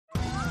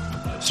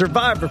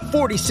Survivor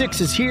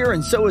 46 is here,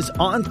 and so is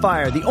On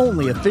Fire, the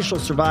only official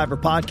Survivor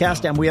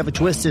podcast, and we have a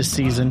twist this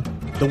season.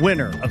 The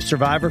winner of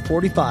Survivor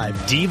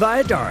 45, Dee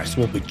Valladares,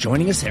 will be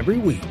joining us every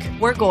week.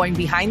 We're going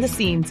behind the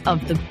scenes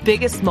of the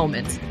biggest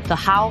moments, the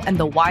how and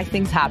the why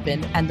things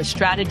happen, and the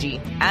strategy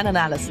and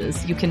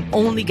analysis you can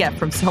only get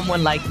from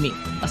someone like me,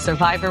 a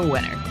Survivor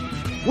winner.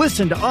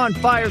 Listen to On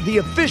Fire, the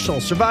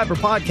official Survivor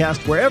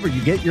podcast, wherever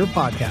you get your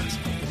podcast.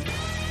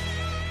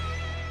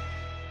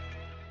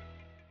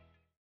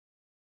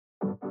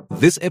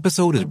 This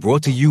episode is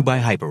brought to you by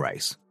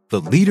Hyperice, the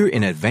leader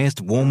in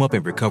advanced warm-up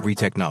and recovery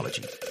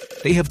technology.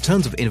 They have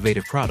tons of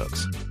innovative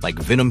products, like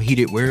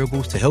Venom-heated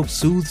wearables to help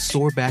soothe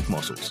sore back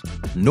muscles,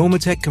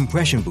 Normatec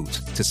compression boots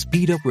to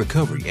speed up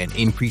recovery and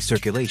increase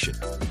circulation,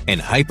 and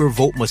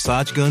Hypervolt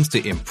massage guns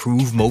to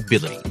improve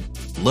mobility.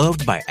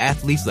 Loved by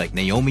athletes like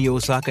Naomi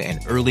Osaka and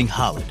Erling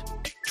Haaland.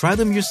 Try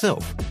them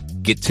yourself.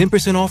 Get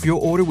 10% off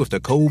your order with the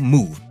code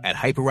MOVE at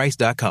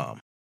Hyperice.com.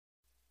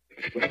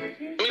 I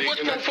mean,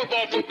 what's pro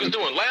football focus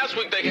doing? Last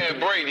week they had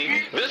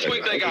Brady. This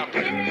week they got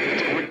Brady.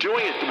 We're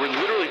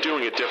literally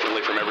doing it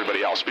differently from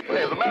everybody else.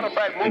 As a matter of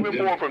fact, moving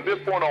forward from this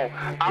point on,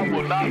 I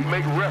will not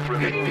make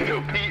reference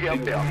to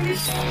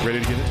PFL.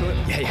 Ready to get into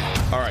it?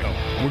 Yeah. All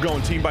right. We're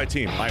going team by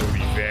team. I would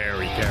be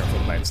very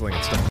careful about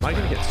slinging stuff. Am I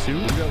going to get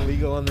sued? We go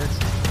legal on this?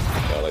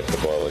 I like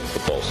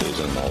football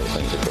season, and all the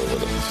things that go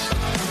with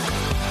it.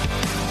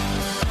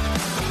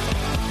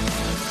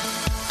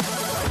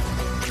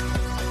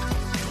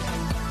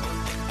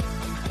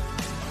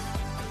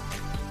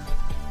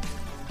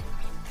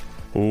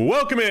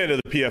 Welcome into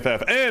the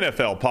PFF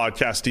NFL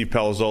podcast. Steve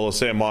Palazzolo,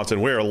 Sam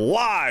Monson. We're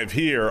live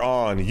here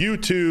on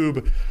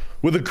YouTube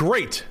with a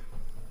great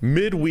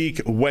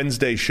midweek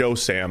Wednesday show,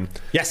 Sam.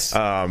 Yes.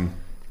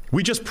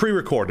 We just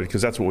pre-recorded,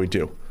 because that's what we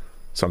do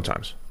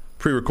sometimes.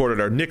 Pre-recorded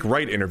our Nick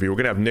Wright interview. We're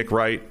going to have Nick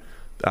Wright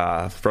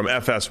from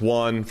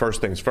FS1. First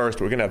things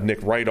first. We're going to have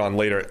Nick Wright on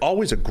later.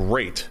 Always a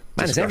great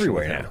Man, it's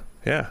everywhere now.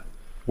 Yeah.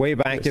 Way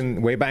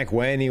back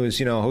when he was,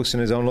 hosting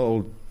his own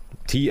little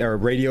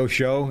radio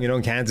show,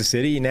 in Kansas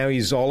City. Now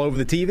he's all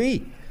over the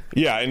TV.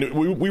 Yeah, and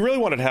we really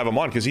wanted to have him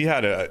on because he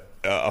had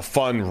a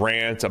fun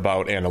rant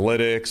about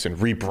analytics and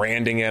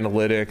rebranding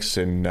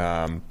analytics,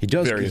 and he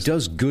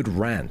does good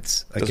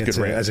rants.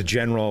 As a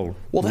general.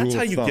 Well, that's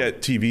how you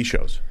get TV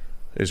shows.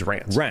 Is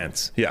rants.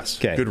 Rants. Yes.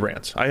 Okay. Good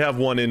rants. I have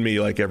one in me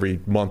like every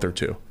month or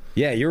two.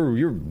 Yeah,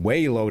 you're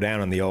way low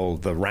down on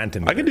the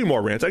ranting. I can do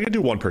more rants. I can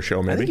do one per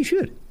show, maybe. I think you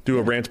should do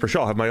a rant per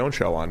show. I'll have my own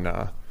show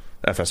on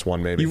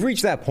FS1, maybe. You've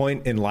reached that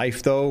point in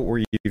life, though,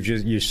 where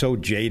you're so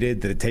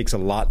jaded that it takes a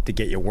lot to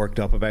get you worked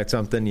up about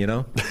something. It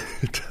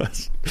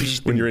does.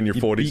 When you're in your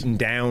 40s, beaten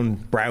down,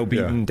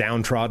 browbeaten,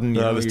 downtrodden.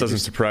 No, this doesn't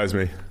surprise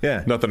me.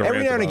 Yeah, nothing to every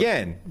rant now and about.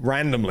 again,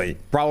 randomly,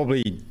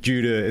 probably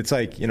due to it's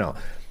like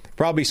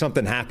probably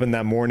something happened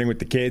that morning with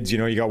the kids.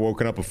 You got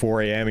woken up at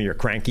 4 a.m. and you're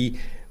cranky.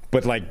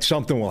 But like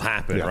something will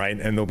happen, right?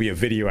 And there'll be a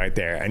video out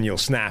there, and you'll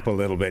snap a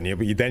little bit,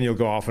 and then you'll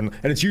go off, and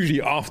it's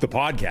usually off the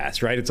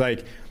podcast, right? It's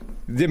like,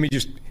 let me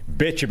just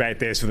bitch about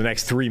this for the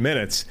next 3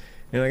 minutes.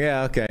 And you're like,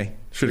 yeah, okay.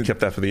 Should have kept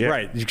that for the air.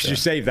 Right. You should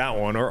save that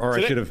one, or I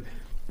should have.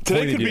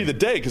 Today could be the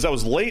day, because I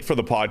was late for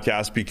the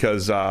podcast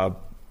because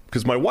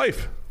my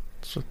wife,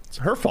 it's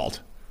her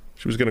fault.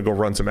 She was going to go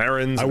run some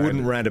errands. I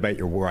wouldn't rant about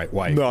your wife.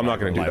 No, I'm not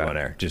going to do that. On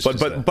air.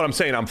 But I'm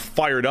saying I'm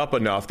fired up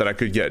enough that I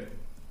could get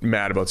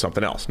mad about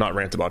something else, not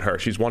rant about her.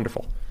 She's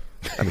wonderful.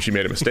 I mean, she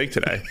made a mistake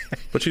today,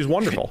 but she's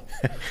wonderful.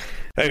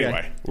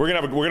 Anyway, we're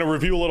gonna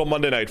review a little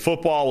Monday Night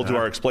Football. We'll do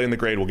our Explain the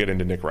Grade. We'll get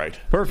into Nick Wright.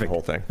 Perfect. The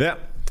whole thing. Yeah.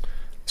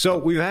 So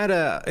we've had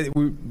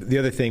the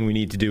other thing we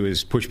need to do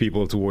is push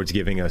people towards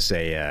giving us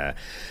a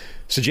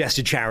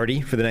suggested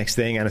charity for the next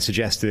thing and a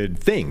suggested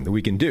thing that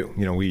we can do.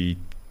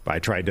 I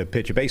tried to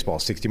pitch a baseball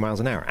 60 miles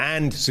an hour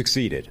and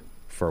succeeded,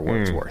 for what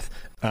it's worth.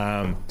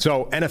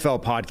 So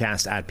NFL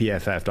podcast at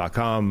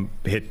pff.com,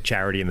 hit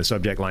charity in the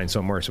subject line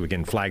somewhere so we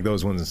can flag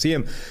those ones and see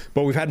them.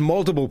 But we've had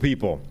multiple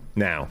people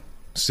now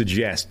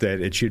suggest that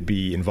it should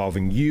be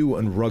involving you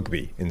and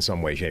rugby in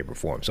some way, shape, or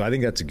form. So I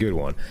think that's a good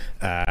one.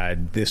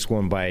 This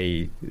one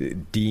by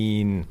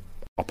Dean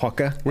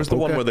Apoka. Where's the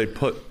one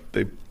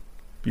where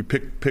you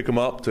pick them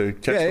up to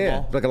catch the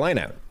ball? Like a line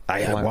out.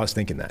 I was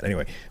thinking that.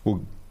 Anyway,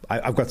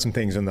 I've got some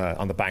things on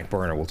the back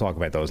burner. We'll talk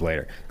about those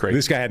later. Great.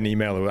 This guy had an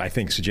email that I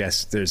think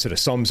sort of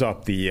sums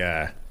up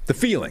the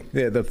feeling,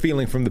 the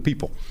feeling from the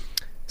people.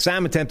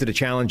 Sam attempted a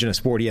challenge in a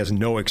sport he has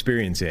no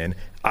experience in.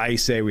 I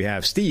say we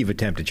have Steve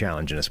attempt a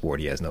challenge in a sport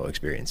he has no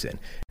experience in.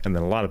 And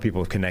then a lot of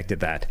people have connected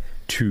that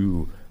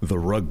to the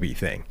rugby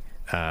thing.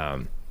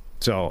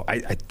 So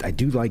I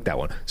do like that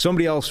one.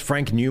 Somebody else,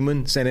 Frank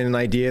Newman, sent in an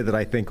idea that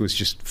I think was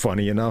just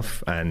funny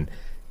enough and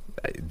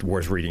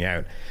worth reading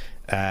out.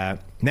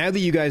 Now that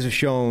you guys have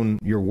shown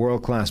your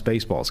world-class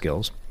baseball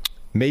skills,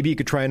 maybe you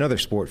could try another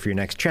sport for your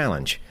next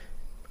challenge.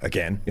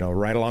 Again,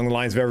 right along the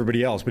lines of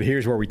everybody else, but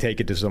here's where we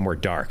take it to somewhere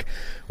dark.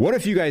 What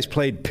if you guys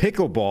played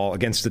pickleball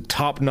against the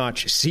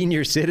top-notch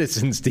senior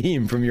citizens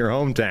team from your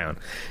hometown?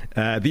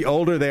 The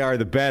older they are,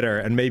 the better,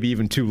 and maybe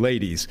even two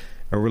ladies.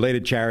 A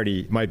related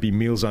charity might be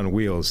Meals on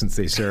Wheels, since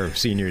they serve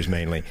seniors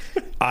mainly.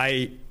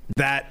 I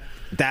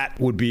That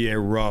would be a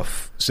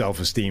rough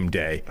self-esteem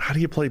day. How do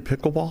you play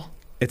pickleball?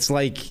 It's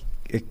like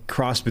a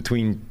cross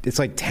between, it's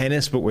like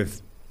tennis but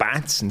with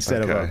bats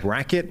instead of a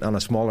racket on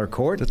a smaller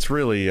court. It's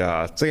really...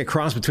 it's like a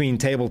cross between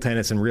table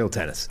tennis and real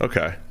tennis.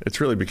 Okay. It's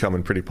really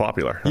becoming pretty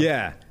popular. Huh?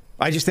 Yeah.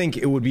 I just think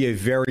it would be a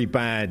very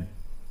bad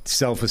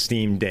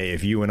self-esteem day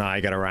if you and I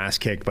got our ass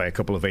kicked by a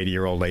couple of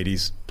 80-year-old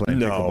ladies playing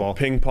pickleball.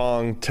 Ping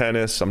pong,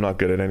 tennis, I'm not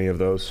good at any of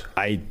those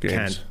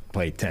can't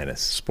play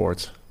tennis.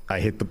 Sports. I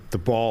hit the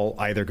ball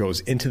either goes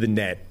into the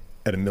net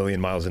at 1,000,000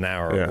 miles an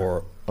hour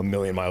or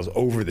 1,000,000 miles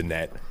over the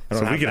net.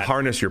 So if we could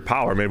harness your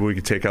power, maybe we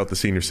could take out the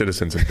senior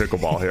citizens in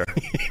pickleball here.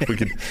 We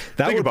could.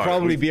 That would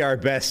probably be our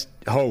best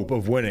hope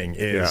of winning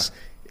is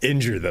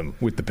injure them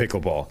with the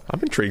pickleball.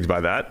 I'm intrigued by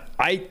that.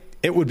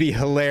 It would be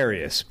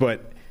hilarious,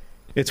 but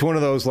it's one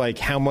of those like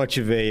how much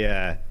of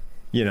an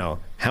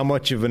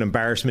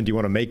embarrassment do you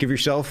want to make of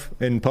yourself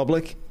in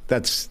public?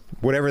 That's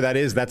whatever that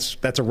is.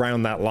 That's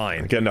around that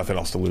line. Get nothing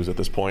else to lose at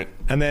this point.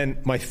 And then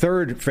my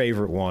third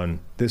favorite one.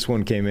 This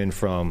one came in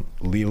from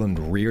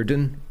Leland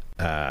Reardon.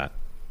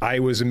 I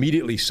was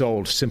immediately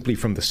sold simply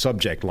from the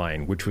subject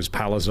line, which was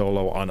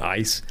Palazzolo on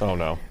ice. Oh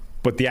no!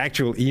 But the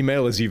actual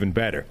email is even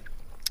better.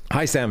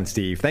 Hi, Sam and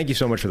Steve. Thank you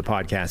so much for the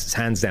podcast. It's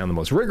hands down the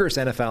most rigorous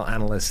NFL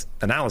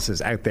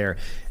analysis out there,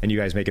 and you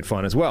guys make it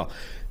fun as well.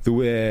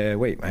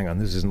 Wait, hang on.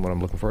 This isn't what I'm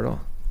looking for at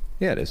all.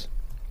 Yeah, it is.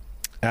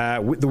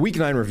 The Week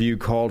 9 review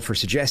called for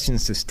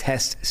suggestions to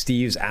test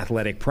Steve's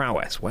athletic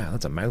prowess. Wow,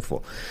 that's a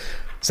mouthful.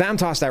 Sam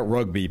tossed out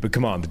rugby, but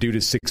come on, the dude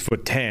is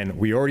 6'10".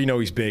 We already know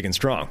he's big and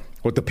strong.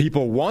 What the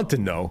people want to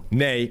know,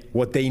 nay,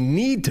 what they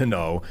need to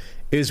know,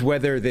 is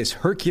whether this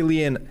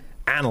Herculean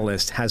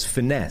analyst has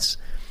finesse.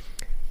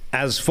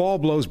 As fall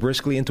blows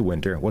briskly into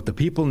winter, what the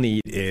people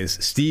need is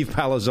Steve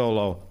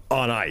Palazzolo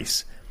on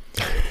ice.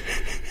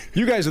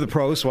 You guys are the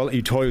pros, so I'll let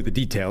you toy with the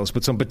details,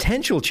 but some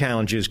potential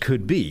challenges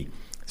could be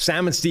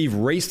Sam and Steve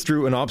race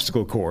through an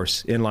obstacle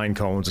course, inline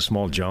cones, a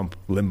small jump,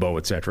 limbo,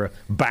 etc.,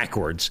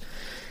 backwards.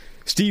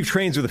 Steve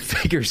trains with a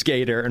figure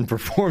skater and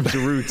performs a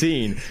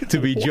routine to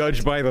be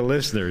judged by the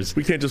listeners.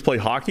 We can't just play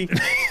hockey?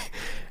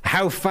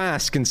 How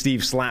fast can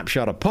Steve slap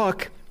shot a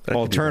puck?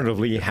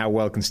 Alternatively, how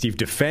well can Steve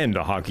defend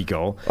a hockey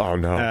goal? Oh,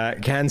 no.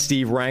 Can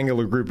Steve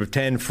wrangle a group of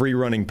 10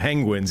 free-running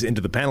penguins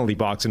into the penalty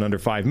box in under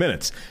 5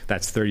 minutes?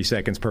 That's 30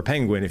 seconds per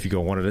penguin if you go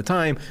one at a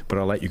time, but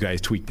I'll let you guys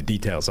tweak the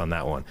details on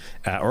that one.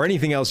 Or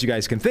anything else you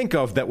guys can think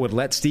of that would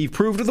let Steve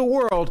prove to the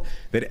world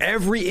that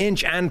every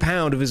inch and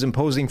pound of his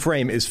imposing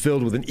frame is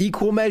filled with an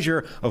equal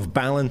measure of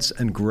balance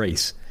and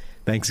grace.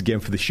 Thanks again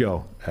for the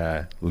show,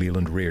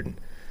 Leland Reardon.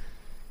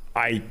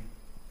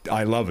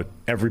 I love it.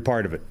 Every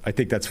part of it. I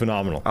think that's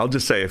phenomenal. I'll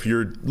just say, if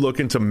you're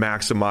looking to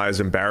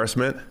maximize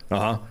embarrassment,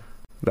 that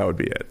would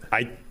be it.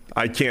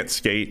 I can't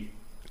skate.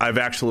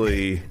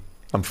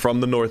 I'm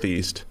from the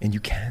Northeast. And you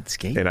can't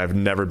skate? And I've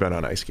never been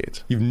on ice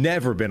skates. You've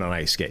never been on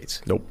ice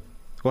skates? Nope.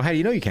 Well, how do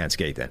you know you can't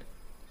skate then?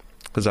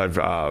 Because I've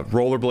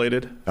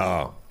rollerbladed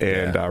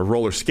and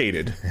roller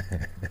skated.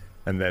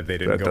 And that they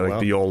didn't go well?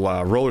 The old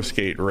roller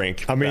skate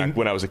rink back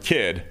when I was a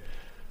kid.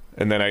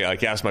 And then I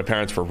asked my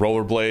parents for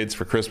rollerblades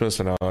for Christmas,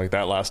 and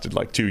that lasted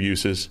 2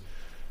 uses.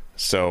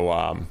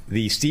 So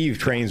the Steve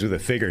trains with a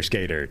figure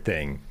skater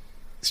thing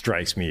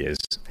strikes me as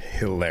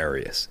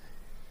hilarious.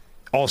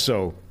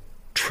 Also,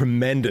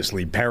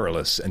 tremendously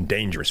perilous and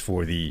dangerous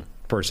for the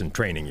person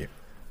training you.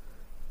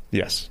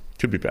 Yes,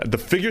 could be bad. The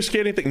figure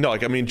skating thing, no.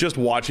 Just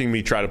watching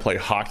me try to play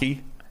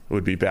hockey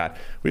would be bad.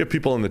 We have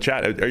people in the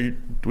chat. Do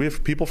we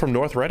have people from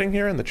North Reading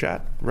here in the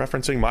chat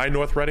referencing my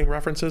North Reading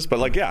references? But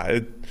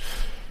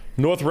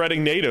North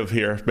Reading native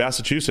here,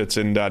 Massachusetts,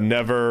 and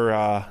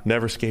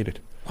never skated.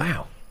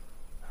 Wow.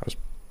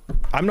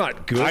 I'm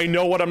not good. I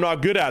know what I'm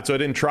not good at, so I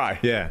didn't try.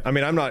 Yeah. I'm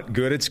not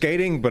good at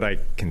skating, but I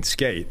can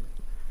skate.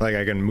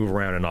 I can move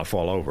around and not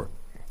fall over.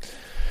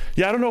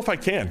 Yeah, I don't know if I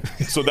can.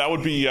 So that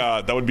would be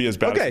as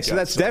bad. Okay, so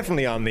that's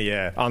definitely on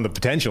the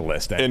potential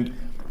list. Then.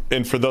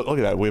 And for look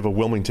at that, we have a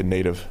Wilmington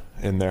native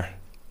in there,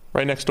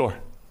 right next door.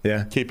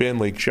 Yeah. Cape Ann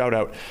League, shout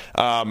out.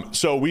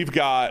 So we've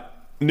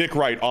got Nick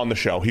Wright on the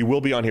show. He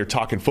will be on here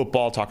talking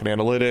football, talking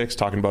analytics,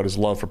 talking about his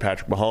love for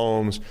Patrick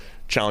Mahomes,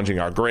 challenging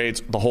our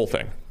grades, the whole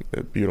thing.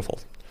 Beautiful.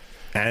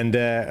 And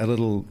a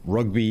little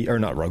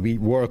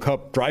World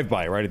Cup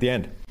drive-by right at the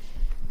end.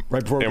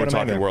 Right before we're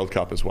talking World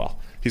Cup as well.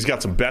 He's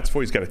got some bets for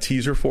you. He's got a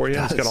teaser for you.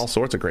 He's got all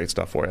sorts of great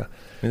stuff for you.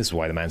 And this is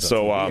why the man's on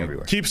TV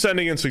everywhere. Keep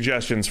sending in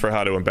suggestions for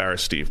how to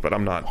embarrass Steve, but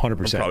I'm not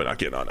 100%. I'm probably not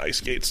getting on ice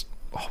skates.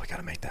 Oh, we got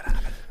to make that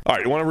happen. All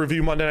right, you want to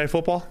review Monday Night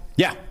Football?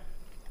 Yeah.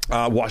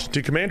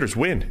 Washington Commanders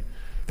win.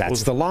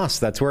 That's the loss.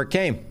 That's where it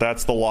came.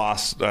 That's the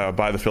loss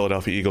by the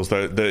Philadelphia Eagles.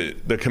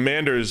 The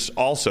Commanders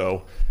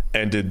also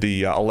ended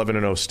the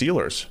 11-0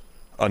 Steelers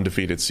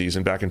undefeated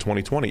season back in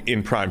 2020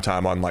 in prime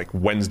time on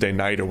Wednesday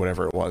night or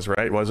whatever it was,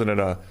 right? Wasn't it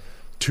a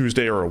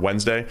Tuesday or a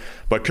Wednesday?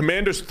 But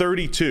Commanders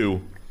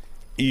 32,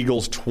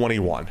 Eagles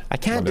 21. I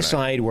can't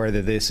decide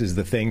whether this is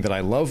the thing that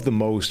I love the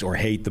most or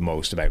hate the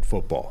most about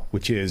football,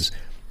 which is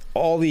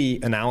all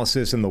the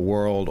analysis in the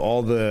world,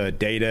 all the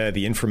data,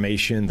 the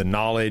information, the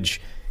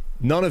knowledge.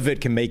 None of it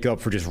can make up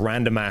for just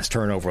random ass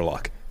turnover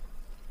luck.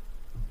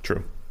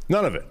 True.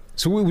 None of it.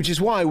 So, which is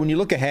why when you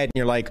look ahead and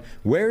you're like,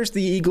 where's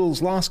the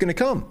Eagles' loss going to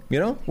come? You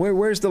know,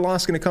 where's the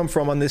loss going to come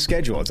from on this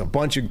schedule? It's a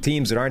bunch of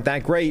teams that aren't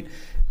that great.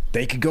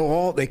 They could go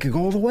all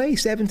the way,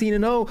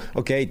 17-0.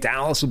 Okay,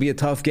 Dallas will be a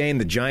tough game.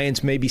 The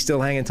Giants may be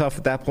still hanging tough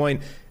at that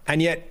point.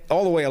 And yet,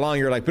 all the way along,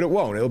 you're like, but it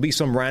won't. It'll be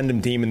some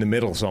random team in the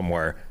middle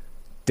somewhere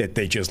that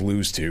they just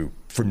lose to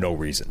for no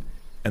reason.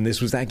 And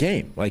this was that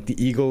game. Like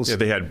the Eagles. Yeah,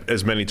 they had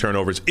as many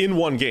turnovers in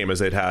one game as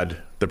they'd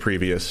had the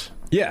previous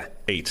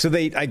 8. So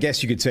I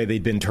guess you could say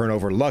they'd been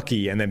turnover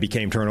lucky and then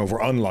became turnover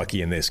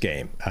unlucky in this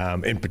game.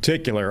 In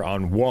particular,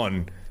 on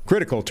one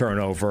critical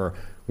turnover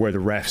where the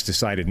refs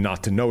decided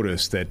not to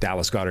notice that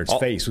Dallas Goedert's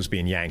face was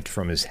being yanked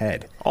from his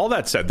head. All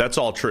that said, that's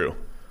all true.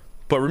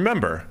 But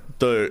remember,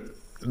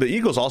 the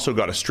Eagles also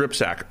got a strip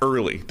sack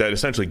early that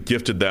essentially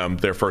gifted them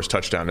their first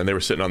touchdown, and they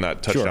were sitting on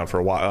that touchdown for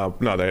a while.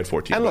 No, they had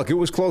 14. And look, it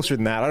was closer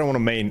than that. I don't want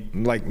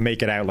to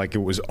make it out like it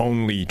was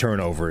only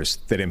turnovers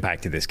that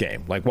impacted this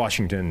game. Like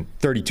Washington,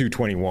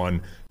 32-21.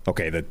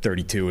 Okay, the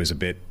 32 is a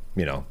bit,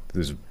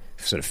 there's a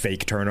sort of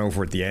fake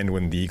turnover at the end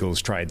when the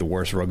Eagles tried the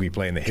worst rugby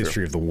play in the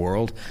history of the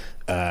world,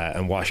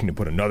 and Washington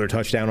put another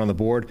touchdown on the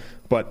board.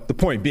 But the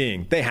point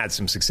being, they had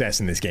some success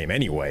in this game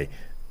anyway.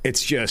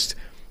 It's just,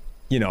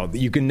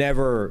 you can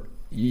never...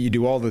 You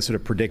do all the sort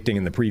of predicting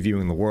and the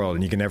previewing in the world,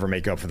 and you can never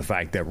make up for the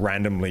fact that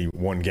randomly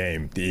one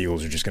game, the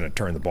Eagles are just going to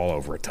turn the ball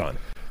over a ton.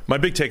 My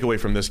big takeaway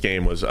from this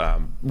game was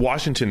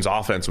Washington's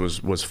offense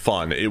was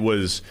fun.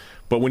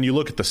 But when you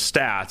look at the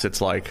stats,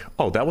 it's like,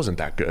 oh, that wasn't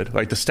that good.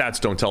 Like the stats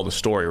don't tell the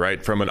story,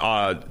 right? From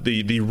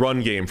the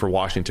run game for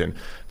Washington,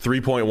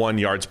 3.1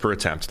 yards per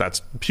attempt.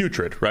 That's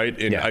putrid, right?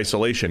 In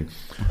isolation.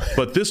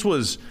 But this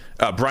was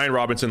Brian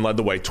Robinson led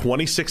the way,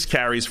 26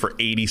 carries for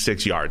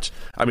 86 yards.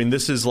 I mean,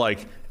 this is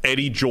like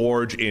Eddie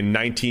George in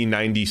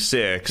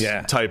 1996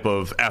 type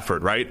of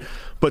effort, right?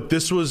 But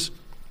this was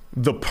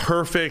the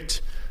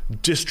perfect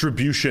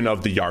distribution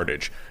of the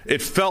yardage.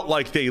 It felt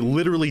like they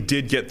literally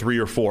did get 3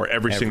 or 4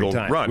 every single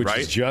time, run, which right?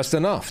 Which is just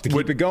enough to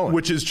keep it going.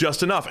 Which is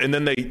just enough. And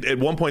then at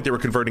one point they were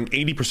converting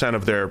 80%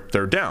 of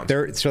their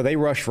downs. So they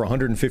rushed for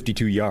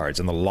 152 yards,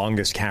 and the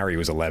longest carry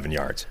was 11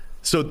 yards.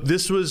 So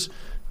this was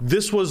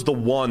the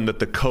one that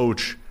the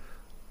coach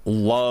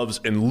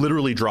loves and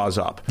literally draws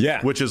up.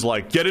 Yeah. Which is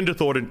like, get into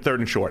third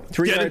and short.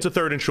 Into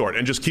third and short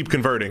and just keep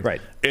converting. Right.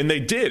 And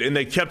they did. And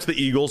they kept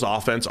the Eagles'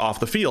 offense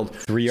off the field.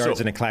 3 yards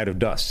in a cloud of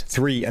dust.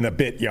 3 and a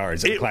bit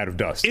yards in a cloud of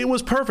dust. It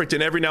was perfect.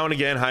 And every now and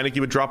again, Heinicke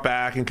would drop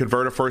back and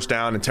convert a first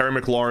down. And Terry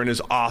McLaurin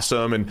is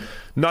awesome and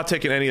not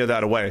taking any of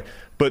that away.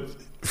 But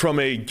from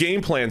a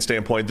game plan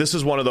standpoint, this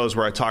is one of those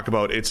where I talk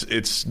about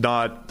it's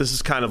not, this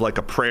is kind of like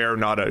a prayer,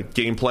 not a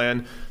game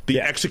plan.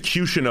 The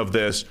execution of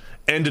this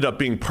ended up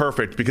being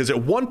perfect because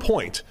at one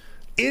point,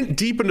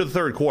 deep into the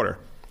third quarter,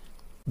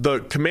 the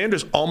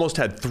Commanders almost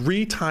had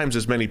 3 times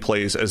as many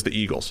plays as the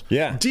Eagles.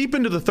 Yeah. Deep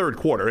into the third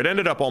quarter, it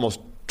ended up almost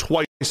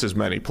twice as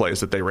many plays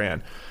that they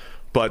ran.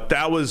 But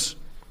that was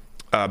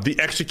the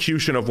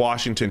execution of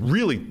Washington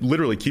really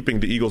literally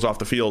keeping the Eagles off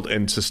the field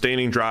and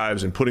sustaining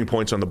drives and putting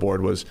points on the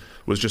board was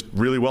just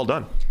really well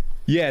done.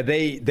 Yeah,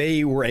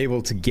 they were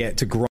able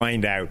to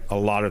grind out a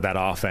lot of that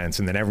offense,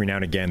 and then every now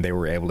and again they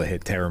were able to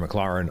hit Terry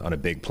McLaurin on a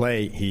big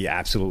play. He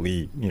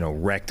absolutely,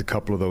 wrecked a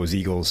couple of those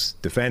Eagles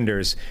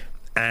defenders,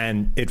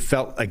 and it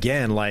felt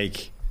again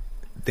like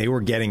they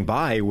were getting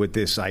by with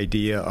this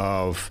idea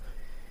of,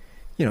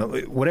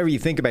 whatever you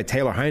think about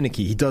Taylor Heinicke,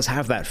 he does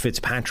have that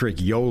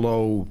Fitzpatrick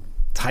YOLO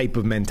type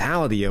of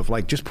mentality of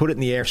like, just put it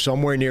in the air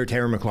somewhere near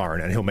Terry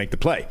McLaurin and he'll make the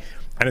play,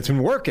 and it's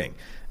been working.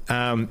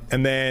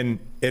 And then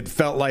it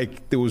felt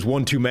like there was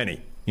one too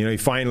many. He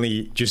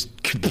finally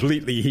just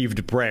completely heaved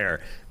a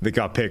prayer that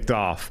got picked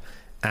off.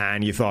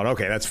 And you thought,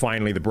 okay, that's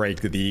finally the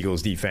break that the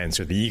Eagles defense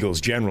or the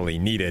Eagles generally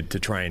needed to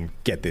try and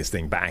get this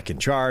thing back in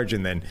charge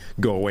and then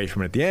go away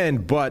from it at the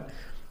end. But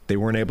they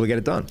weren't able to get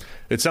it done.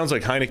 It sounds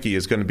like Heinicke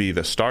is going to be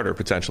the starter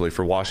potentially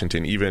for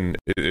Washington. Even,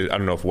 I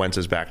don't know if Wentz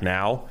is back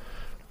now,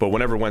 but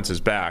whenever Wentz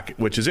is back,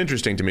 which is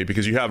interesting to me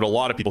because you have a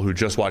lot of people who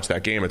just watch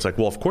that game. It's like,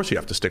 well, of course you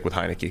have to stick with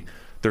Heinicke.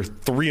 They're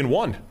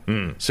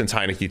 3-1 since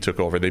Heinicke took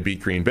over. They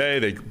beat Green Bay,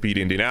 they beat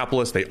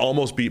Indianapolis, they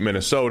almost beat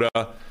Minnesota,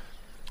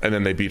 and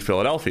then they beat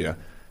Philadelphia.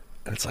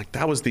 And it's like,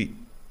 that was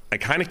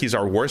Heinicke's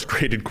our worst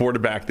graded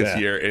quarterback this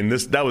year, and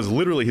that was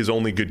literally his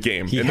only good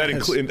game.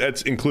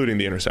 That's including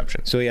the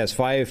interception. So he has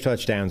 5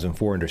 touchdowns and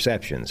 4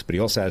 interceptions, but he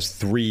also has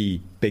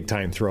 3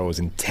 big-time throws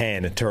and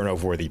 10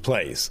 turnover-worthy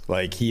plays.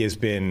 Like, he has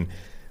been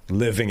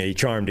living a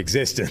charmed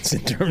existence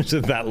in terms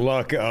of that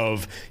luck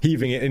of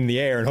heaving it in the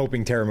air and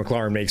hoping Terry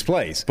McLaurin makes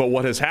plays. But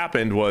what has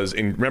happened was,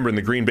 remember in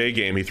the Green Bay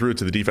game, he threw it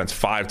to the defense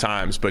 5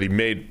 times, but he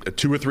made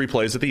 2 or 3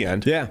 plays at the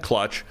end. Yeah.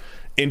 Clutch.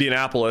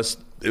 Indianapolis,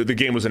 the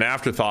game was an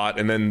afterthought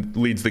and then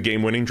leads the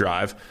game-winning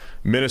drive.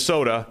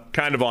 Minnesota,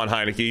 kind of on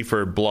Heinicke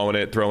for blowing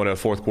it, throwing a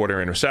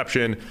fourth-quarter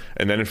interception.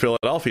 And then in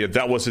Philadelphia,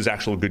 that was his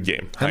actual good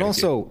game. Heinicke. And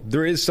also,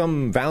 there is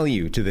some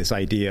value to this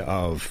idea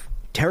of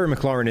Terry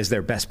McLaurin is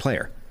their best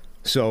player.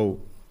 So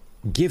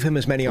give him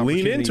as many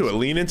opportunities. Lean into it.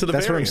 Lean into the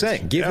That's variance. what I'm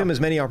saying. Give him as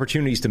many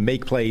opportunities to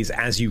make plays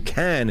as you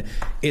can.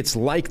 It's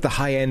like the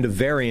high end of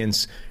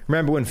variance.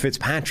 Remember when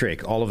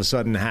Fitzpatrick all of a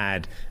sudden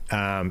had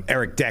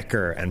Eric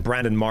Decker and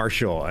Brandon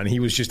Marshall, and he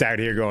was just out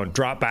here going,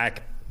 drop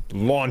back,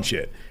 launch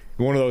it.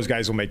 One of those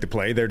guys will make the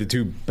play. They're the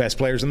two best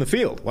players in the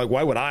field. Like,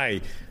 why would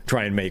I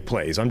try and make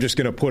plays? I'm just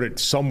going to put it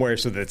somewhere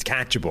so that it's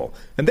catchable.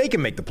 And they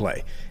can make the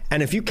play.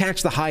 And if you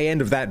catch the high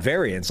end of that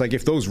variance, like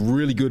if those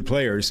really good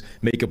players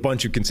make a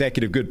bunch of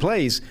consecutive good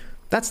plays,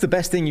 that's the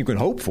best thing you can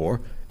hope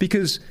for,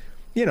 because,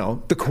 you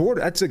know,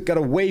 that's got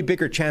a way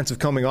bigger chance of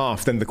coming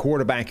off than the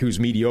quarterback who's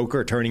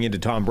mediocre turning into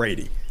Tom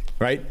Brady,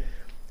 right?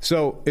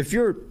 So if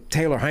you're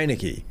Taylor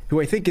Heinicke,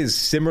 who I think is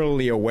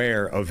similarly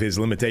aware of his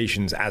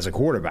limitations as a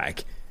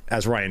quarterback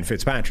as Ryan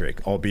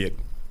Fitzpatrick, albeit,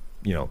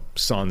 you know,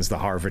 sans the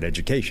Harvard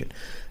education.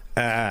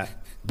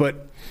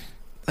 But,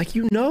 like,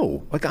 you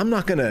know, like I'm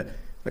not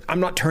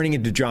turning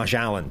into Josh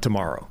Allen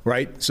tomorrow,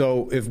 right?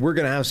 So if we're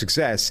going to have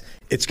success,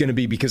 it's going to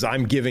be because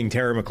I'm giving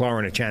Terry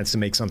McLaurin a chance to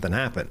make something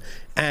happen.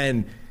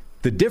 And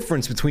the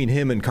difference between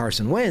him and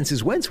Carson Wentz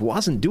is Wentz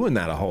wasn't doing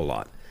that a whole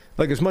lot.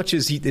 Like, as much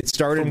as it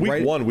started... From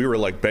week one, we were,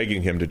 like,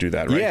 begging him to do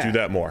that, right? Yeah. Do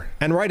that more.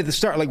 And right at the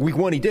start, like, week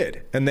one, he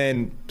did. And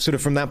then sort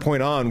of from that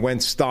point on,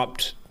 Wentz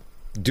stopped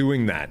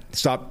doing that.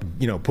 Stopped,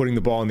 you know, putting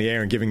the ball in the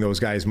air and giving those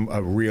guys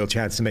a real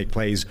chance to make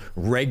plays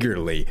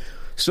regularly.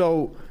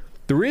 So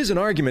there is an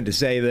argument to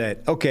say that,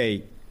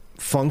 okay,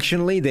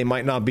 functionally, they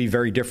might not be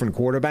very different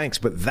quarterbacks,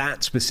 but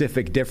that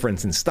specific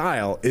difference in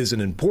style is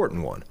an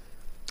important one.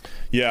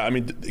 Yeah, I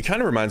mean, it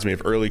kind of reminds me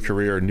of early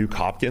career Nuke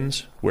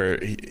Hopkins, where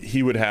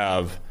he would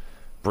have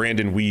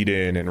Brandon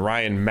Weeden and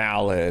Ryan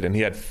Mallett, and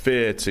he had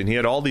Fitz, and he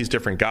had all these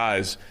different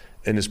guys,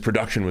 and his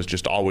production was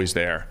just always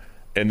there.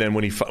 And then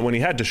when he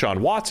had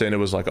Deshaun Watson, it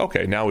was like,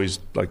 okay, now he's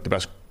like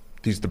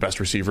he's the best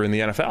receiver in the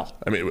NFL.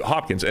 I mean,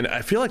 Hopkins. And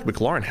I feel like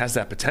McLaurin has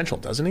that potential,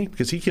 doesn't he?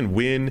 Because he can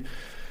win.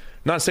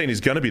 Not saying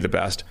he's going to be the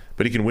best,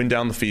 but he can win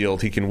down the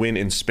field. He can win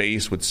in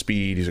space with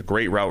speed. He's a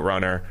great route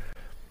runner.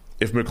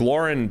 If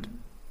McLaurin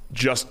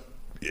just,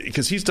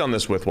 because he's done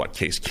this with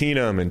Case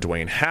Keenum and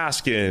Dwayne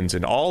Haskins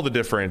and all the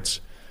different,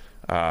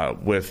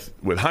 with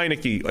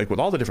Heinicke, like with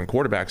all the different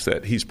quarterbacks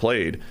that he's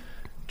played,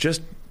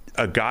 just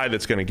a guy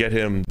that's going to get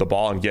him the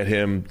ball and get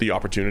him the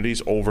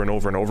opportunities over and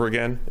over and over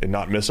again and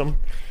not miss them.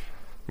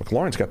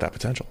 McLaurin's got that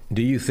potential.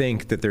 Do you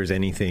think that there's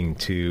anything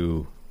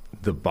to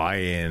the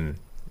buy-in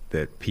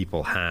that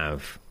people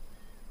have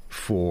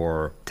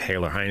for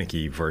Taylor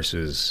Heinicke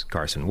versus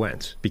Carson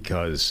Wentz?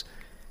 Because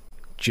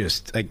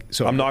just like,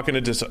 so I'm not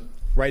going to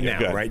right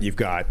now, right? You've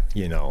got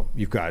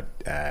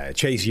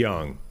Chase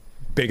Young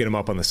bigging him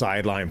up on the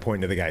sideline,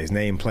 pointing to the guy's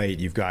nameplate.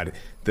 You've got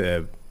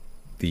the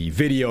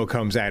video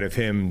comes out of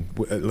him,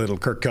 little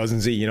Kirk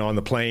Cousinsy, you know, on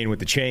the plane with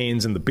the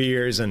chains and the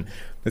beers, and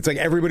it's like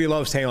everybody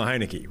loves Taylor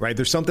Heinicke, right?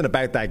 There's something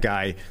about that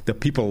guy that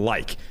people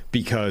like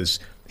because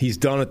he's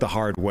done it the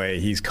hard way.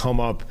 He's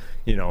come up,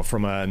 you know,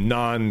 from a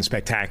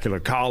non-spectacular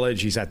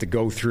college. He's had to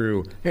go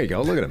through. There you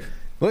go. Look at him.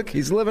 Look,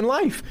 he's living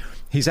life.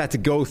 He's had to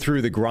go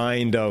through the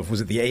grind of,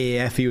 was it the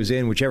AAF he was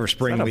in, whichever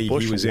spring league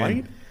he was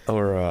in,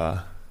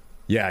 or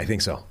yeah, I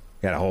think so.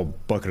 He had a whole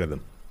bucket of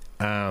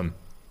them.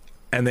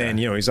 And then,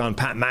 you know, he's on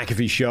Pat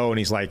McAfee's show, and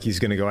he's like, he's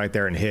going to go out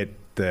there and hit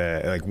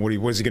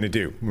what's he going to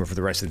do for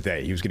the rest of the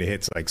day? He was going to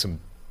hit like some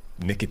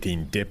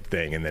nicotine dip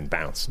thing and then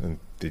bounce. And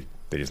they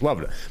just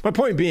loved it. My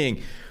point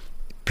being,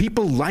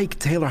 people like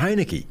Taylor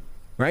Heinicke,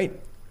 right?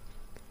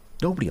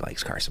 Nobody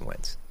likes Carson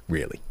Wentz,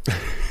 really.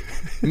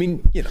 I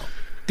mean, you know,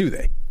 do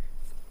they?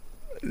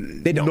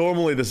 They don't.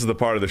 Normally, this is the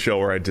part of the show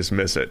where I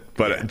dismiss it,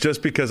 but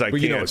just because I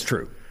can't, you know, it's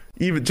true.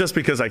 Even just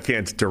because I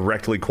can't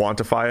directly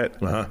quantify it.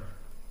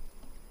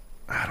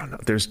 I don't know.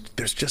 There's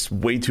just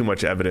way too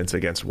much evidence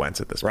against Wentz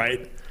at this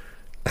point.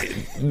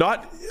 Right?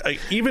 Not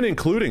even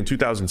including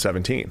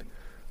 2017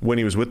 when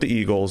he was with the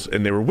Eagles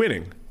and they were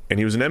winning and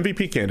he was an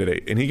MVP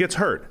candidate and he gets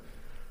hurt.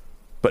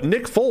 But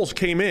Nick Foles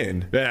came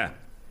in. Yeah.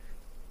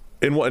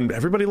 And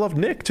everybody loved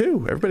Nick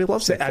too. Everybody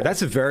loves Nick Foles.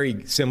 That's a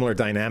very similar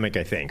dynamic,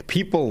 I think.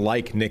 People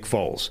like Nick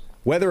Foles.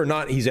 Whether or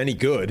not he's any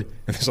good,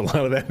 and there's a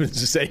lot of evidence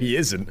to say he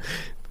isn't.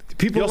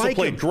 People he also like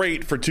played him.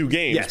 Great for 2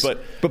 games. Yes,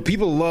 but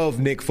people love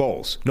Nick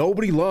Foles.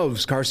 Nobody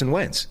loves Carson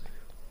Wentz.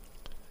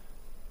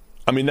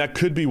 I mean, that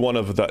could be one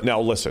of the. Now,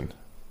 listen.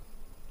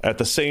 At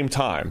the same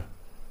time,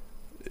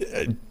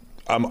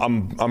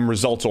 I'm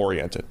results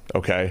oriented.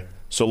 Okay,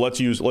 so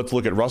let's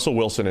look at Russell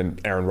Wilson and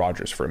Aaron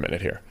Rodgers for a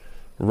minute here.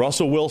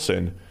 Russell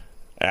Wilson,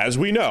 as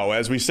we know,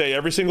 as we say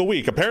every single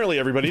week, apparently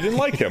everybody didn't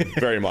like him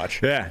very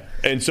much. Yeah,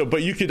 and so,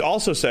 but you could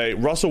also say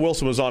Russell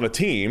Wilson was on a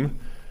team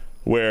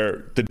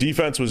where the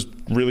defense was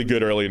really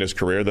good early in his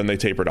career, then they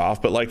tapered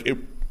off. But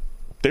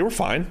they were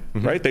fine,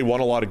 right? They won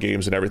a lot of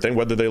games and everything,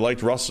 whether they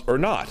liked Russ or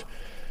not.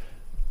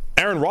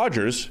 Aaron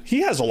Rodgers,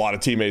 he has a lot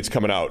of teammates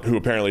coming out who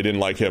apparently didn't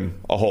like him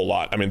a whole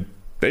lot. I mean,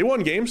 they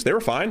won games. They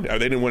were fine. They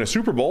didn't win a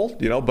Super Bowl,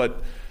 you know,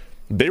 but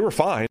they were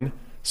fine.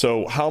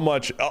 So how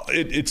much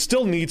it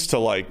still needs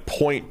to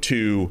point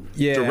to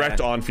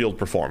direct on-field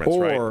performance,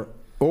 right?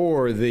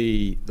 Or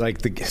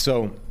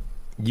so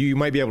you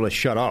might be able to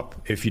shut up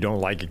if you don't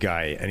like a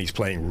guy and he's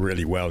playing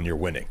really well and you're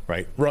winning,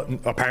 right?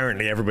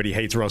 Apparently everybody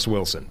hates Russell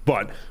Wilson,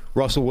 but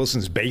Russell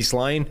Wilson's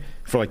baseline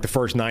for like the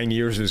first 9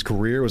 years of his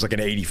career was like an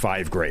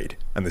 85 grade,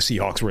 and the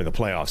Seahawks were in the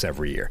playoffs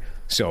every year.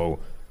 So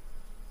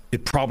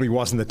it probably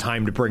wasn't the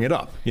time to bring it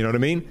up. You know what I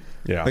mean?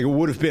 Yeah. Like, it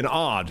would have been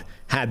odd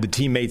had the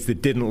teammates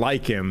that didn't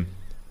like him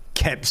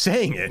kept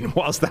saying it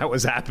whilst that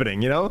was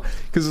happening, you know?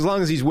 Because as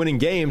long as he's winning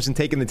games and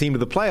taking the team to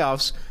the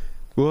playoffs,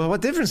 well,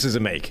 what difference does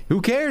it make?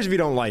 Who cares if you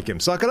don't like him?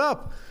 Suck it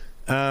up.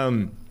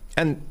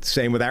 And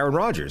same with Aaron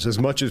Rodgers. As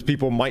much as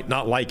people might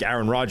not like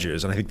Aaron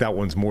Rodgers, and I think that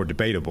one's more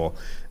debatable,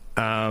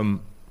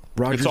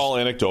 Rodgers, it's all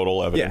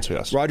anecdotal evidence,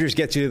 yes. Rodgers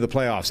gets you to the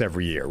playoffs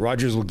every year.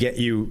 Rodgers will get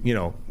you,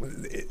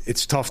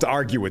 it's tough to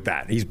argue with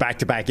that. He's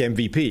back-to-back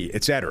MVP,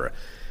 etc.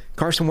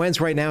 Carson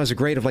Wentz right now is a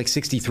grade of like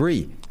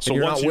 63. So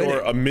once you're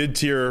a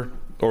mid-tier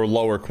or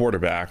lower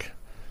quarterback,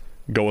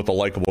 go with the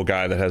likable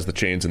guy that has the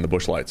chains and the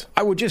bush lights.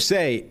 I would just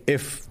say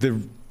if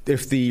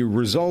the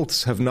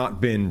results have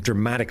not been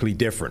dramatically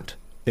different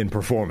in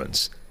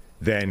performance,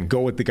 then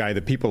go with the guy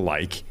that people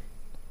like,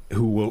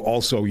 who will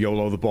also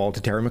YOLO the ball to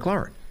Terry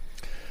McLaurin.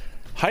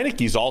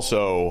 Heinicke's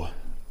also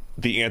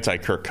the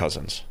anti-Kirk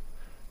Cousins.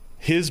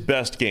 His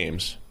best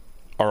games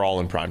are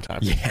all in primetime.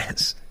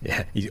 Yes.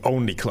 Yeah. He's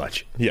only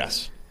clutch.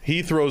 Yes.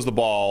 He throws the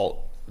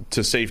ball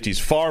to safeties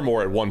far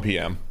more at 1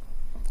 p.m.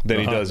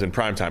 than he does in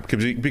primetime.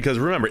 Because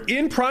remember,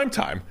 in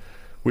primetime,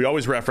 we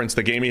always reference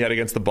the game he had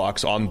against the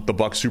Bucs on the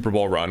Bucs Super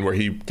Bowl run where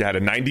he had a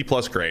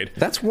 90-plus grade.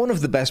 That's one of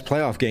the best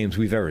playoff games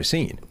we've ever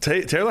seen.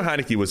 Taylor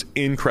Heinicke was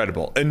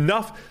incredible.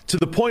 Enough to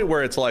the point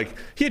where it's like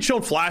he had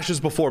shown flashes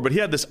before, but he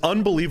had this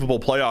unbelievable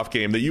playoff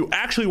game that you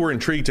actually were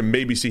intrigued to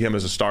maybe see him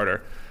as a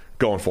starter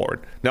going forward.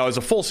 Now, as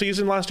a full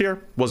season last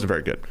year, wasn't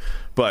very good.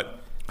 But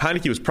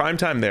Heinicke was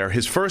primetime there.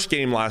 His first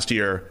game last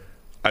year,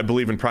 I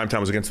believe in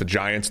primetime, was against the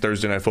Giants,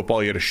 Thursday Night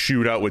Football. He had a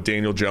shootout with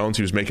Daniel Jones.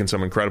 He was making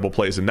some incredible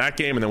plays in that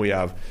game. And then we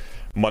have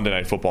Monday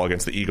Night Football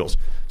against the Eagles.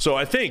 So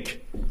I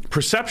think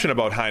perception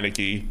about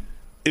Heinicke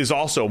is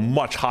also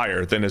much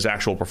higher than his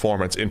actual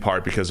performance, in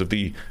part because of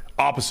the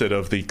opposite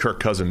of the Kirk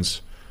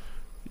Cousins,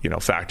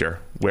 factor,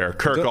 where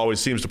Kirk always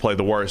seems to play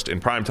the worst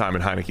in primetime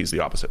and Heinicke's the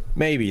opposite.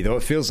 Maybe, though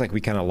it feels like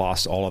we kind of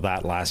lost all of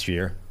that last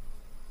year.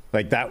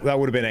 Like that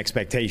would have been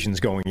expectations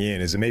going in,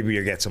 is that maybe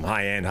you get some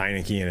high-end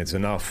Heinicke and it's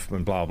enough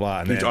and blah,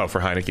 blah. And then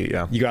for Heinicke,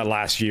 yeah. You got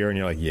last year and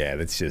you're like, yeah,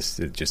 it just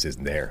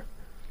isn't there.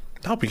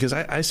 No, because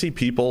I see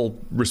people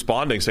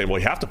responding saying, well,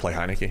 you have to play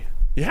Heinicke.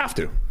 You have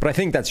to. But I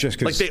think that's just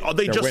because they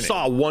just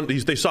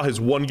winning. They saw his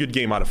one good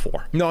game out of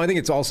 4. No, I think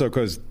it's also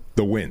because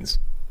the wins.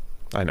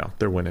 I know.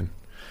 They're winning.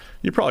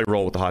 You probably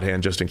roll with the hot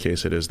hand just in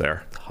case it is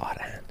there. Hot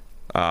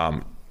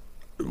hand.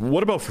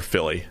 What about for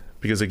Philly?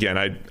 Because,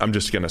 again, I'm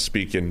just going to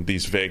speak in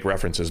these vague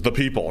references. The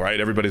people, right?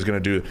 Everybody's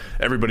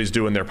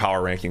doing their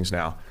power rankings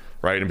now,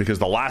 right? And because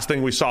the last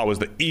thing we saw was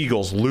the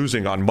Eagles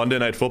losing on Monday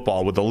Night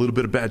Football with a little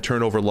bit of bad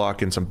turnover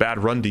luck and some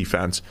bad run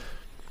defense,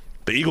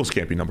 the Eagles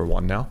can't be number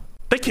 1 now.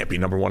 They can't be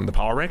number 1 in the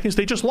power rankings.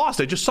 They just lost.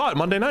 They just saw it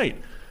Monday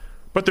night.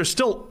 But they're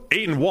still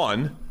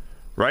 8-1,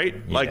 right?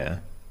 Yeah.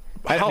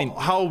 Like,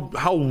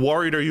 how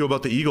worried are you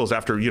about the Eagles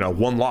after,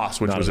 one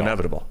loss, which was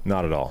inevitable?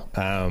 Not at all.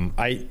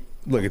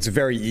 Look, it's a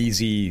very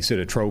easy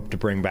sort of trope to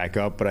bring back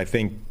up, but I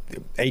think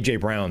A.J.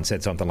 Brown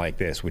said something like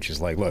this, which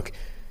is like, look,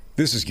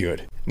 this is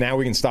good. Now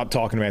we can stop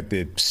talking about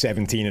the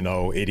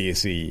 17-0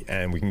 idiocy,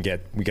 and we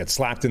get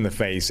slapped in the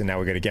face, and now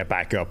we got to get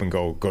back up and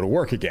go to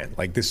work again.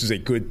 Like, this is a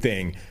good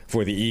thing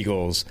for the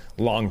Eagles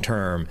long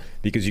term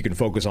because you can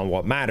focus on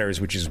what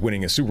matters, which is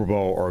winning a Super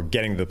Bowl or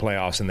getting to the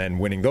playoffs and then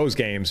winning those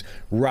games,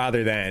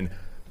 rather than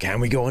can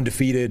we go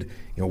undefeated?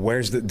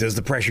 Does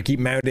the pressure keep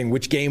mounting?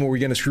 Which game are we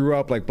going to screw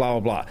up? Like, blah,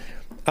 blah, blah.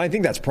 I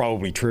think that's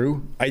probably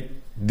true.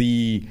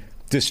 The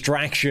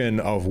distraction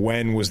of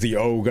when was the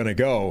O going to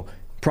go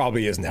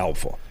probably isn't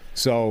helpful.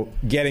 So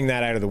getting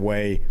that out of the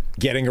way,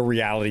 getting a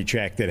reality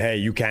check that, hey,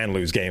 you can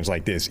lose games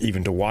like this,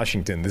 even to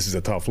Washington. This is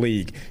a tough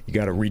league. You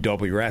got to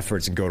redouble your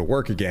efforts and go to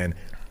work again.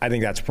 I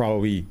think that's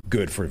probably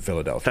good for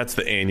Philadelphia. That's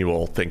the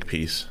annual think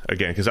piece,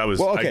 again, because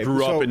I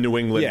grew up in New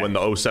England when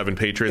the 07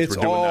 Patriots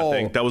were doing that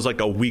thing. That was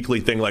like a weekly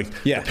thing, like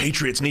the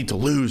Patriots need to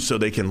lose so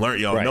they can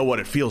learn, know what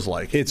it feels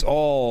like. It's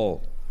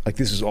all, like,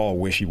 this is all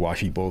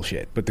wishy-washy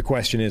bullshit. But the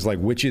question is, like,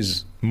 which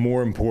is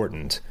more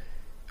important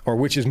or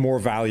which is more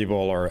valuable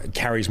or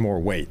carries more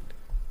weight?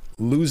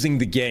 Losing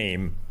the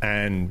game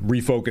and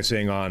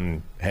refocusing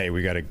on, hey,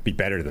 we got to be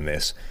better than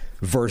this,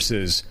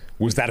 versus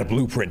was that a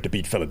blueprint to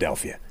beat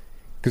Philadelphia?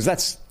 Because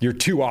that's your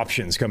two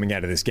options coming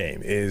out of this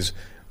game. Is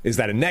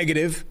that a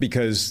negative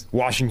because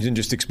Washington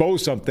just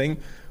exposed something,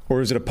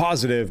 or is it a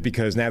positive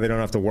because now they don't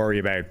have to worry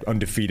about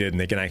undefeated and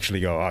they can actually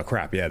go, oh,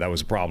 crap, yeah, that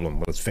was a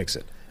problem, let's fix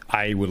it?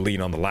 I would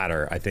lean on the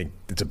latter. I think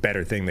it's a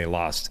better thing they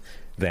lost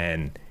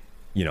than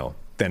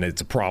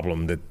it's a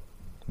problem that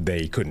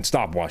they couldn't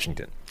stop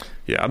Washington.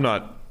 Yeah, I'm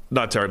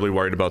not terribly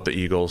worried about the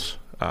Eagles.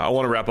 I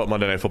want to wrap up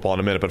Monday Night Football in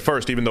a minute, but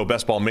first, even though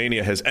Best Ball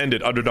Mania has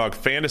ended, Underdog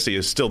Fantasy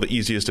is still the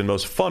easiest and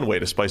most fun way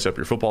to spice up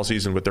your football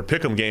season with their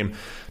Pick'em game.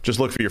 Just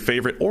look for your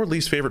favorite or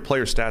least favorite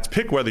player stats,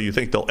 pick whether you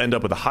think they'll end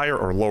up with a higher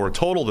or lower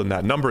total than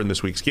that number in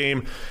this week's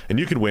game, and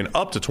you can win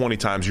up to 20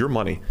 times your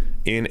money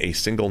in a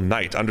single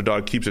night.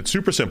 Underdog keeps it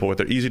super simple with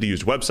their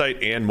easy-to-use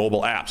website and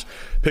mobile apps.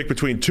 Pick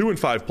between 2 and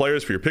 5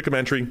 players for your Pick'em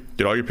entry,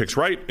 get all your picks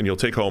right, and you'll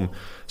take home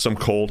some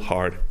cold,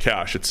 hard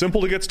cash. It's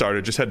simple to get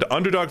started. Just head to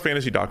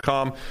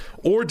UnderdogFantasy.com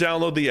or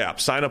download the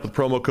app. Sign up with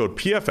promo code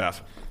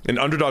PFF, and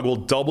Underdog will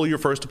double your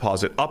first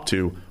deposit up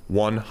to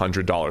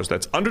 $100.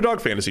 That's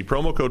Underdog Fantasy,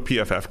 promo code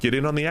PFF. Get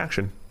in on the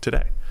action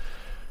today.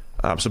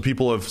 Some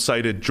people have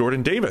cited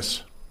Jordan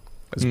Davis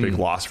as a big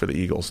loss for the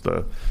Eagles,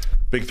 the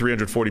big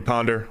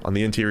 340-pounder on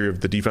the interior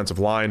of the defensive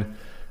line.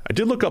 I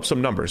did look up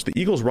some numbers. The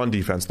Eagles' run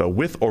defense, though,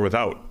 with or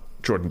without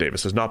Jordan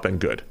Davis, has not been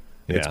good.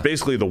 Yeah. It's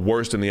basically the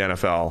worst in the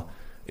NFL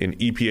in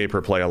EPA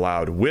per play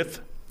allowed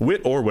with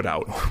or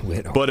without.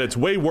 But it's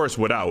way worse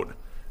without.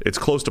 It's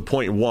close to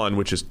 0.1,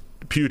 which is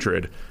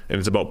putrid, and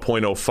it's about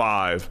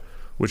 0.05,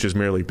 which is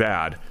merely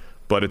bad.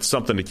 But it's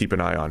something to keep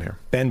an eye on here.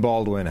 Ben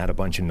Baldwin had a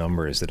bunch of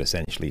numbers that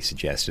essentially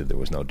suggested there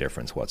was no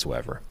difference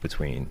whatsoever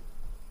between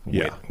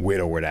with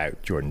or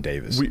without Jordan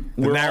Davis.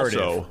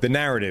 The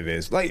narrative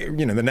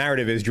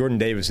is Jordan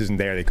Davis isn't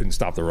there. They couldn't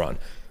stop the run.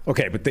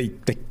 Okay, but they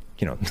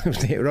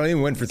only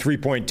went for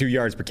 3.2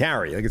 yards per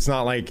carry. Like, it's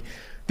not like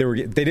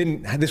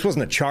this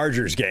wasn't a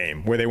Chargers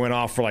game where they went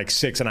off for like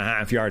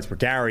 6.5 yards per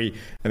carry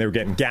and they were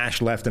getting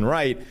gashed left and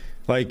right.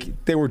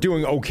 Like, they were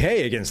doing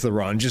okay against the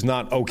run, just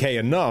not okay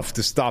enough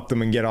to stop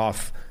them and get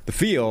off the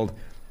field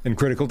in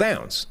critical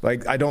downs.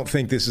 Like, I don't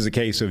think this is a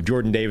case of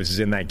Jordan Davis is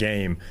in that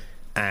game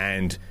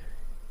and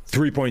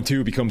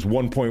 3.2 becomes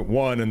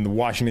 1.1 and the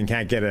Washington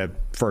can't get a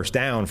first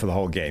down for the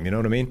whole game. You know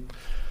what I mean?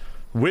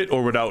 With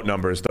or without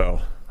numbers,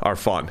 though, are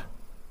fun,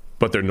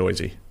 but they're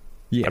noisy.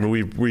 Yeah. I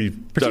mean,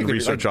 we've done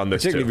research on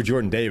this, particularly with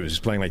Jordan Davis, who's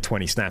playing like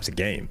 20 snaps a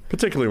game.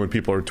 Particularly when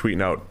people are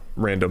tweeting out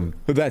random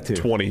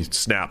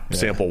 20-snap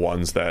sample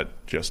ones that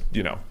just,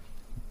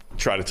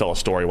 try to tell a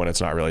story when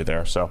it's not really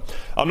there. So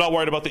I'm not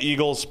worried about the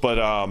Eagles,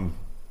 but,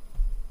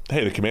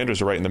 hey, the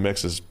Commanders are right in the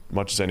mix as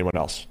much as anyone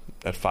else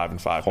at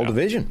 5-5. Whole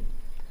division.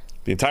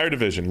 The entire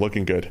division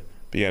looking good,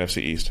 the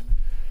NFC East.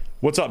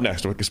 What's up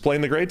next?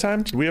 Explain the grade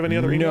time? Do we have any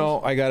other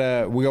emails?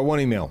 No, we got one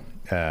email.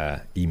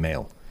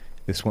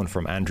 This one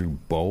from Andrew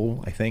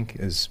Bowl, I think,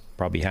 is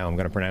probably how I'm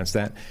going to pronounce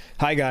that.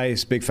 Hi,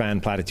 guys. Big fan,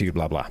 platitude,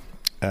 blah, blah.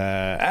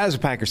 As a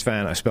Packers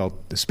fan, I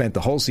spent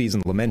the whole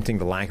season lamenting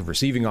the lack of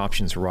receiving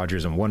options for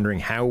Rodgers and wondering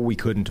how we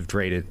could have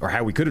traded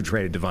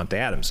Davante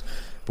Adams.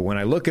 But when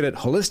I look at it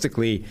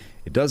holistically,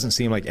 it doesn't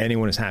seem like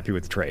anyone is happy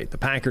with the trade. The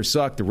Packers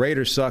suck, the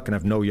Raiders suck, and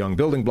have no young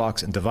building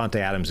blocks, and Davante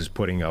Adams is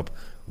putting up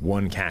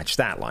one-catch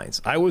stat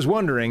lines. I was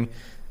wondering,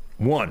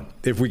 one,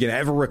 if we can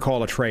ever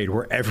recall a trade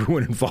where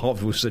everyone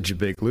involved was such a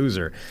big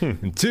loser.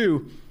 And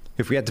two,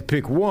 if we had to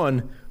pick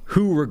one,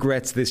 who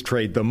regrets this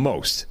trade the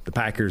most? The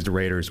Packers, the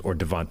Raiders, or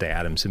Davante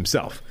Adams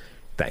himself?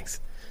 Thanks.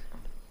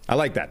 I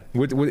like that.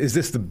 Is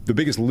this the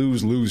biggest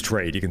lose-lose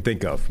trade you can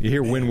think of? You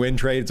hear win-win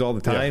trades all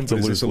the time, but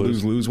is this a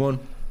lose-lose one?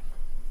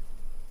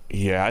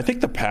 Yeah, I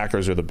think the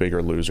Packers are the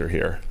bigger loser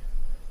here.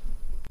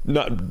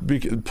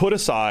 Put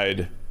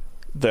aside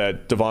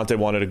that Davante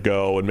wanted to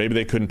go and maybe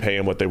they couldn't pay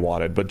him what they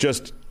wanted, but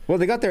just... Well,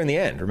 they got there in the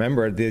end.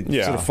 Remember the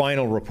sort of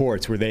final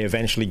reports where they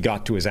eventually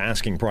got to his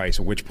asking price,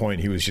 at which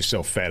point he was just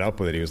so fed up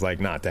with it, he was like,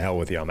 nah, to hell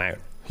with you, I'm out.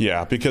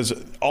 Yeah, because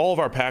all of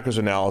our Packers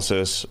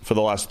analysis for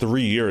the last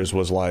 3 years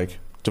was like,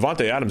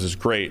 Davante Adams is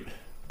great.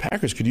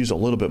 Packers could use a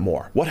little bit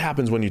more. What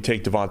happens when you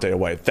take Davante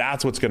away?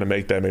 That's what's going to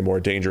make them a more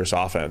dangerous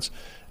offense.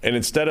 And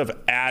instead of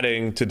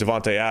adding to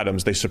Davante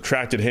Adams, they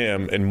subtracted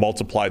him and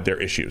multiplied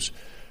their issues.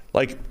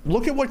 Like,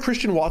 look at what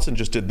Christian Watson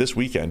just did this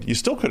weekend. You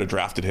still could have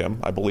drafted him,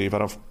 I believe. I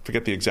don't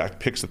forget the exact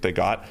picks that they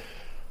got.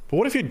 But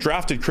what if you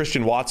drafted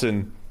Christian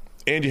Watson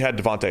and you had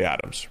Davante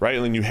Adams, right?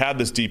 And then you had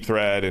this deep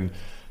threat and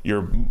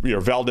your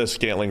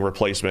Valdez-Scantling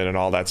replacement and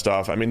all that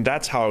stuff. I mean,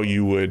 that's how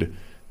you would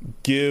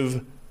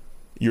give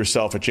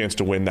yourself a chance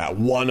to win that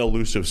one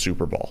elusive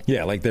Super Bowl.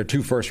 Yeah, like their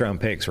 2 first-round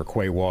picks were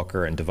Quay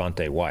Walker and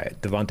Devontae Wyatt.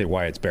 Devontae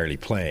Wyatt's barely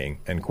playing,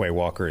 and Quay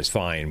Walker is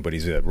fine, but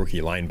he's a rookie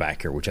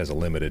linebacker, which has a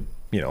limited,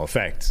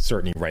 effect.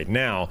 Certainly right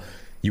now,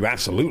 you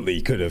absolutely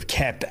could have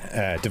kept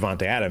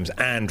Davante Adams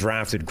and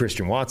drafted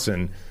Christian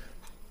Watson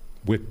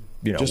with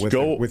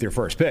your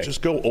first pick.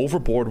 Just go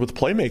overboard with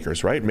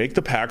playmakers, right? Make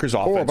the Packers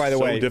offense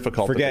so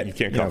difficult that you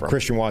can't cover.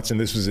 Christian Watson,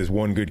 this was his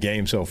one good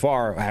game so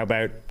far. How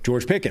about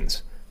George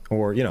Pickens?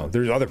 Or,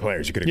 there's other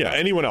players you could have gotten.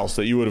 Anyone else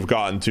that you would have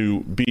gotten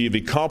to be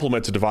the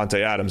complement to Davante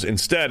Adams.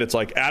 Instead, it's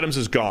like Adams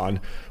is gone.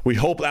 We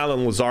hope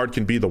Allen Lazard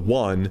can be the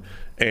one,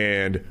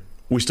 and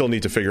we still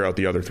need to figure out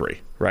the other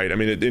 3, right? I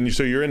mean,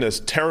 so you're in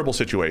this terrible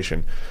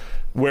situation.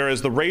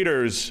 Whereas the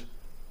Raiders,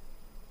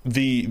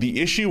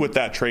 the issue with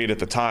that trade at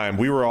the time,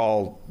 we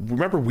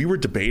were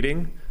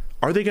debating,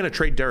 are they going to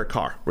trade Derek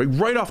Carr?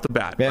 Right off the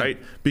bat, right?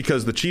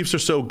 Because the Chiefs are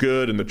so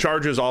good and the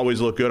Chargers always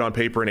look good on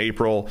paper in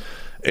April.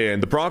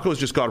 And the Broncos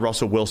just got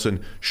Russell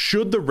Wilson.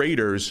 Should the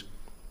Raiders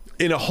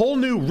in a whole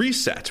new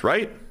reset,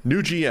 right?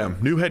 New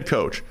GM, new head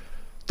coach.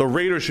 The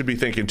Raiders should be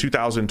thinking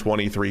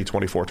 2023,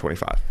 24,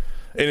 25.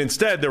 And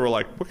instead, they were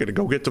like, we're going to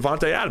go get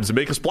Davante Adams and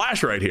make a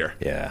splash right here.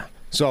 Yeah.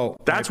 So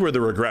that's where the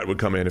regret would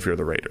come in if you're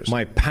the Raiders.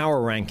 My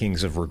power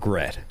rankings of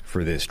regret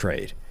for this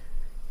trade.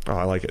 Oh,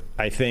 I like it.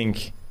 I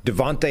think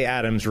Davante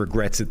Adams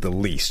regrets it the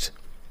least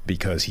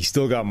because he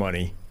still got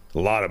money, a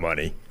lot of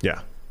money.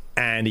 Yeah.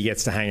 And he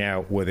gets to hang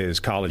out with his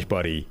college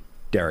buddy,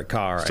 Derek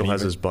Carr. Still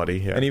has his buddy,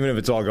 yeah. And even if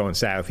it's all going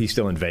south, he's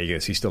still in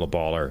Vegas. He's still a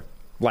baller.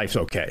 Life's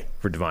okay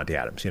for Davante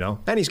Adams,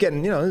 And he's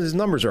getting, his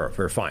numbers are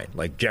fine,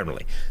 like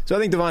generally. So I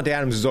think Davante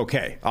Adams is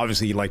okay.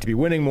 Obviously, he'd like to be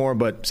winning more,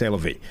 but c'est la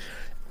vie.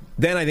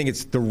 Then I think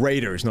it's the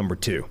Raiders, number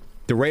 2.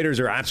 The Raiders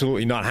are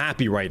absolutely not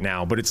happy right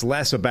now, but it's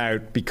less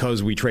about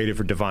because we traded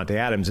for Davante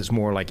Adams. It's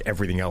more like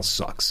everything else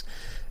sucks.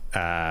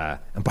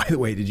 And by the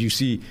way, did you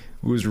see,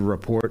 it was a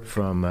report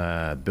from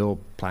Bill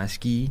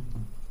Plaschke,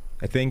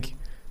 I think,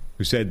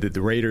 who said that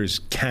the Raiders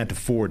can't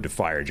afford to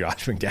fire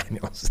Josh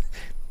McDaniels.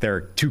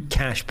 They're too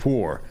cash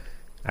poor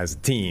as a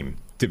team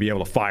to be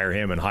able to fire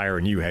him and hire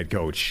a new head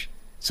coach.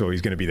 So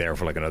he's going to be there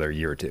for like another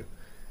year or two.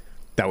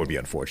 That would be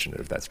unfortunate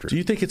if that's true. Do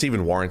you think it's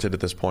even warranted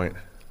at this point?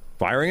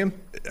 Firing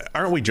him?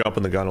 Aren't we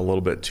jumping the gun a little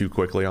bit too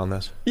quickly on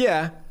this?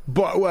 Yeah,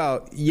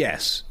 but,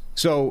 yes.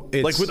 So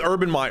it's... Like with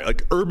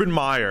Urban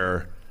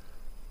Meyer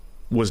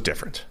was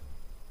different.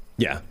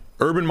 Yeah.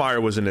 Urban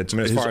Meyer was in his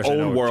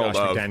own world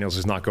Josh McDaniels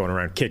is not going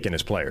around kicking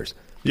his players.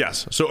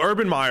 Yes. So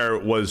Urban Meyer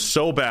was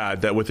so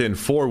bad that within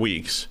 4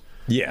 weeks...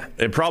 Yeah.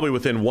 And probably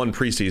within one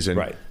preseason,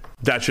 right,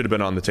 that should have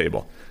been on the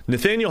table.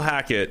 Nathaniel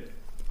Hackett,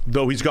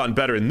 though he's gotten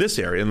better in this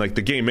area, and like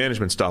the game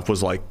management stuff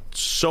was like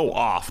so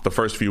off the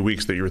first few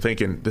weeks that you were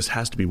thinking, this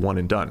has to be one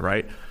and done,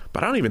 right?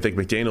 But I don't even think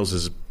McDaniels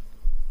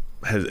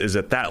is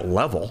at that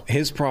level.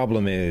 His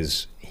problem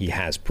is he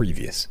has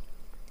previous.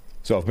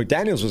 So if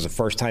McDaniels was a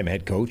first-time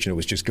head coach and it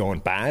was just going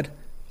bad,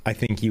 I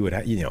think he would,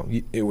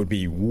 it would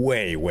be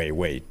way, way,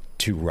 way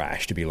too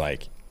rash to be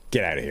like,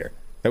 get out of here.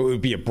 That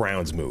would be a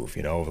Browns move,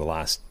 over the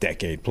last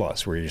decade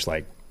plus, where you're just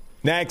like,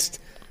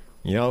 next,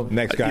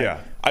 next guy.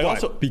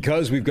 Yeah.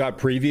 Because we've got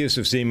previous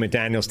of seeing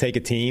McDaniels take a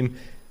team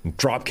and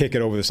drop kick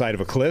it over the side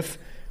of a cliff,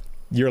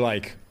 you're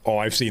like, oh,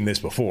 I've seen this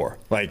before.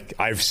 Like,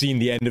 I've seen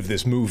the end of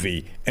this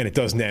movie, and it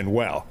doesn't end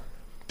well.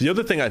 The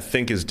other thing I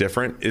think is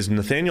different is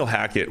Nathaniel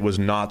Hackett was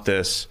not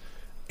this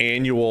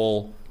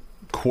annual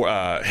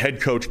head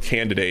coach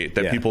candidate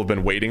that people have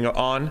been waiting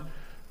on.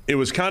 It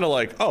was kind of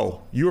like,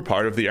 oh, you were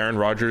part of the Aaron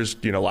Rodgers,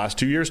 last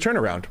 2 years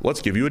turnaround. Let's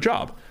give you a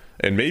job.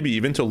 And maybe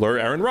even to lure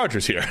Aaron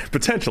Rodgers here,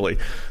 potentially.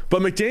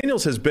 But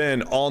McDaniels has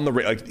been on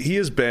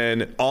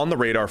the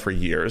radar for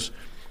years.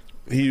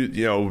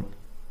 He,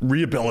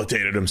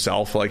 rehabilitated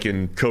himself, like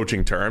in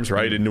coaching terms,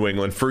 right, in New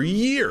England for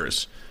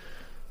years.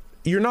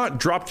 You're not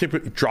drop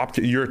kicking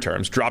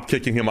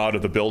him out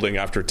of the building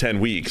after 10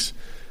 weeks.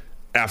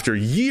 After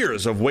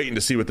years of waiting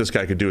to see what this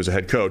guy could do as a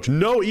head coach.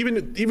 No,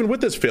 even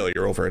with this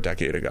failure over a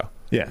decade ago.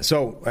 Yeah,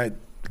 so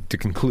to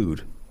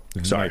conclude,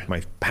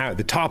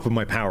 the top of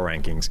my power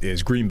rankings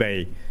is Green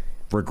Bay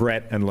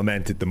regret and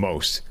lament it the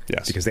most.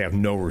 Yes. Because they have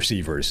no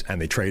receivers and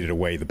they traded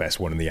away the best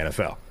one in the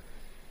NFL.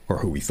 Or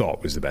who we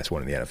thought was the best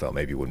one in the NFL.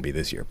 Maybe it wouldn't be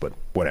this year, but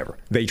whatever.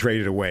 They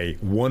traded away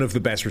one of the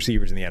best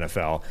receivers in the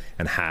NFL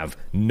and have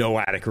no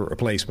adequate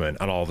replacement,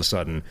 and all of a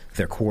sudden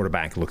their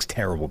quarterback looks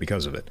terrible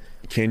because of it.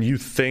 Can you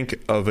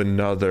think of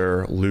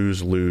another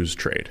lose-lose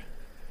trade?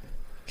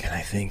 Can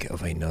I think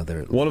of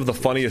another? One of the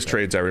funniest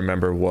trades I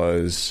remember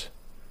was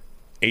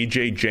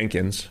A.J.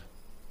 Jenkins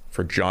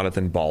for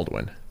Jonathan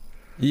Baldwin.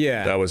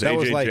 Yeah. That was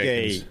like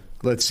Jenkins.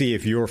 Let's see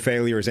if your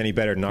failure is any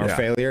better than our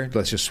failure.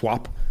 Let's just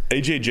swap.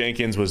 A.J.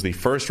 Jenkins was the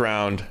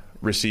first-round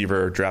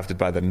receiver drafted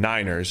by the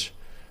Niners.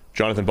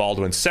 Jonathan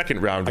Baldwin,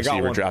 second-round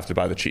receiver drafted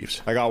by the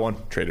Chiefs. I got one.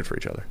 Traded for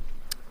each other.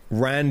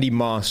 Randy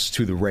Moss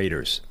to the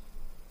Raiders.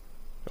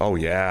 Oh,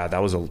 yeah.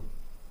 That was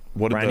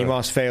Randy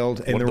Moss failed.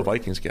 What did the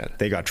Vikings get?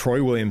 They got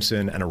Troy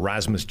Williamson and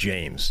Erasmus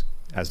James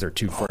as their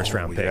 2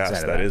 first-round picks.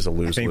 Yes, that is a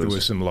lose-lose. I think there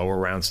was some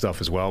lower-round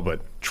stuff as well, but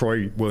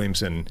Troy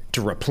Williamson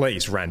to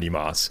replace Randy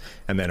Moss,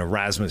 and then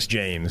Erasmus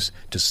James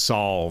to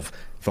solve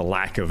the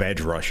lack of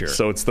edge rusher.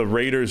 So it's the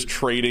Raiders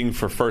trading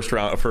for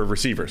first-round for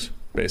receivers,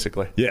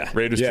 basically. Yeah,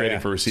 Raiders trading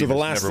for receivers.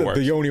 So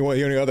the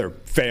only other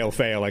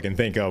fail I can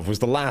think of was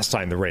the last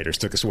time the Raiders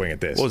took a swing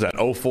at this. What was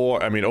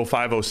that?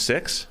 05,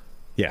 06?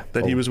 Yeah,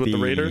 that he was with the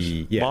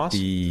Raiders. Moss.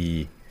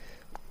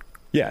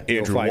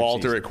 Andrew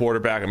Walter season at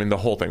quarterback. I mean, the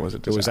whole thing was a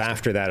disaster. It was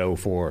after that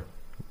 04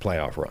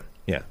 playoff run.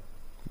 Yeah.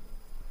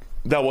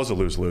 That was a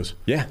lose-lose.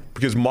 Yeah.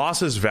 Because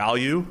Moss's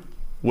value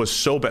was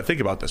so bad.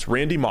 Think about this.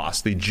 Randy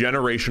Moss, the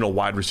generational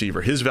wide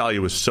receiver, his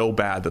value was so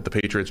bad that the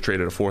Patriots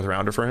traded a 4th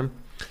rounder for him.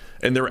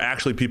 And there were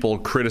actually people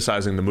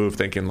criticizing the move,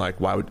 thinking like,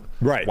 why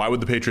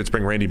would the Patriots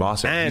bring Randy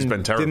Moss in? And he's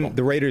been terrible. Didn't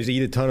the Raiders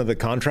eat a ton of the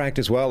contract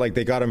as well? Like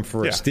they got him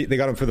for they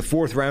got him for the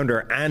 4th rounder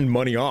and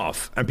money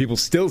off, and people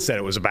still said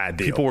it was a bad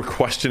deal. People were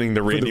questioning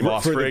the Randy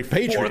Moss for a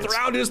 4th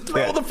rounder. Just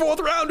throw the 4th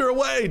rounder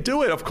away.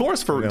 Do it, of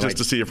course, just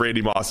to see if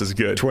Randy Moss is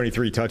good.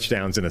 23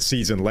 touchdowns in a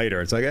season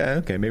later. It's like,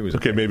 okay, maybe it was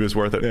maybe it was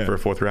worth it for a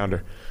 4th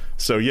rounder.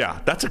 So yeah,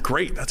 that's a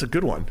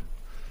good one.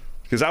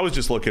 Because I was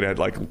just looking at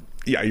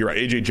you're right.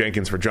 AJ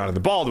Jenkins for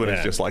Jonathan Baldwin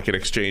is just like an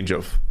exchange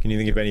of. Can you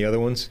think of any other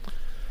ones?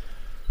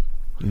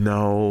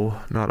 No,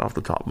 not off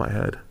the top of my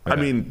head. Okay. I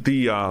mean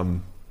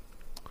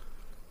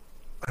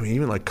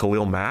even like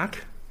Khalil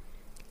Mack.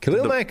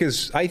 Mack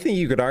is. I think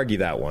you could argue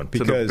that one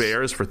because the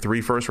Bears for 3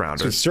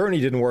 first-rounders. So it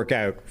certainly didn't work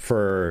out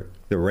for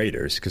the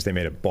Raiders because they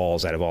made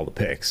balls out of all the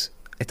picks.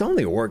 I don't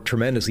think it worked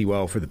tremendously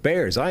well for the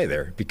Bears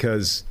either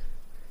because.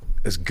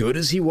 As good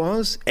as he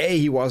was, A,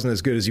 he wasn't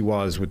as good as he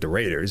was with the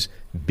Raiders.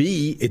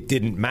 B, it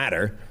didn't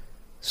matter.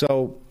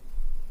 So,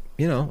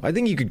 I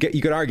think you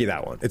could argue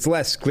that one. It's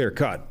less clear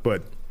cut,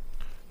 but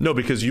no,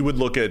 because you would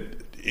look at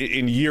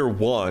in year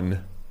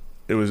 1,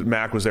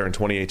 Mack was there in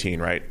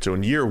 2018, right? So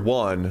in year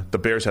 1, the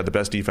Bears had the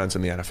best defense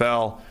in the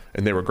NFL,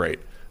 and they were great.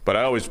 But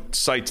I always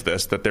cite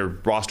this, that their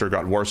roster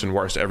got worse and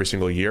worse every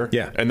single year.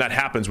 Yeah. And that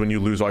happens when you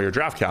lose all your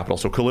draft capital.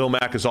 So Khalil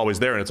Mack is always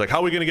there, and it's like,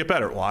 how are we going to get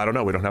better? Well, I don't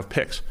know. We don't have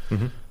picks.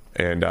 Mm-hmm.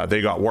 And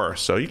they got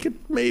worse. So you could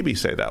maybe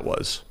say that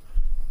was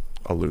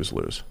a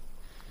lose-lose.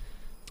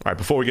 All right,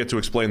 before we get to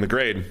explain the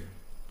grade,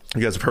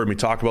 you guys have heard me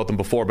talk about them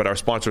before, but our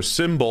sponsor,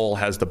 Symbol,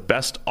 has the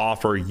best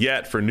offer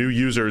yet for new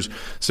users.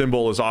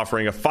 Symbol is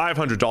offering a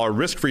 $500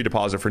 risk-free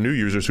deposit for new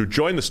users who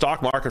join the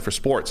stock market for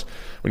sports.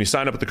 When you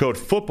sign up with the code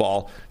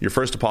FOOTBALL, your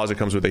first deposit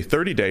comes with a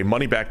 30-day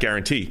money-back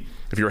guarantee.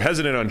 If you're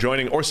hesitant on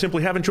joining or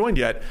simply haven't joined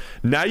yet,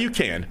 now you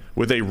can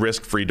with a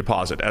risk-free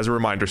deposit. As a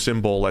reminder,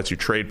 Symbol lets you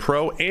trade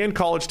pro and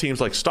college teams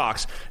like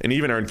stocks and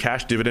even earn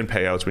cash dividend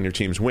payouts when your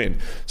teams win.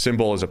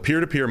 Symbol is a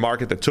peer-to-peer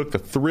market that took the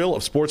thrill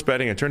of sports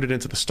betting and turned it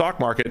into the stock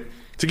market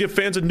to give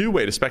fans a new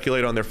way to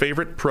speculate on their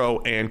favorite pro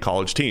and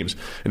college teams.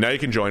 And now you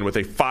can join with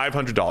a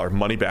 $500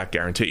 money-back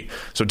guarantee.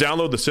 So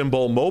download the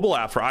Symbol mobile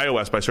app for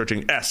iOS by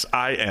searching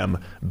SIMBULL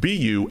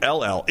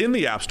in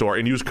the App Store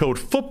and use code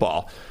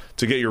FOOTBALL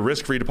to get your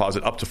risk-free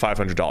deposit up to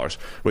 $500.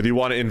 Whether you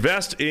want to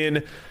invest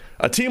in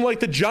a team like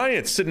the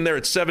Giants sitting there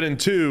at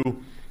 7-2,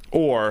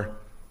 or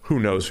who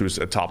knows who's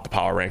atop the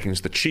power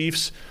rankings, the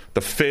Chiefs, the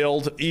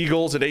failed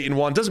Eagles at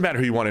 8-1, doesn't matter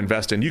who you want to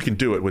invest in, you can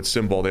do it with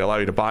Symbol. They allow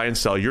you to buy and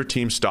sell your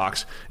team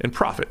stocks and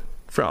profit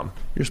from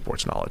your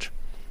sports knowledge.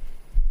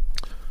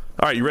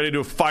 All right, you ready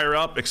to fire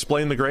up,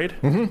 explain the grade?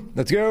 Mm-hmm.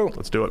 Let's go.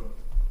 Let's do it.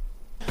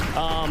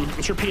 I'm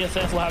sure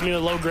PFF will have me with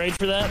a low grade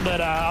for that,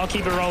 but I'll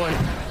keep it rolling.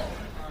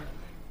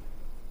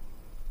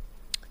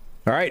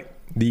 All right,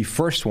 the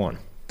first one.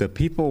 The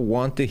people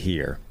want to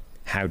hear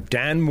how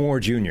Dan Moore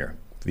Jr.,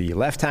 the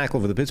left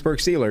tackle for the Pittsburgh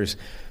Steelers,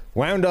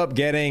 wound up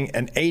getting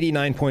an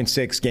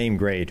 89.6 game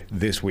grade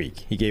this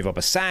week. He gave up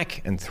a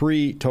sack and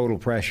 3 total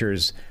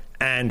pressures,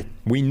 and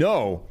we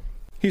know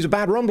he's a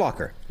bad run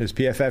blocker. His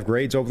PFF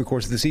grades over the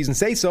course of the season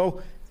say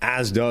so,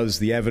 as does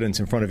the evidence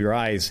in front of your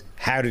eyes.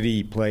 How did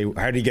he play?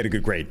 How did he get a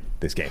good grade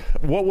this game?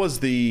 What was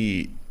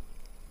the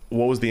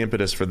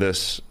impetus for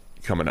this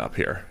coming up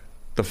here?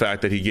 The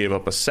fact that he gave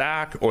up a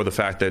sack, or the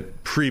fact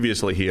that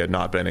previously he had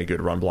not been a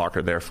good run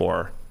blocker,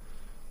 therefore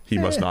he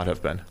must not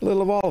have been? A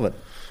little of all of it.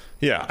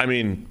 Yeah, I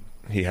mean,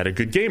 he had a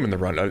good game in the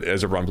run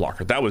as a run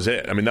blocker. That was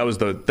it. I mean, that was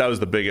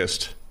the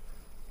biggest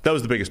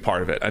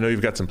part of it. I know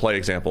you've got some play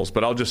examples,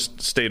 but I'll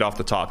just state off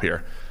the top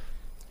here.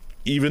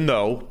 Even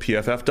though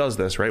PFF does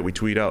this, right? We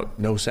tweet out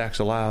no sacks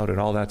allowed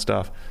and all that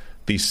stuff.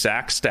 The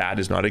sack stat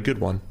is not a good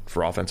one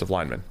for offensive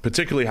linemen,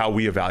 particularly how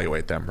we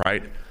evaluate them,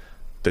 right?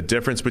 The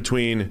difference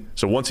between,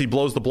 so once he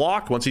blows the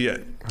block, once he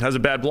has a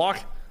bad block,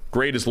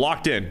 grade is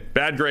locked in.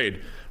 Bad grade.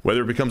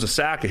 Whether it becomes a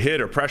sack, a hit,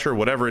 or pressure,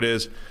 whatever it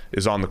is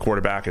on the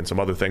quarterback and some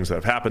other things that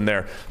have happened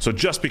there. So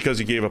just because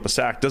he gave up a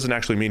sack doesn't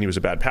actually mean he was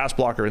a bad pass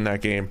blocker in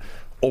that game.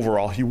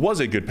 Overall, he was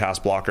a good pass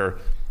blocker.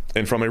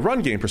 And from a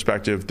run game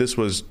perspective, this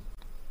was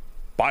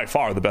by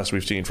far the best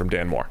we've seen from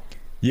Dan Moore.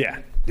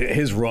 Yeah,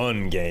 his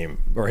run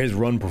game, or his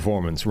run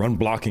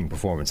blocking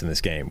performance in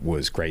this game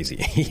was crazy.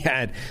 He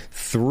had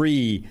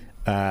 3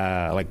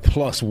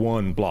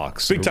 +1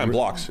 blocks. Big time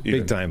blocks.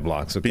 Big time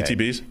blocks. Okay.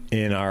 BTBs?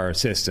 In our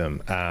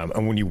system.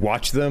 And when you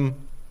watch them,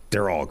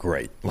 they're all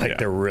great.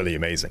 They're really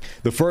amazing.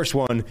 The first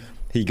one,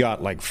 he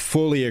got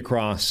fully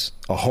across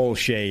a whole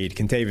shade.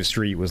 Contavious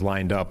Street was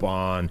lined up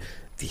on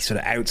the sort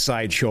of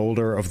outside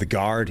shoulder of the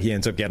guard. He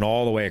ends up getting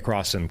all the way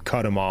across and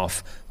cut him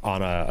off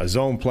on a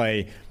zone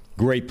play.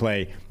 Great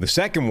play. The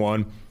second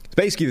one, it's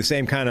basically the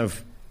same kind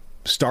of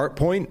start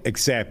point,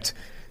 except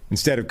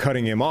instead of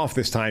cutting him off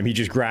this time, he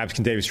just grabs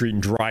Contavious Street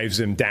and drives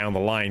him down the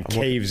line,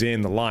 caves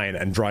in the line,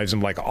 and drives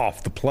him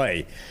off the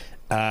play.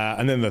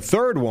 And then the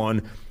third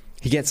one,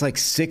 he gets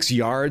 6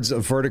 yards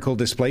of vertical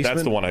displacement.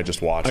 That's the one I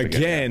just watched.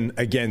 Again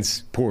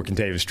against poor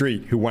Contavious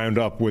Street, who wound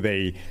up with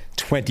a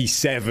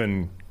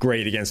 27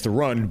 great against the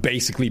run,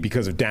 basically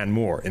because of Dan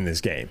Moore in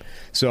this game.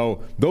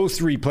 So those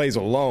 3 plays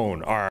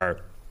alone are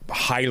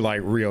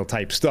highlight reel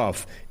type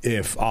stuff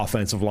if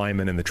offensive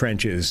linemen in the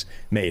trenches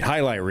made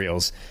highlight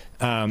reels.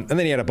 And then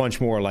he had a bunch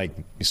more like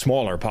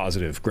smaller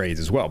positive grades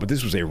as well. But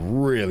this was a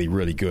really,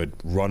 really good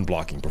run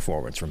blocking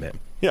performance from him.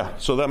 Yeah,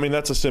 so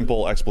that's a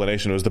simple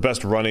explanation. It was the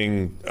best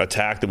running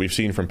attack that we've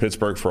seen from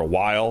Pittsburgh for a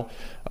while.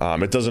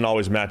 It doesn't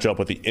always match up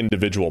with the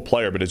individual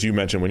player, but as you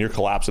mentioned, when you're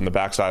collapsing the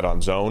backside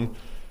on zone,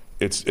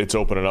 it's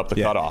opening up the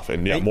cutoff.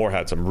 And Moore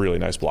had some really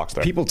nice blocks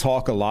there. People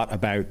talk a lot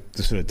about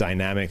the sort of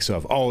dynamics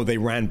of, they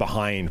ran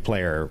behind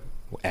player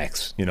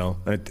X,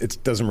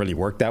 It doesn't really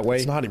work that way.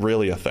 It's not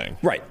really a thing.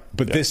 Right.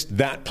 But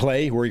that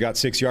play where he got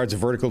 6 yards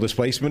of vertical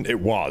displacement, it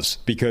was,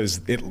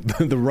 because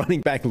the running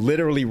back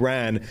literally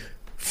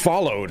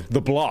followed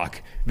the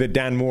block that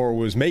Dan Moore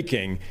was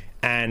making.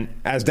 And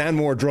as Dan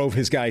Moore drove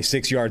his guy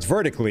 6 yards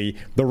vertically,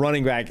 the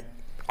running back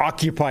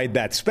occupied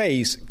that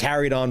space,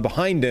 carried on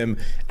behind him,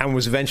 and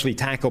was eventually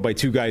tackled by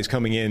 2 guys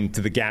coming in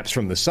to the gaps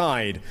from the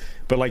side.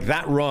 But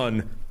that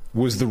run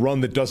was the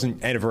run that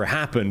doesn't ever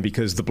happen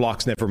because the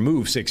blocks never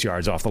move 6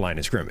 yards off the line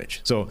of scrimmage.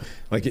 So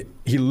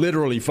he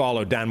literally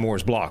followed Dan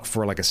Moore's block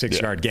for a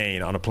 6-yard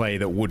gain on a play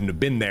that wouldn't have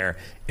been there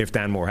if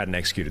Dan Moore hadn't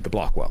executed the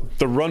block well.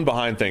 The run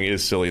behind thing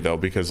is silly though,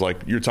 because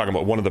you're talking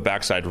about one of the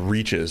backside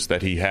reaches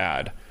that he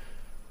had.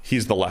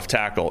 He's the left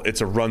tackle.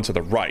 It's a run to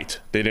the right.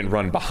 They didn't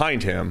run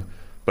behind him,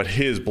 but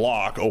his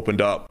block opened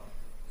up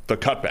the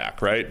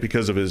cutback, right?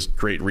 Because of his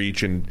great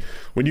reach. And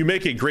when you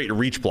make a great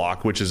reach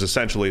block, which is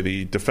essentially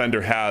the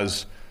defender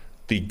has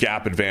the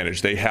gap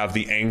advantage. They have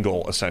the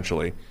angle,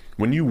 essentially.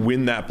 When you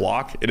win that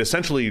block, it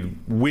essentially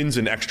wins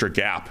an extra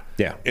gap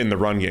in the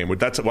run game.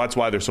 That's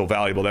why they're so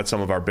valuable. That's some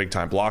of our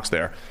big-time blocks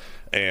there.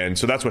 And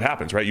so that's what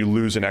happens, right? You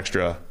lose an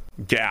extra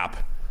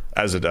gap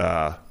as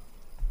to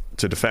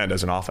defend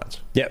as an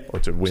offense. Yep. Or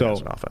to win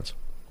as an offense.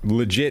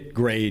 Legit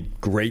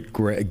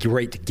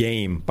great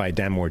game by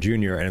Dan Moore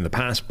Jr. And in the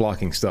pass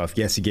blocking stuff,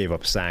 yes, he gave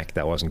up a sack.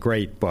 That wasn't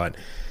great, but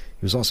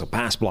he was also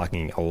pass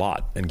blocking a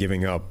lot, and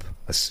giving up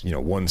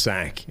one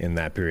sack in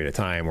that period of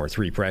time or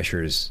 3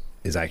 pressures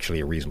is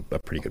actually a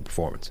pretty good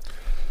performance.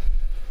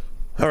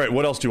 All right,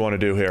 what else do you want to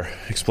do here?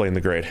 Explain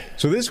the grade.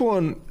 So this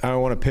one, I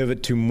want to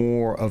pivot to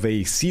more of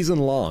a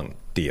season-long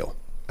deal.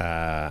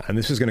 And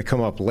this is going to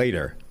come up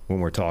later when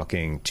we're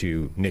talking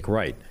to Nick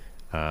Wright.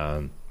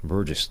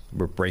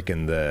 We're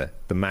breaking the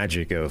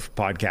magic of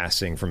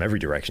podcasting from every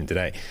direction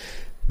today.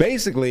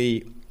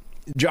 Basically,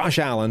 Josh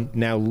Allen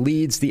now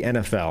leads the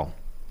NFL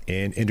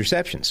in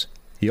interceptions.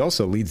 He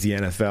also leads the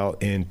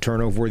NFL in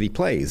turnover-worthy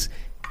plays.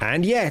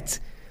 And yet,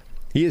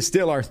 he is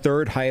still our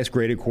 3rd highest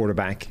graded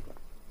quarterback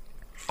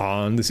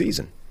on the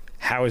season.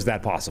 How is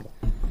that possible?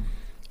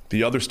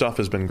 The other stuff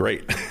has been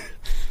great.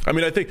 I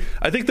mean, I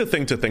think the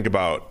thing to think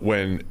about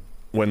when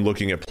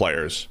looking at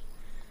players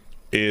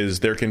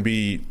is there can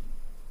be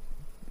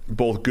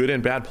both good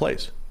and bad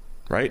plays,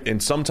 right?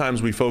 And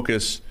sometimes we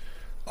focus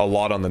a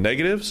lot on the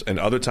negatives, and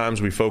other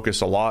times we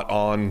focus a lot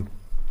on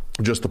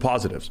just the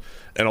positives.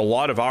 And a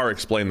lot of our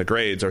Explain the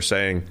Grades are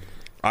saying,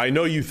 I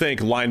know you think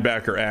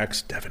linebacker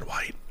X, Devin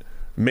White,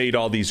 made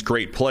all these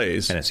great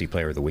plays. NFC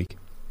Player of the Week.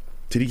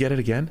 Did he get it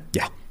again?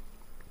 Yeah.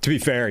 To be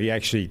fair, he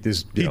actually...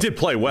 He did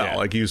play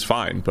well. He was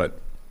fine, but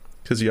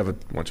because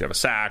once you have a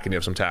sack and you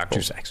have some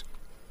tackles. 2 sacks.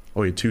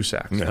 Oh, he had 2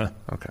 sacks. Uh-huh.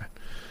 Okay.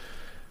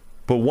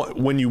 But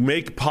when you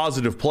make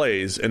positive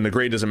plays and the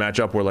grade doesn't match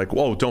up, we're like,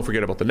 whoa, don't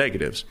forget about the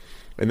negatives.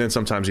 And then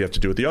sometimes you have to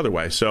do it the other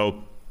way.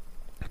 So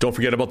don't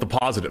forget about the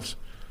positives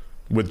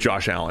with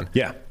Josh Allen.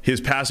 Yeah. His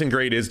passing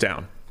grade is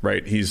down,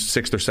 right? He's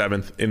 6th or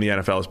 7th in the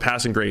NFL. His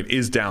passing grade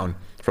is down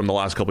from the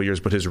last couple of years,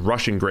 but his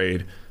rushing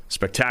grade,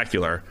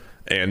 spectacular.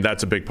 And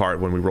that's a big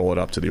part when we roll it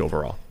up to the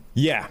overall.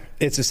 Yeah.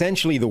 It's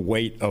essentially the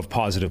weight of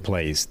positive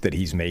plays that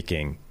he's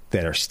making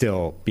that are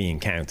still being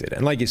counted.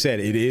 And like you said,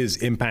 it is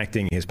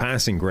impacting his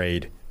passing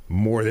grade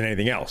more than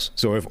anything else.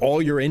 So if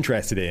all you're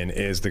interested in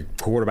is the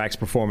quarterback's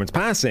performance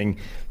passing,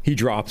 he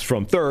drops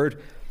from 3rd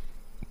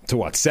to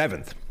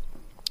 7th.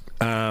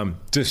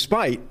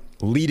 Despite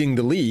leading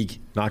the league,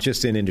 not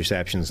just in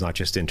interceptions, not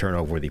just in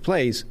turnover-worthy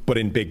plays, but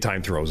in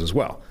big-time throws as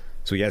well.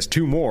 So he has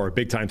 2 more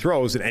big-time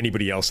throws than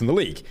anybody else in the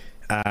league.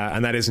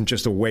 And that isn't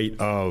just a weight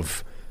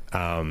of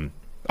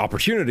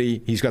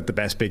opportunity. He's got the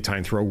best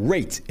big-time throw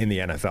rate in the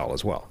NFL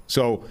as well.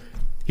 So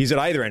he's at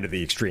either end of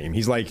the extreme.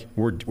 He's like,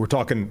 we're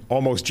talking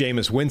almost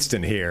Jameis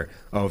Winston here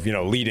of,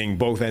 leading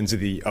both ends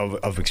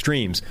of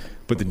extremes.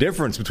 But the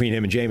difference between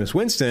him and Jameis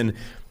Winston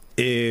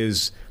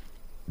is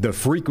the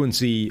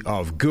frequency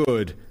of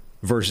good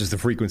versus the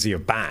frequency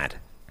of bad.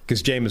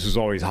 Because Jameis was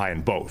always high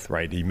in both,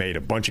 right? He made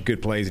a bunch of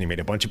good plays and he made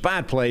a bunch of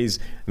bad plays,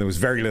 and there was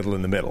very little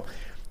in the middle.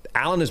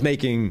 Allen is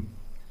making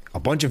a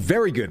bunch of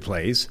very good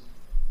plays,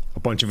 a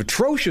bunch of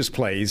atrocious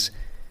plays,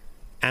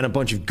 and a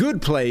bunch of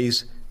good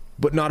plays,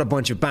 but not a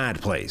bunch of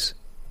bad plays.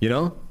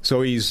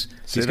 So he's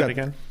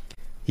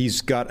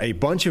got a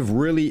bunch of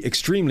really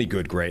extremely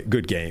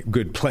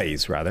good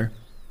plays rather.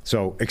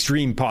 So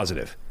extreme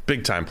positive.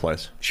 Big time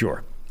plays.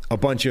 Sure. A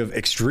bunch of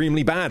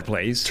extremely bad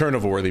plays.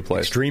 Turnover-worthy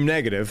plays. Extreme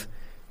negative.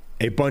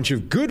 a bunch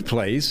of good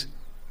plays,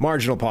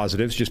 marginal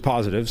positives, just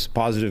positives,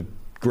 positive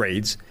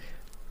grades,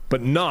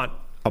 but not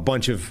a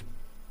bunch of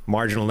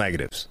marginal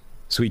negatives.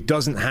 So he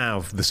doesn't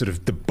have the sort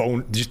of the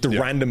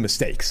random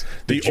mistakes.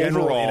 The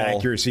general overall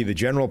inaccuracy, the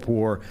general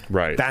poor.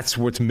 Right. That's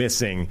what's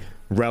missing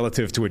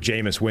relative to a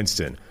Jameis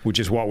Winston, which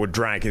is what would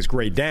drag his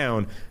grade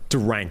down to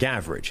rank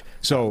average.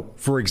 So,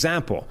 for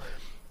example,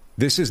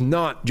 this is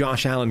not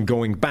Josh Allen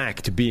going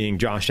back to being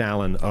Josh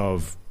Allen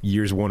of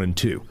years 1 and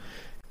 2.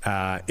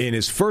 In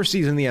his first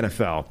season in the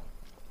NFL,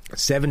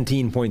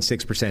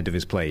 17.6% of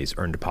his plays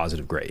earned a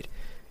positive grade.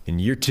 In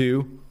year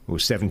 2, it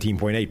was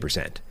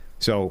 17.8%.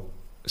 So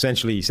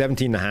essentially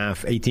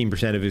 17.5%,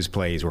 18% of his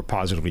plays were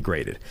positively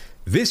graded.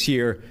 This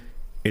year,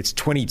 it's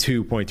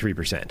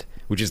 22.3%,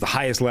 which is the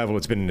highest level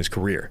it's been in his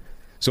career.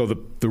 So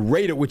the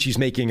rate at which he's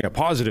making a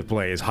positive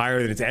play is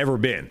higher than it's ever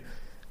been.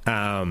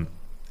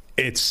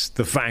 It's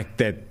the fact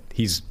that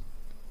he's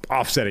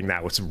offsetting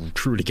that with some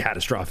truly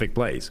catastrophic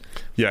plays.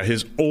 Yeah,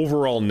 his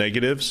overall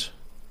negatives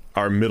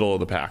are middle of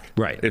the pack.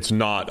 Right. It's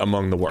not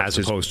among the worst. As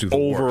opposed to the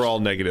overall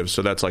worst. negatives.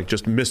 So that's like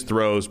just missed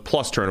throws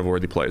plus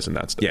turnover-worthy plays in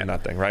that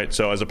thing, right?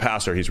 So as a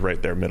passer, he's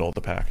right there, middle of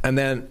the pack. And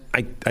then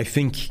I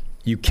think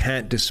you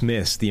can't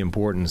dismiss the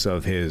importance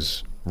of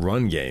his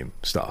run game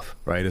stuff,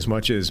 right? As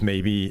much as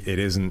maybe it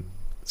isn't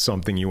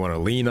something you want to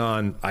lean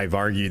on, I've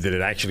argued that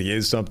it actually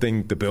is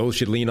something the Bills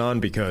should lean on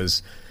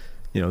because,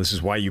 this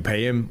is why you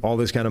pay him all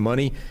this kind of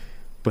money.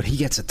 But he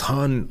gets a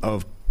ton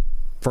of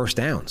first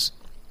downs.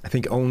 I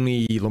think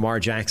only Lamar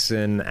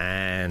Jackson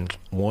and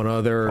one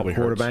other Probably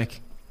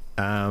quarterback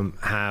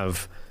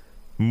have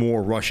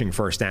more rushing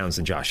first downs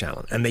than Josh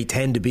Allen. And they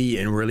tend to be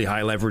in really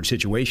high leverage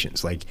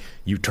situations. Like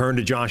you turn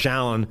to Josh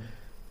Allen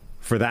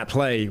for that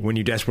play when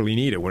you desperately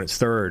need it, when it's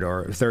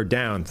third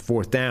down,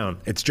 fourth down.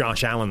 It's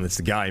Josh Allen that's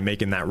the guy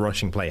making that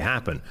rushing play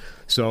happen.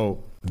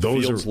 So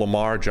those Fields,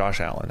 Lamar, Josh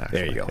Allen, actually.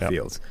 There you go, yep.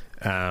 Fields.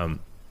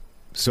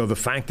 So the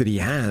fact that he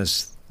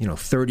has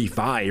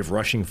 35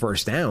 rushing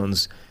first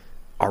downs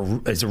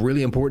is a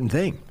really important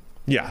thing.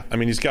 Yeah, I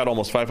mean, he's got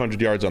almost 500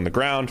 yards on the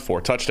ground,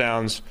 4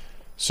 touchdowns.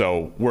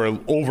 So we're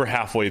over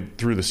halfway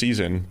through the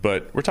season,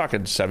 but we're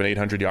talking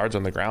 700-800 yards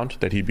on the ground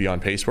that he'd be on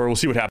pace for. We'll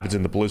see what happens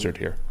in the blizzard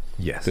here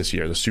this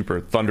year, the super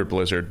thunder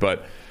blizzard.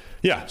 But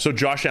yeah, so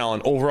Josh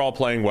Allen overall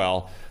playing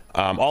well.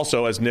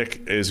 Also, as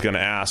Nick is going to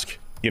ask,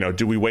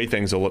 do we weigh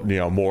things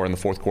more in the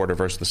fourth quarter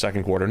versus the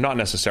second quarter? Not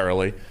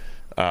necessarily.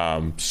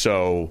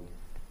 So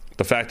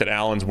the fact that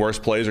Allen's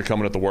worst plays are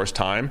coming at the worst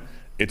time,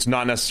 it's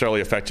not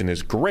necessarily affecting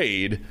his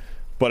grade,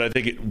 but I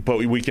think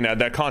we can add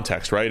that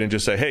context, right? And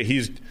just say, hey,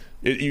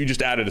 you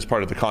just add it as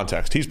part of the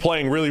context. He's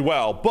playing really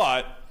well,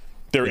 but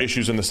there are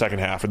issues in the second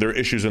half, or there are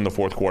issues in the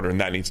fourth quarter, and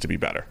that needs to be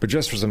better. But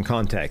just for some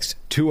context,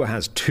 Tua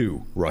has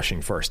 2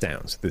 rushing first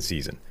downs this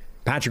season.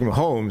 Patrick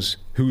Mahomes,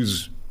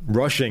 whose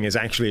rushing is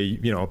actually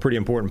a pretty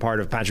important part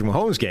of Patrick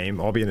Mahomes' game,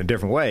 albeit in a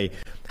different way,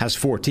 has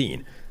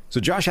 14. So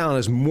Josh Allen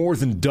has more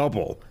than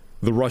double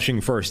the rushing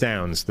first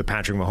downs that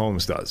Patrick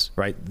Mahomes does,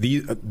 right?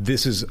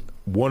 This is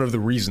one of the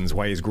reasons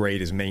why his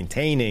grade is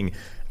maintaining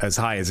as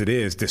high as it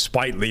is,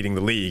 despite leading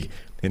the league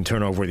in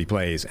turnover-worthy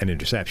plays and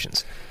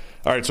interceptions.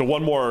 All right, so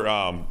one more.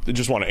 I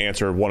just want to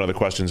answer one of the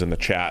questions in the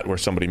chat where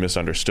somebody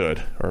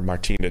misunderstood, or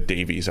Martina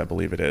Davies, I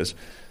believe it is.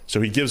 So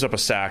he gives up a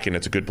sack and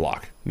it's a good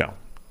block. No,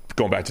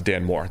 going back to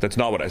Dan Moore. That's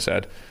not what I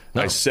said.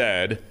 No. I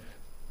said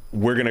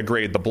we're going to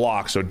grade the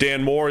block. So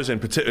Dan Moore is in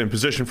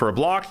position for a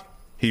block.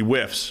 He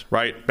whiffs,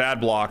 right? Bad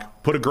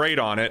block. Put a grade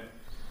on it.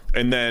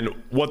 And then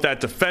what that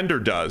defender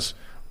does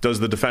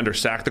the defender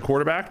sack the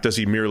quarterback? Does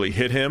he merely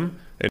hit him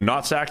and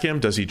not sack him?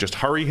 Does he just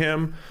hurry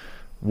him?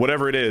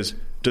 Whatever it is,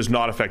 does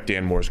not affect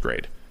Dan Moore's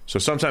grade. So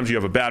sometimes you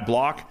have a bad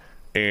block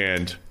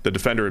and the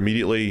defender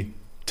immediately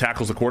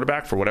tackles the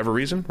quarterback for whatever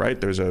reason, right?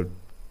 There's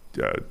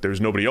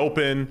nobody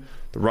open.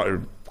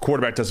 The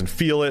quarterback doesn't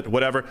feel it,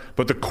 whatever.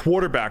 But the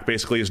quarterback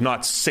basically is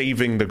not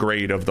saving the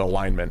grade of the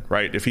lineman,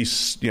 right? If he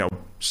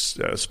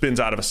spins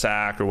out of a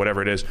sack or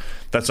whatever it is,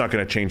 that's not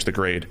going to change the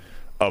grade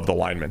of the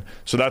lineman.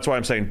 So that's why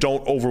I'm saying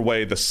don't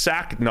overweigh the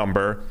sack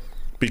number,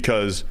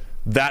 because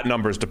that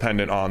number is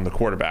dependent on the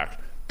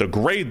quarterback. The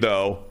grade,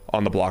 though,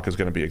 on the block is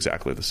going to be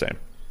exactly the same,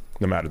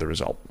 no matter the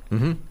result.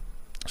 Mm-hmm.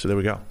 So there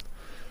we go.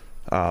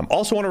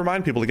 Also want to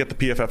remind people to get the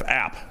PFF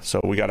app.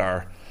 So we got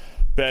our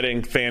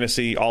betting,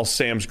 fantasy, all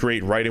Sam's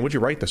great writing. What'd you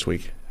write this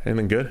week?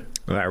 Anything good?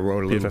 Well, I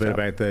wrote a little bit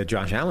about the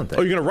Josh Allen thing.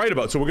 Oh, you're going to write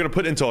about it. So we're going to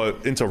put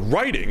into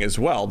writing as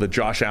well the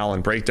Josh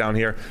Allen breakdown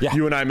here. Yeah.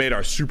 You and I made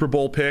our Super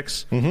Bowl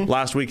picks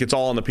last week. It's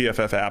all on the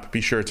PFF app.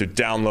 Be sure to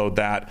download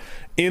that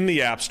in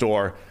the App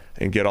Store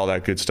and get all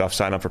that good stuff.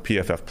 Sign up for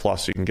PFF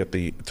Plus so you can get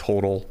the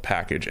total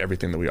package,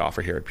 everything that we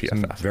offer here at PFF.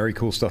 Some very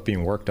cool stuff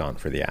being worked on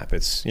for the app.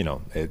 It's,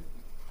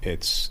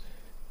 it's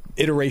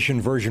iteration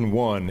version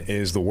 1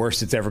 is the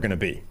worst it's ever going to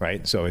be,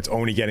 right? So it's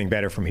only getting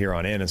better from here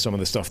on in, and some of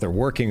the stuff they're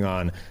working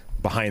on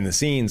behind the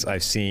scenes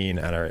I've seen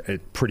and are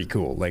pretty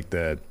cool, like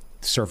the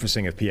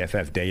surfacing of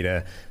PFF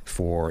data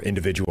for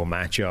individual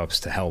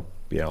matchups to help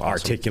awesome.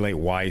 Articulate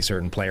why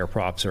certain player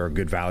props are a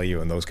good value,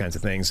 and those kinds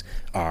of things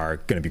are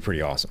going to be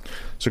pretty awesome.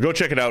 So go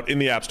check it out in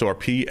the App Store,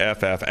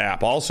 PFF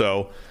app.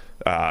 Also,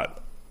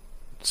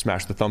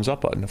 Smash the thumbs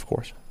up button, of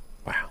course.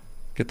 Wow.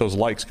 Get those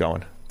likes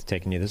going. It's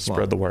taking you this long.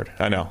 Spread the word.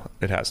 I know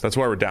it has. That's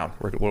why we're down.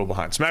 We're a little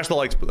behind. Smash the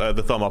likes,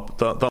 the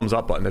thumbs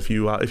up button if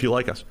you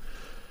like us.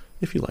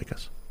 If you like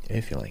us.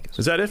 If you like us.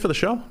 Is that it for the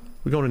show?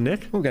 We going to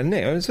Nick? We got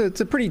Nick.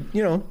 It's a pretty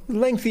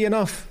lengthy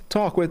enough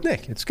talk with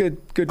Nick. It's good.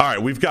 All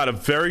right, we've got a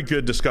very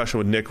good discussion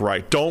with Nick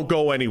Wright. Don't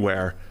go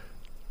anywhere.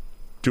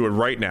 Do it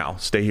right now.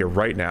 Stay here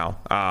right now.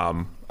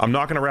 I'm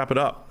not going to wrap it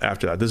up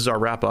after that. This is our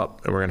wrap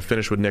up, and we're going to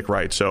finish with Nick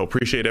Wright. So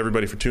appreciate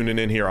everybody for tuning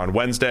in here on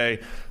Wednesday.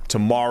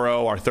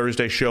 Tomorrow, our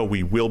Thursday show,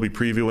 we will be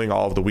previewing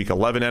all of the Week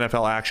 11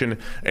 NFL action.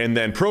 And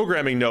then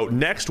programming note,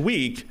 next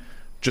week,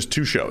 just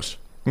 2 shows.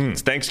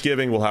 It's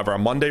Thanksgiving. We'll have our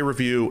Monday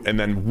review, and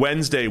then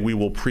Wednesday we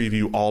will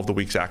preview all of the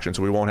week's action.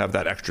 So we won't have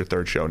that extra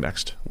third show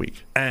next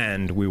week,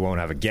 and we won't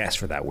have a guest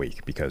for that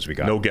week because we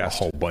got no guest.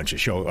 a whole bunch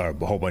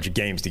of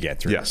games to get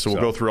through. Yes, so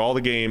we'll go through all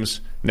the games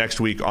next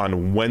week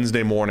on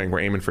Wednesday morning. We're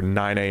aiming for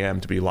 9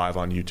 a.m. to be live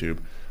on YouTube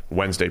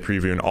Wednesday,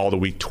 previewing all the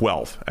Week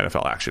 12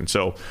 NFL action.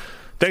 So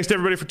thanks to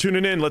everybody for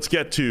tuning in. Let's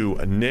get to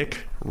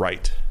Nick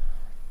Wright.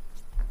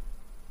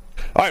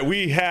 All right,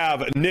 we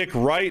have Nick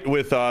Wright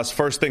with us.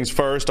 First things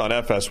first on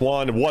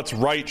FS1, What's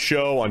Right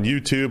show on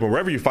YouTube, and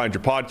wherever you find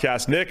your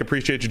podcast. Nick,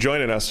 appreciate you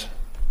joining us.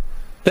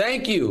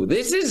 Thank you.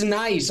 This is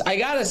nice. I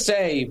got to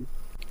say,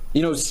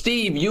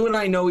 Steve, you and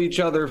I know each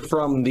other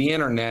from the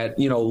internet,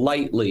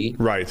 lightly.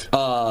 Right.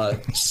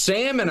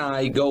 Sam and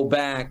I go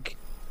back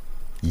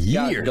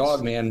years. God,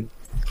 dog, man,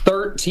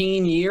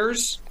 13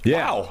 years.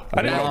 Yeah. Wow.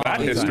 I didn't know that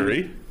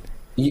history.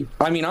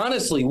 I mean,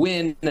 honestly,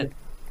 when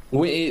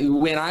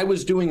I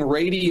was doing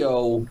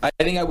radio, I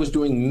think I was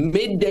doing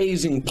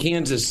middays in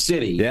Kansas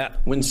City. Yeah.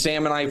 When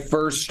Sam and I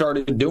first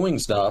started doing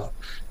stuff,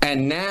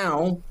 and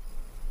now,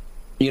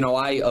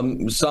 I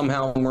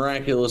somehow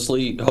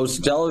miraculously host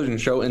a television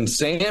show, and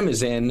Sam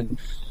is in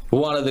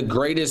one of the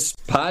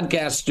greatest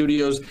podcast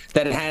studios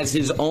that has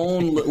his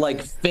own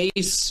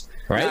face.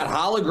 Right. Not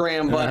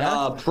hologram,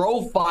 but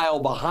profile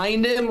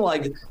behind him.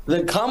 Like,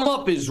 the come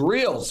up is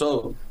real.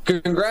 So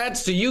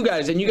congrats to you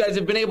guys. And you guys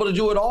have been able to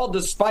do it all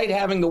despite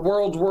having the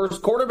world's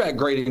worst quarterback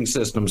grading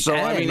system. So,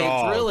 it's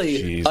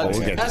really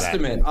a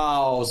testament.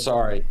 Oh,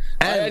 sorry.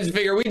 I just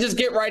figure we just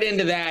get right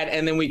into that,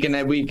 and then we can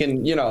then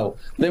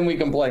we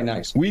can play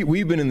nice.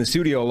 We've been in the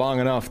studio long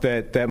enough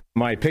that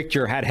my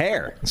picture had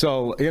hair.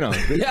 So,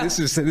 this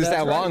is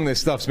how long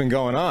this stuff's been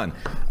going on.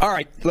 All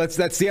right,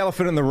 that's the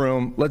elephant in the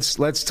room.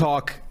 Let's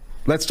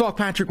talk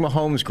Patrick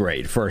Mahomes'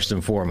 grade first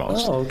and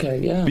foremost. Oh, okay,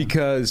 yeah.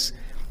 Because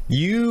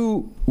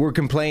you were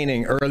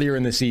complaining earlier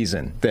in the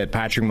season that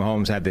Patrick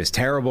Mahomes had this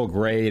terrible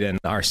grade and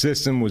our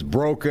system was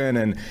broken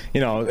and,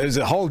 it was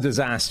a whole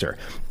disaster.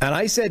 And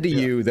I said to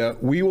you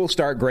that we will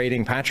start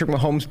grading Patrick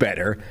Mahomes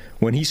better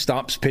when he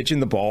stops pitching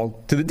the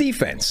ball to the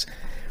defense.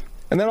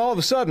 And then all of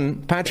a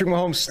sudden, Patrick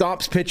Mahomes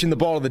stops pitching the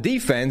ball to the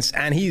defense,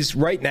 and he's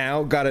right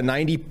now got a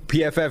 90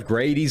 PFF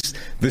grade. He's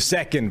the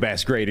second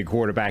best graded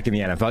quarterback in the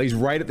NFL. He's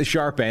right at the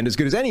sharp end, as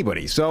good as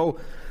anybody. So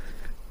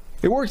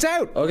it works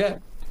out. Okay.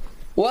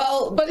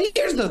 Well, but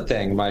here's the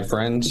thing, my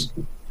friends.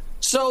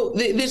 So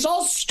this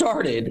all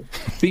started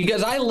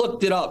because I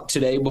looked it up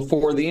today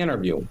before the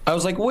interview. I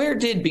was like,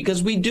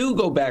 because we do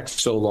go back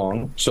so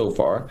long so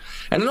far.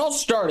 And it all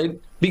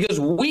started because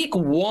week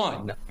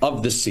 1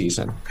 of the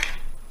season,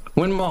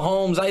 when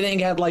Mahomes, I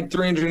think, had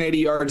 380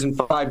 yards and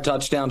 5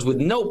 touchdowns with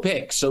no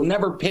picks, so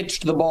never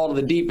pitched the ball to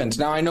the defense.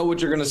 Now, I know what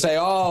you're going to say.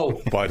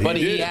 Oh, but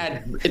he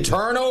had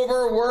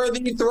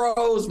turnover-worthy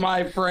throws,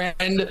 my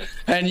friend,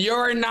 and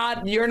you're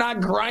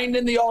not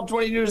grinding the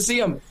all-22 to see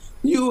him.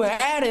 You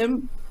had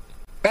him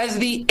as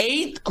the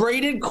 8th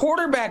graded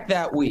quarterback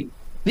that week.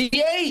 The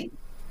 8th.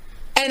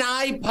 And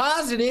I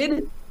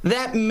posited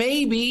that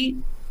maybe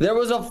there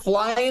was a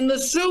fly in the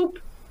soup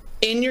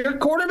in your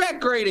quarterback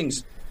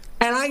gradings.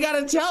 And I got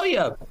to tell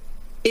you,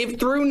 if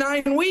through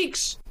 9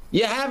 weeks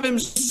you have him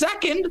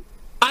second,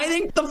 I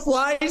think the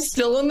fly is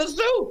still in the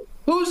soup.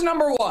 Who's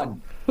number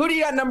 1? Who do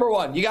you got number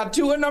 1? You got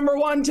Tua number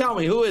 1? Tell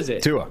me, who is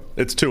it? Tua.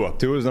 It's Tua.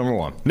 Tua's number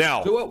 1.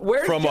 Now,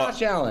 where's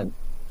Josh Allen?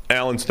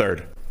 Allen's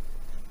third.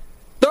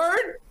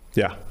 Third?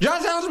 Yeah.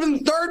 Josh Allen's been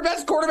the 3rd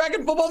best quarterback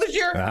in football this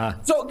year?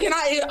 So can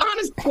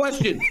honest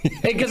question,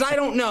 because I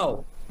don't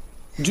know.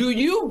 Do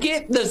you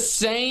get the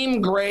same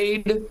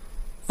grade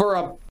for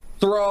a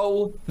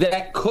throw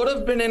that could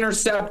have been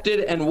intercepted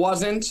and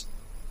wasn't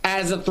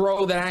as a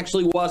throw that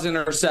actually was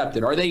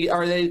intercepted? Are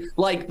they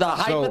like the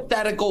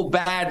hypothetical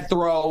bad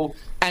throw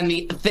and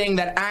the thing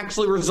that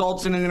actually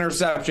results in an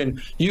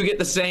interception, you get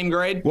the same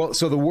grade? Well,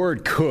 so the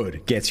word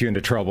could gets you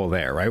into trouble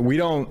there, right? We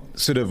don't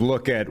sort of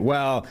look at,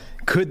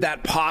 could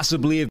that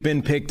possibly have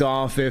been picked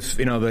off if,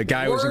 the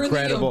guy was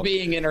incredible? Of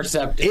being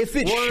intercepted.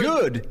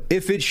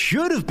 If it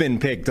should have been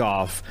picked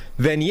off,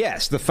 then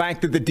yes, the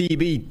fact that the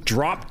DB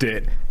dropped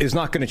it is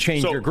not going to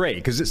change your grade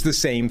because it's the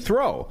same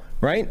throw,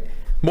 right?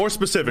 More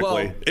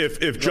specifically,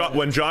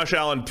 when Josh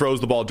Allen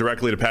throws the ball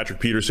directly to Patrick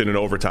Peterson in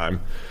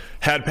overtime,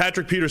 had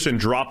Patrick Peterson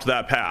dropped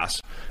that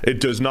pass, it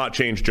does not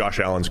change Josh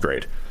Allen's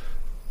grade.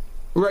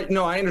 Right.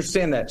 No, I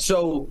understand that.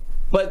 So,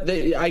 but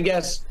I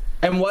guess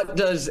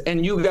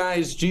And you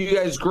guys, do you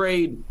guys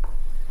grade,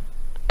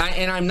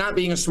 and I'm not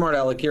being a smart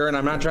aleck here, and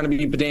I'm not trying to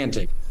be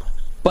pedantic,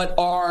 but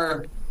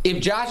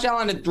if Josh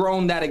Allen had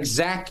thrown that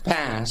exact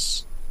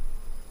pass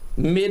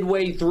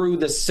midway through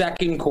the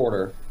second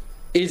quarter,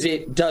 does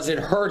it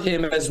hurt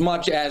him as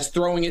much as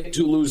throwing it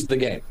to lose the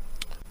game?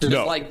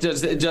 No.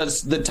 Does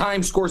the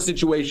time score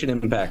situation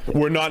impact it?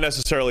 We're not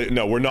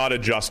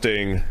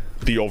adjusting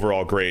the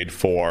overall grade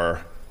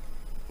for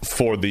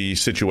the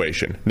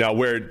situation. Now,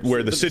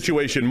 where the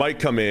situation might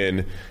come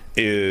in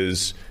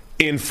is,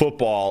 in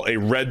football, a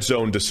red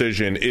zone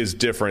decision is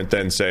different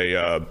than, say,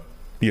 a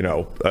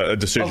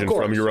decision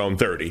from your own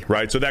 30,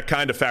 right? So that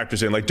kind of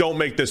factors in. Like, don't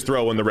make this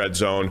throw in the red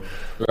zone,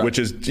 right, which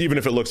is, even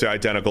if it looks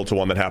identical to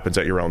one that happens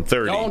at your own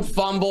 30. Don't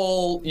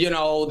fumble,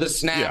 the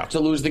snap to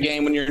lose the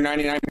game when you're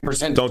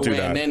 99% don't to do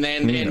win, that. and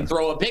then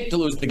throw a pick to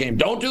lose the game.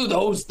 Don't do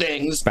those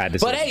things. Bad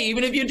decision. But hey,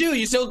 even if you do,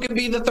 you still could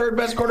be the third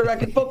best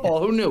quarterback in football.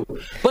 Who knew?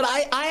 But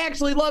I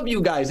actually love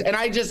you guys, and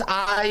I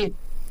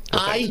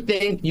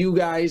think you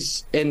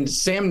guys, and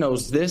Sam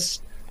knows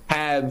this,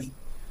 have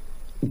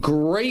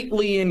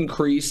greatly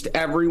increased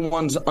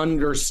everyone's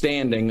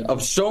understanding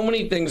of so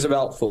many things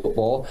about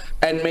football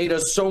and made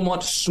us so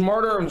much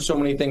smarter on so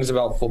many things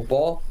about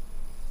football.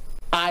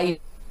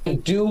 I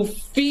do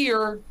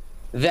fear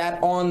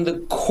that on the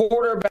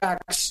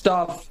quarterback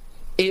stuff,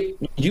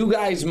 you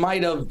guys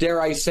might have,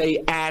 dare I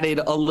say,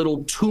 added a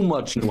little too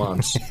much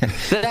nuance.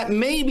 That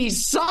maybe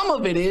some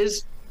of it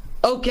is,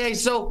 okay,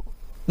 so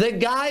the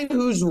guy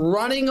who's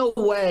running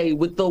away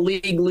with the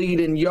league lead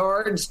in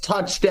yards,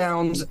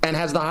 touchdowns, and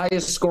has the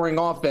highest scoring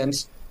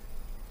offense,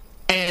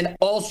 and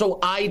also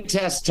eye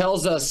test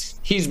tells us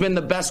he's been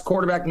the best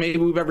quarterback maybe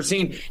we've ever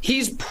seen,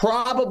 he's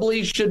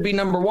probably should be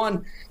number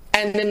one.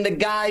 And then the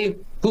guy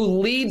who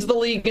leads the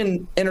league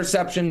in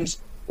interceptions,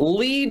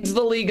 leads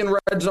the league in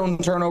red zone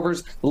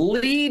turnovers,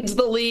 leads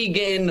the league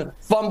in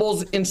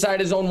fumbles inside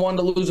his own one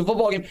to lose a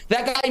football game,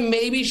 that guy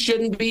maybe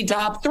shouldn't be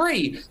top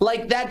 3.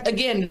 Like that,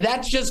 again,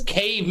 that's just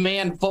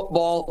caveman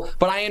football,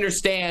 but I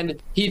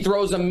understand he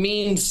throws a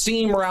mean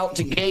seam route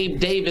to Gabe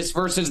Davis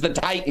versus the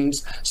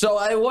Titans. So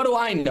what do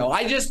I know?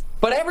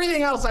 But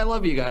everything else, I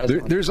love you guys.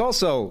 There's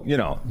also,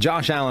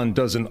 Josh Allen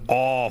does an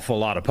awful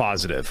lot of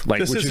positive,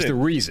 which is the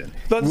reason.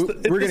 We're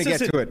going to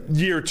get to it.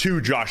 Year 2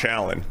 Josh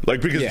Allen.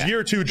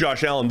 Year 2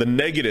 Josh Allen, the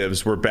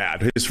negatives were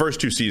bad. His first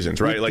 2 seasons,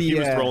 right? He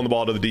was throwing the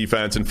ball to the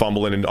defense and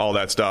fumbling and all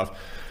that stuff.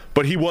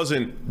 But he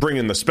wasn't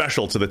bringing the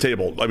special to the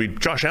table. I mean,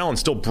 Josh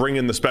Allen's still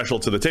bringing the special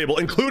to the table,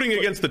 including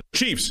against the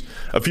Chiefs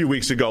a few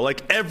weeks ago.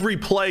 Every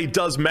play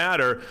does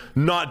matter,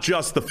 not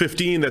just the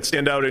 15 that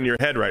stand out in your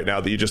head right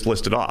now that you just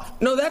listed off.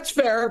 No, that's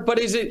fair, but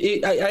I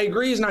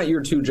agree he's not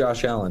year 2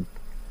 Josh Allen.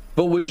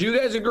 But would you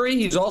guys agree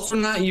he's also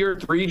not year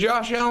 3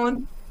 Josh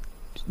Allen?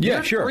 Yeah,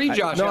 year sure. 3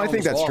 Josh Allen, I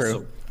think that's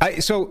awesome.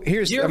 true. So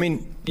here's,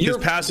 his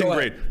passing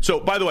grade.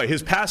 So, by the way,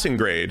 his passing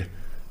grade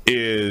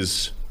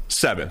is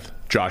 7th,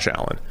 Josh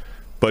Allen.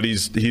 But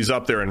he's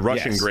up there in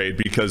rushing grade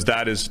because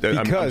that is.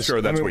 I'm sure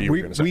that's what you were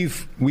going to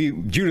say. We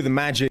due to the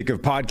magic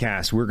of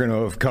podcasts, we're going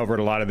to have covered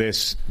a lot of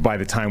this by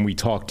the time we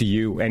talk to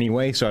you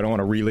anyway. So I don't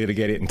want to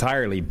relitigate it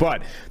entirely.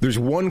 But there's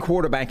one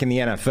quarterback in the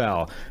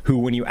NFL who,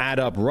 when you add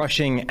up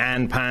rushing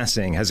and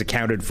passing, has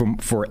accounted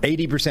for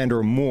 80%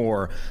 or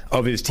more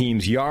of his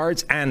team's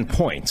yards and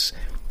points.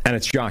 And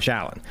it's Josh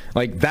Allen.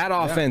 That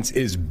offense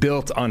is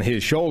built on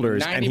his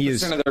shoulders, 90% and he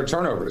is of their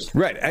turnovers.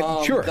 Right?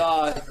 Sure.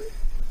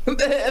 But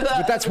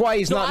that's why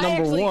he's not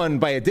number one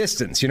by a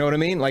distance. You know what I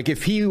mean?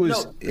 If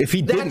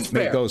he didn't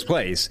make those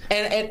plays,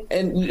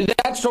 and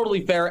that's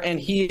totally fair. And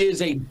he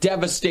is a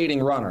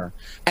devastating runner,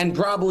 and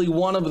probably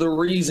one of the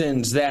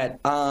reasons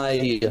that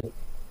I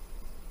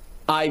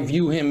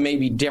view him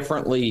maybe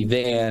differently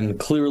than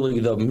clearly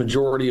the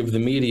majority of the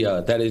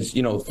media. That is,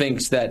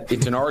 thinks that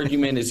it's an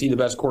argument. Is he the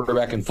best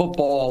quarterback in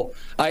football?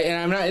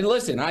 I'm not. And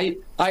listen, I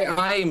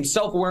am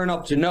self-aware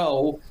enough to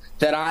know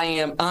that I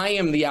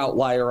am the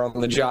outlier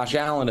on the Josh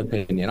Allen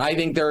opinion. I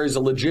think there is a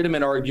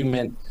legitimate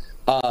argument.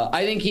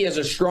 I think he has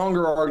a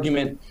stronger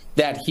argument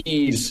that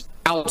he's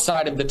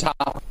outside of the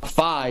top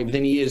 5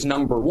 than he is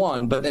number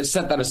 1. But let's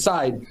set that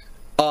aside.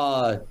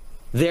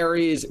 There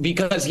is,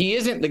 because he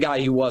isn't the guy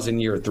he was in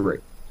year 3.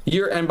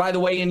 And by the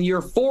way, in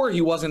year 4,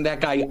 he wasn't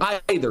that guy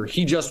either.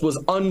 He just was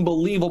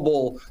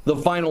unbelievable the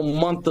final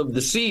month of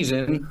the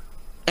season.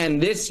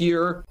 And this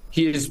year,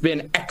 he has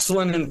been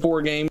excellent in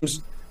 4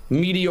 games,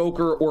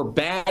 mediocre or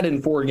bad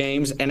in 4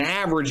 games, and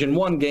average in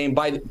 1 game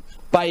by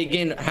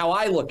again, how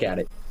I look at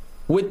it.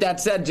 With that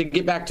said, to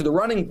get back to the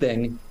running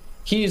thing,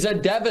 he's a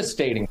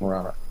devastating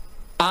runner.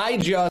 I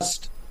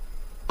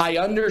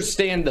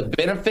understand the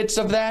benefits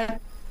of that.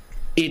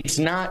 It's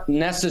not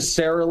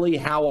necessarily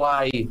how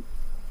I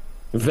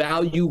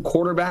value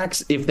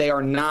quarterbacks if they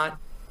are not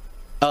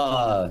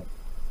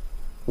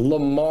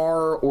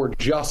Lamar or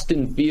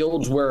Justin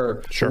Fields,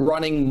 where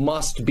running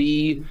must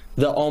be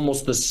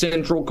almost the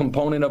central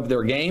component of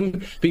their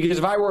game. Because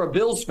if I were a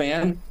Bills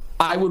fan,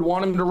 I would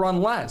want him to run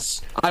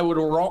less. I would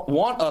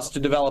want us to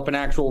develop an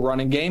actual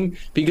running game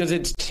because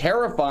it's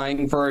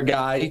terrifying for a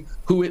guy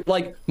who,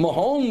 like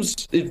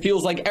Mahomes, it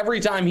feels like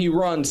every time he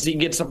runs, he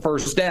gets a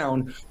first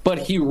down, but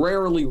he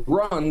rarely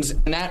runs,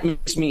 and that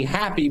makes me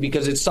happy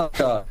because it's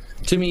such a,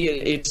 to me,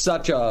 it's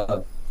such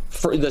a,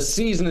 the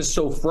season is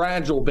so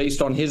fragile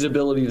based on his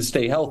ability to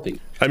stay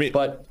healthy. I mean,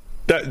 but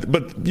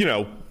you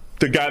know,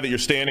 the guy that you're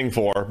standing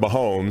for,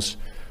 Mahomes,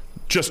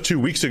 just 2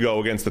 weeks ago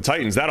against the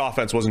Titans, that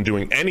offense wasn't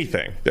doing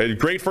anything. They had a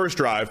great first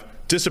drive,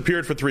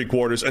 disappeared for 3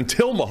 quarters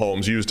until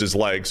Mahomes used his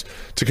legs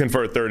to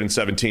convert 3rd and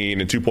 17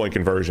 and 2-point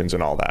conversions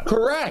and all that.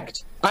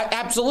 Correct.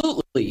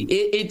 Absolutely.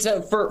 It's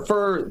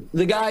for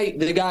the guy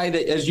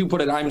that, as you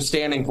put it, I'm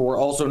standing for,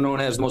 also known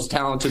as the most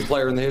talented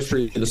player in the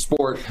history of the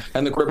sport,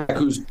 and the quarterback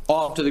who's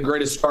off to the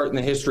greatest start in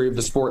the history of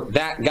the sport.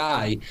 That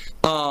guy.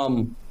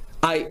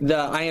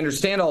 I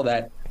understand all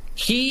that.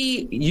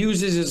 He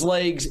uses his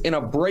legs in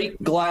a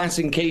break glass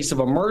in case of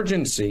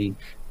emergency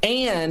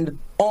and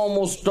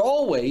almost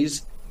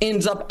always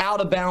ends up out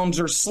of bounds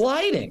or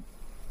sliding.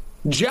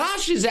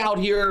 Josh is out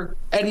here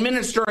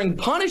administering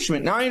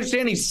punishment. Now, I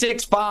understand he's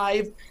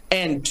 6'5"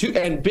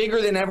 and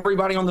bigger than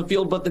everybody on the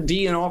field but the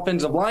D and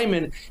offensive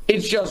lineman.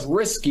 It's just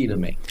risky to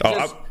me.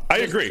 I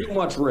agree. Too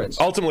much risk.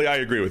 Ultimately, I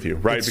agree with you,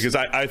 right? Because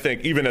I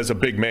think even as a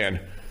big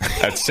man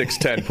at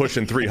 6'10",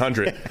 pushing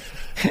 300,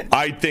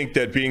 I think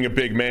that being a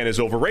big man is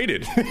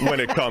overrated when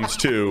it comes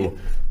to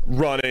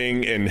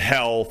running and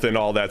health and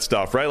all that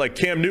stuff, right? Like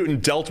Cam Newton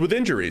dealt with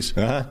injuries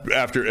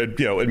after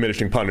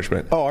administering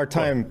punishment. Oh, our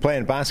time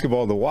playing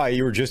basketball at the Y,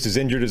 you were just as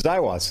injured as I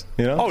was.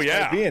 You know? Oh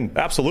yeah,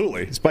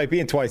 absolutely. Despite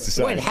being twice the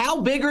size. Wait,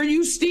 how big are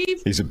you,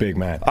 Steve? He's a big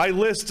man. I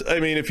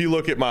mean, if you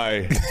look at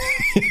my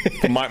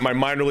my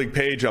minor league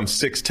page, I'm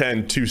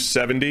 6'10",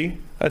 270,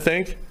 I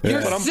think.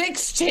 You're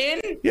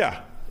 6'10"?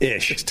 Yeah.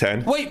 Ish.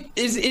 6'10". Wait,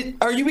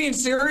 are you being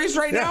serious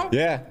right now?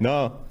 Yeah,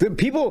 no.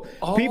 People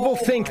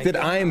think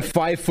that I'm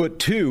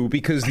 5'2"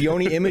 because the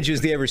only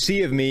images they ever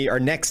see of me are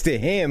next to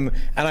him,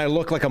 and I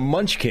look like a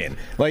munchkin.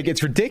 Like,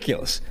 it's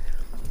ridiculous.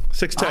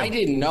 6'10". I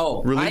didn't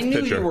know. Relief I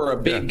knew pitcher. you were a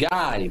big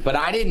guy, but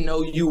I didn't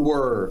know you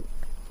were.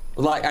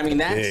 Like, I mean,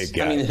 that's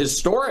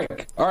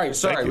historic. All right,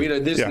 sorry.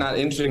 This is not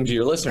interesting to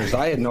your listeners.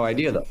 I had no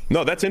idea, though.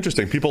 No, that's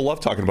interesting. People love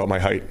talking about my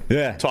height.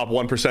 Yeah. Top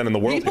 1% in the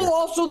world. People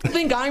also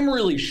think I'm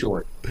really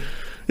short.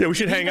 Yeah, we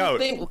should hang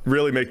out.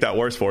 Really make that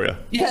worse for you.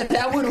 Yeah,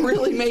 that would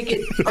really make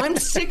it. I'm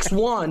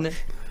 6'1",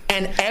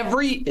 and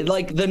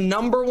the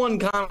number one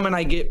comment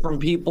I get from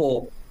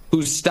people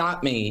who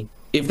stop me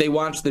if they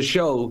watch the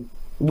show,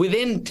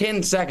 within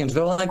 10 seconds,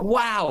 they're like,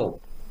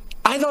 wow,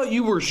 I thought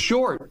you were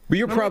short. But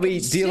you're probably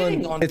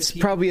dealing, it's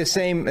probably the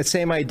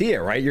same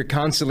idea, right? You're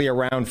constantly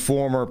around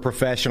former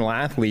professional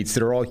athletes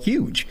that are all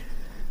huge.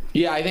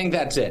 Yeah, I think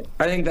that's it.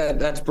 I think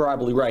that's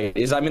probably right.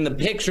 Is I'm in the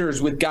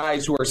pictures with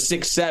guys who are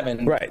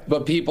 6'7", right?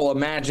 But people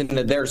imagine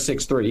that they're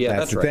 6'3". Yeah,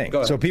 that's the right.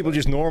 thing. So people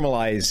just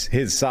normalize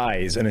his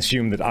size and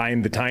assume that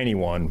I'm the tiny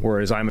one,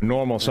 whereas I'm a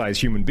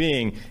normal-sized human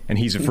being and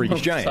he's a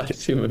freakish giant.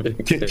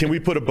 Can we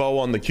put a bow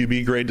on the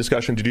QB grade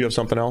discussion? Did you have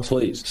something else,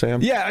 please,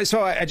 Sam? Yeah.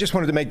 So I just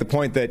wanted to make the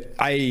point that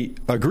I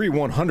agree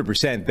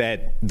 100%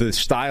 that the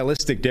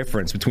stylistic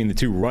difference between the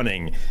two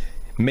running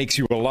makes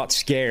you a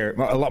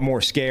lot more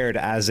scared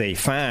as a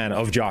fan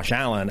of Josh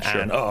Allen.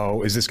 Sure.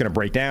 And is this going to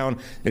break down?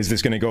 Is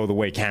this going to go the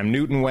way Cam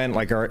Newton went?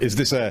 Is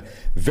this a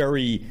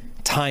very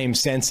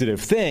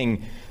time-sensitive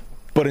thing?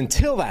 But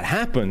until that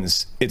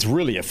happens, it's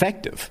really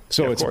effective.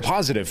 So it's a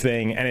positive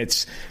thing, and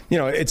it's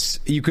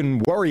you can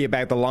worry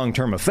about the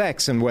long-term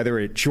effects and whether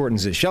it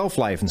shortens his shelf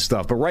life and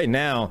stuff. But right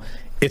now,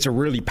 it's a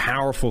really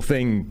powerful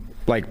thing,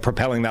 like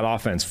propelling that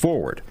offense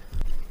forward.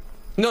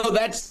 No,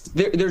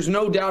 there's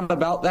no doubt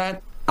about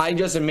that.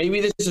 And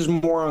maybe this is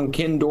more on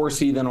Ken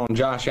Dorsey than on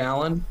Josh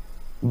Allen,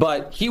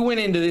 but he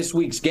went into this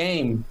week's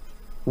game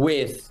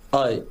with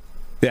an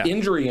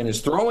injury in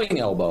his throwing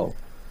elbow,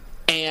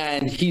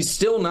 and he's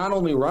still not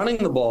only running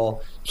the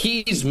ball,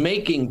 he's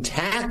making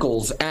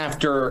tackles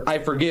after, I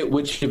forget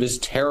which of his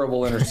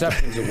terrible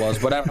interceptions it was,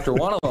 but after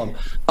one of them.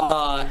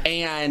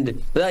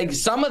 And like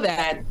some of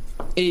that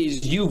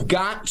is you've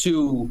got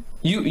to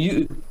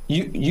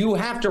you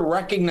have to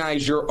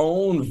recognize your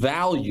own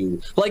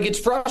value. Like, it's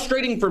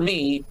frustrating for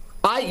me.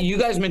 You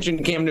guys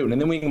mentioned Cam Newton,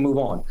 and then we can move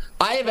on.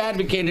 I have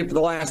advocated for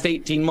the last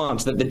 18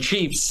 months that the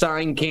Chiefs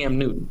sign Cam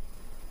Newton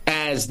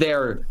as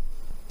their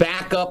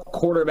backup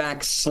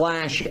quarterback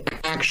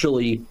 /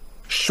 actually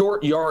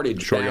short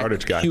yardage guy,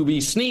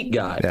 QB sneak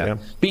guy. Yeah.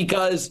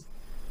 Because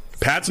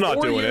Pat's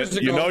not doing it.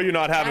 Ago, you're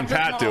not having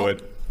Pat do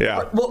it.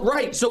 Yeah. Well,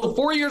 right. So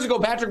 4 years ago,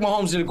 Patrick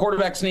Mahomes did a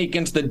quarterback sneak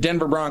against the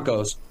Denver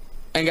Broncos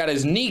and got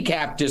his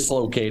kneecap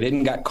dislocated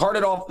and got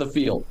carted off the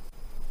field.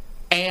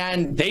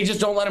 And they just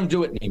don't let him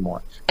do it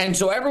anymore. And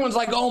so everyone's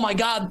like, oh, my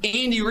God,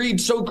 Andy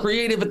Reid's so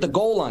creative at the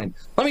goal line.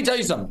 Let me tell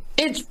you something.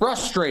 It's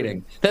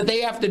frustrating that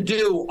they have to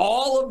do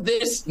all of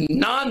this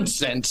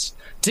nonsense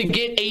to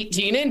get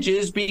 18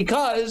 inches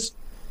because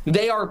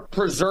they are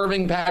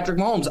preserving Patrick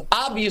Mahomes.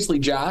 Obviously,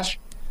 Josh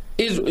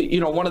is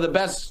one of the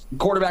best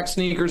quarterback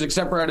sneakers,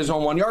 except for at his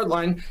own 1 yard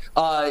line,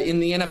 in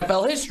the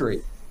NFL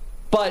history.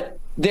 But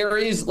there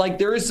is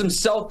some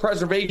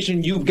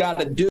self-preservation you've got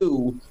to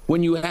do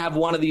when you have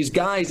one of these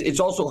guys. It's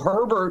also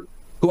Herbert,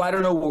 who I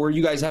don't know where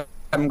you guys have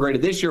him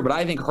graded this year, but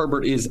I think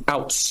Herbert is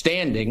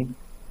outstanding.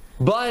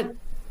 But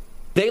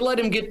they let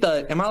him get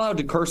am I allowed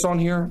to curse on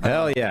here?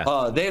 Hell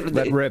yeah. They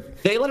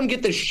let him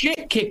get the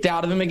shit kicked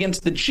out of him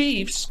against the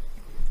Chiefs,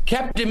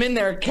 kept him in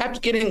there,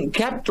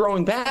 kept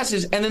throwing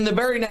passes, and then the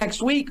very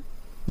next week,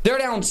 they're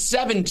down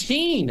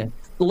 17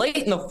 late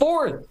in the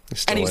fourth,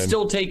 and he's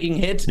still taking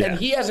hits, and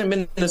he hasn't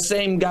been the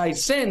same guy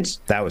since.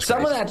 That was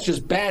some of that's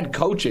just bad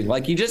coaching.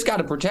 Like, you just got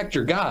to protect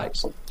your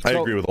guys. I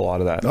agree with a lot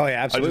of that. Oh,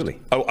 yeah,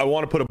 absolutely. I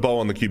want to put a bow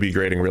on the QB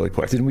grading really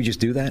quick. Didn't we just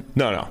do that?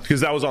 No,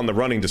 because that was on the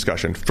running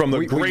discussion. From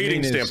the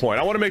grading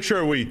standpoint, I want to make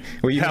sure we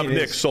have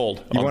Nick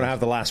sold. You want to have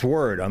the last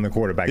word on the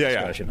quarterback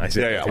discussion. I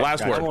see. Yeah.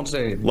 Last word. I won't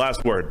say anything.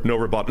 Last word. No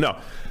rebuttal. No.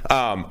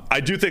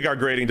 I do think our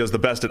grading does the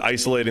best at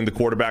isolating the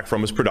quarterback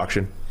from his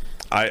production.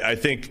 I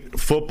think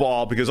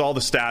football, because all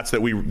the stats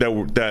that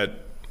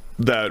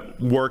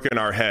work in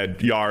our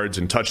head, yards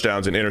and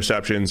touchdowns and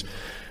interceptions,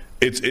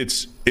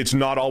 it's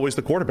not always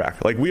the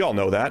quarterback. Like, we all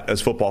know that as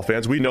football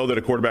fans. We know that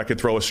a quarterback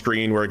could throw a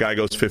screen where a guy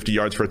goes 50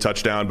 yards for a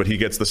touchdown, but he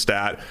gets the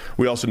stat.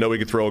 We also know he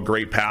could throw a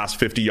great pass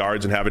 50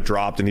 yards and have it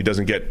dropped, and he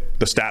doesn't get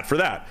the stat for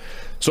that.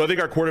 So I think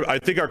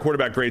our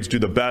quarterback grades do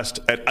the best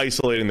at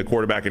isolating the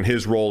quarterback and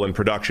his role in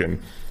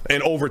production.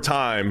 And over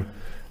time,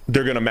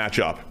 they're going to match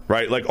up,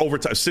 right? Like, over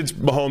time, since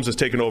Mahomes has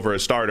taken over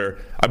as starter,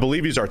 I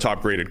believe he's our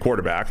top-graded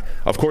quarterback.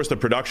 Of course, the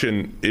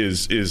production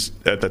is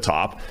at the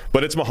top,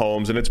 but it's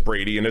Mahomes and it's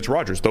Brady and it's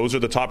Rodgers. Those are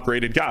the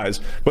top-graded guys,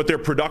 but their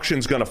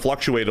production's going to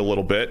fluctuate a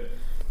little bit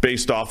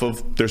based off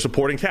of their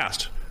supporting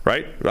cast,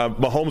 right?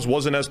 Mahomes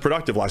wasn't as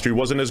productive last year. He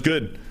wasn't as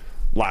good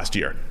last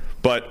year.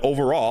 But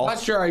overall, not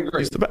sure I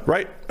agree.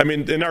 Right? I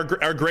mean, and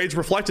our grades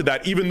reflected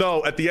that, even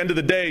though at the end of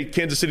the day,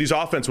 Kansas City's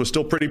offense was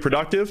still pretty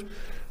productive.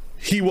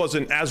 He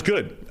wasn't as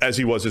good as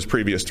he was his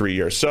previous 3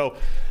 years. So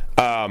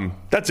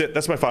that's it.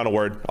 That's my final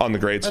word on the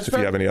grades. If you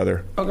have any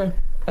other. Okay,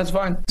 that's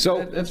fine.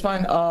 So that's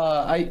fine.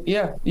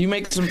 You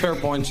make some fair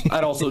points.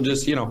 I'd also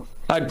just,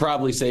 I'd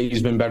probably say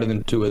he's been better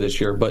than Tua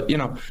this year. But, you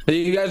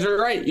guys are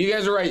right. You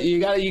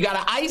got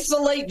to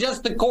isolate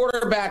just the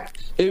quarterback,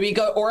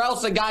 or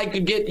else a guy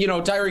could get,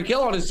 Tyreek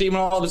Hill on his team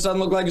and all of a sudden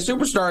look like a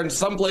superstar. And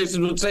some places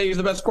would say he's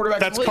the best quarterback.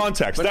 That's in the league.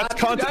 Context. That's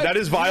context. That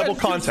is viable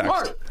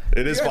context.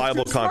 It is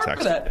viable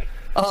context.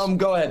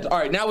 Go ahead. All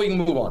right, now we can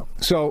move on.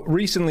 So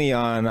recently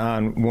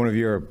on one of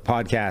your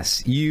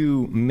podcasts,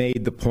 you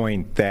made the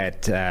point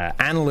that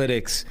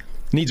analytics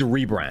needs a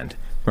rebrand,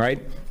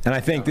 right? And I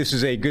think this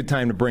is a good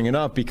time to bring it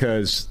up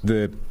because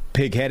the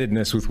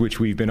pig-headedness with which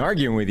we've been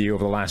arguing with you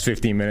over the last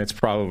 15 minutes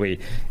probably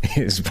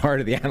is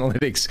part of the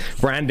analytics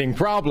branding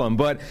problem.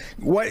 But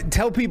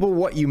tell people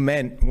what you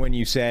meant when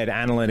you said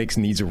analytics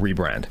needs a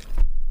rebrand.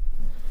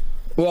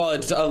 Well,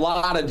 it's a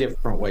lot of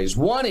different ways.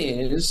 One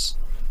is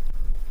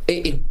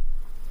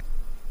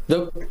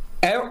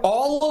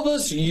all of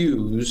us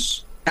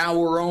use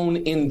our own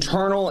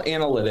internal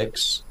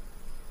analytics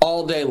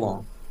all day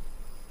long.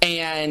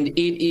 And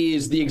it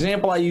is the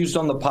example I used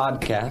on the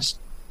podcast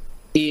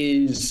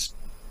is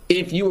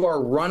if you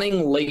are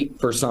running late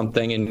for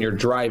something and you're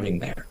driving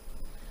there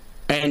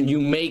and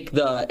you're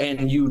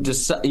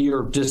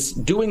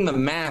just doing the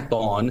math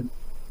on,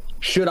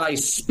 should I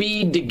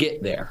speed to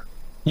get there?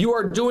 You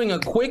are doing a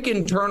quick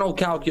internal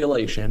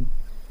calculation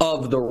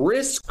of the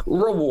risk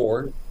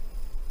reward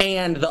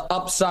and the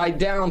upside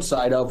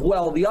downside of,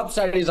 well, the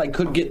upside is I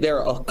could get there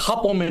a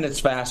couple minutes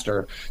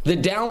faster. The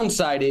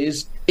downside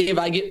is if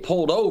I get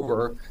pulled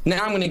over,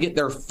 now I'm going to get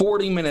there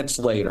 40 minutes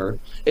later.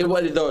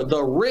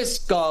 The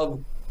risk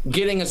of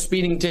getting a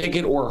speeding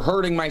ticket or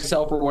hurting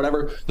myself or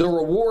whatever, the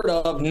reward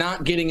of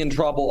not getting in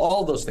trouble,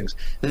 all those things.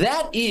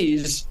 That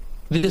is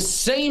the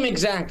same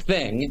exact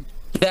thing.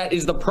 That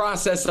is the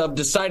process of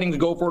deciding to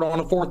go for it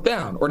on a fourth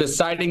down or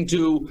deciding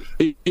to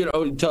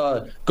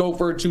go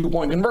for a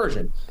 2-point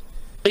conversion.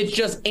 It's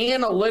just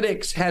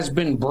analytics has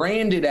been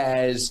branded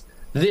as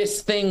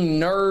this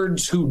thing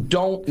nerds who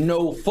don't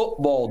know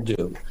football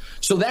do.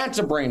 So that's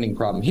a branding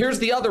problem. Here's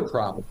the other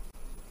problem.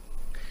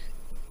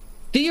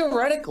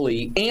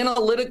 Theoretically,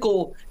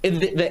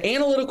 the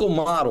analytical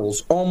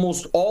models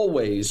almost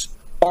always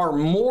are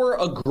more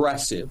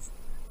aggressive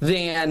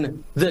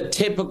than the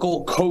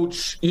typical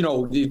coach,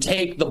 you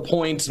take the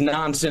points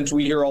nonsense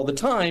we hear all the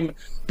time,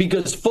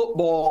 because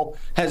football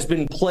has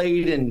been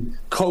played and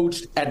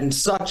coached in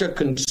such a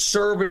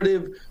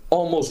conservative,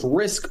 almost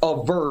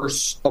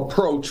risk-averse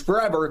approach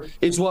forever.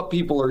 It's what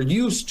people are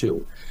used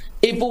to.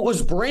 If it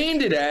was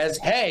branded as,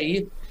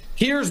 hey,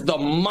 here's the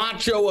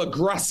macho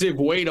aggressive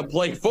way to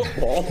play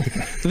football,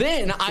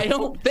 then I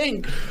don't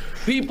think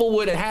people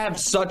would have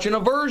such an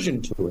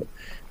aversion to it.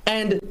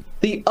 And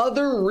the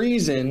other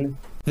reason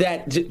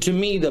that, to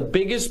me, the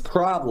biggest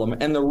problem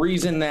and the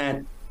reason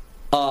that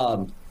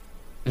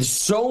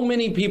so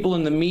many people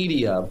in the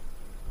media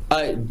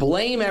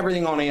blame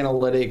everything on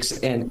analytics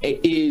and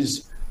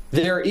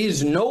there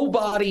is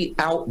nobody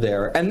out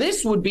there, and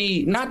this would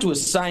be not to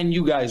assign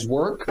you guys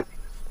work,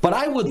 But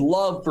I would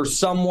love for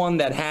someone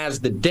that has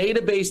the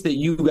database that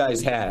you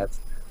guys have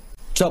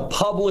to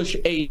publish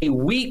a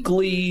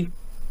weekly,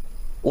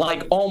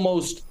 like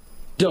almost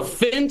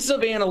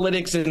defensive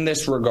analytics in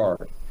this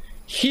regard.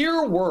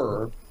 Here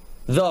were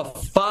the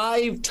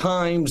 5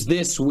 times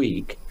this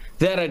week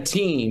that a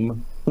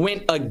team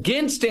went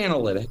against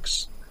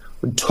analytics,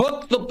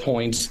 took the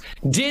points,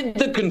 did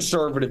the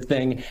conservative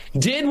thing,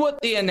 did what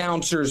the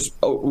announcers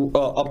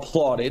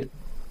applauded,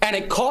 and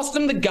it cost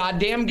them the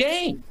goddamn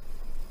game.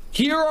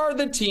 Here are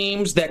the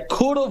teams that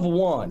could have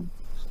won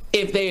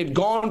if they had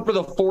gone for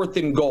the 4th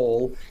and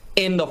goal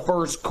in the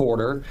first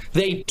quarter.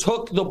 They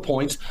took the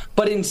points,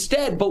 but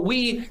instead,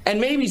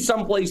 and maybe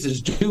some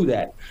places do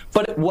that,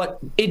 but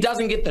it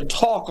doesn't get the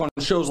talk on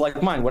shows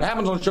like mine. What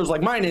happens on shows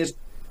like mine is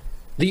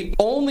the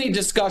only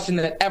discussion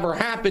that ever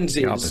happens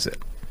is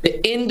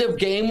the end of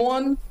game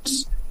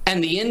ones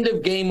and the end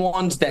of game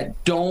ones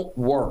that don't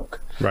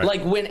work. Right.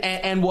 Like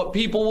and what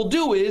people will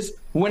do is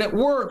when it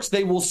works,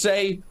 they will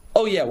say,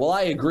 oh yeah, well,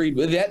 I agreed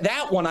with that.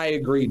 That one I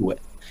agreed with.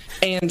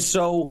 And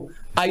so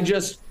I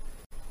think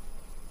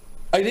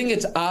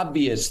it's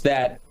obvious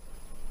that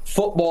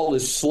football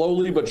is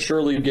slowly but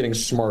surely getting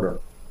smarter.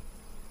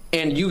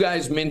 And you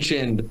guys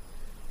mentioned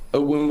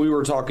when we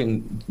were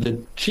talking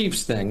the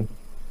Chiefs thing,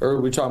 or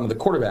we were talking about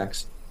the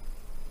quarterbacks,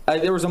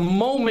 there was a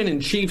moment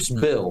in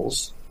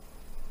Chiefs-Bills.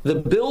 The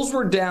Bills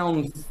were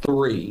down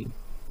 3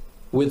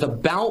 with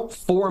about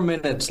 4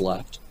 minutes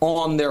left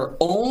on their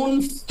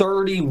own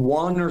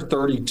 31 or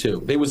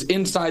 32. They was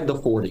inside the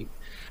 40.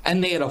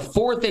 And they had a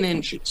 4th and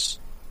inches.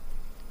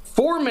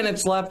 4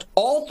 minutes left,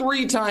 all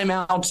 3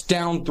 timeouts,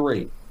 down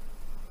 3.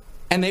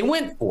 And they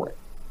went for it.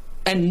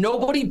 And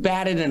nobody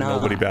batted an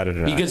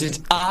eye. Because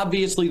it's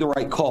obviously the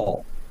right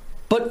call.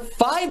 But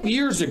 5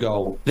 years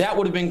ago, that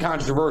would have been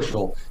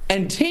controversial.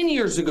 And 10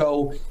 years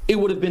ago, it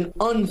would have been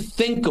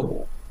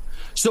unthinkable.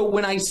 So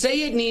when I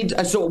say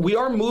so we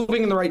are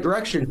moving in the right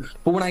direction,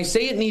 but when I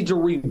say it needs a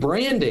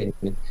rebranding,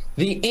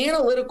 the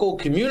analytical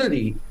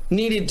community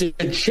needed to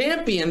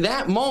champion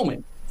that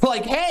moment.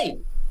 Like, hey,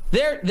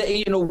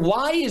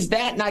 why is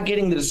that not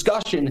getting the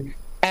discussion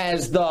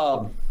as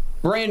the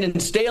Brandon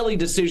Staley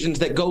decisions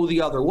that go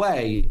the other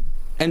way?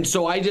 And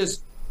so I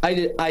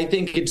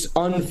think it's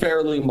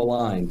unfairly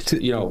maligned,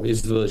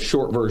 is the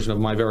short version of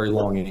my very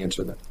long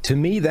answer there. To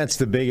me, that's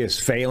the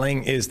biggest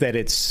failing, is that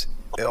it's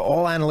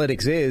all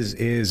analytics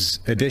is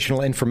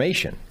additional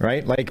information,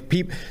 right? Like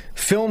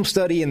film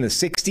study in the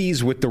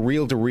 60s with the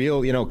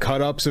reel-to-reel,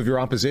 cut-ups of your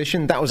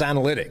opposition, that was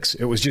analytics.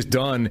 It was just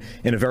done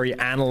in a very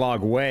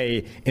analog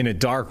way in a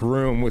dark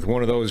room with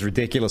one of those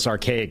ridiculous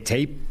archaic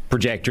tape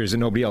projectors that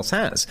nobody else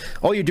has.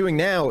 All you're doing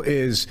now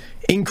is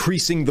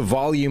increasing the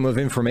volume of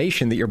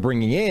information that you're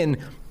bringing in,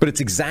 but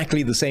it's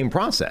exactly the same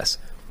process.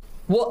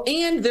 Well,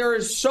 and there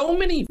are so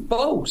many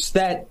folks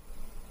that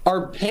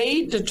are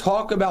paid to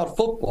talk about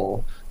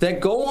football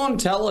that go on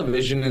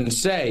television and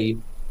say,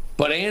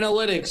 but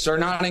analytics are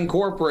not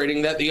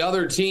incorporating that the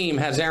other team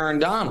has Aaron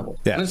Donald.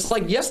 Yeah. And it's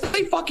like, yes,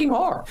 they fucking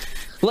are.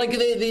 Like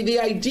the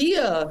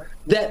idea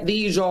that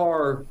these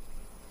are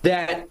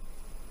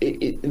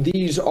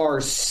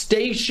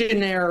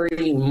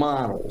stationary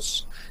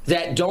models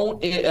that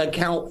don't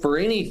account for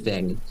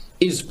anything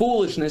is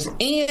foolishness.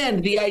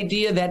 And the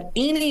idea that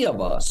any of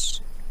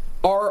us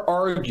are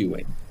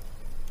arguing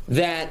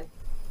that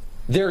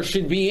there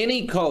should be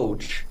any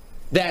coach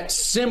that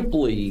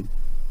simply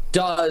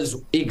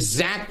does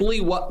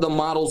exactly what the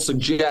model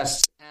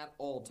suggests at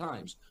all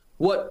times.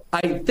 What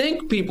I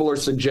think people are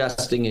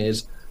suggesting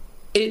is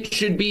it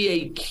should be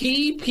a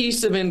key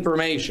piece of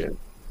information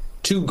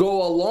to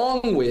go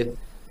along with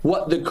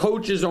what the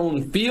coach's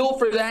own feel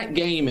for that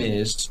game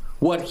is,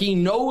 what he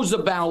knows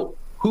about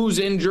who's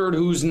injured,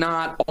 who's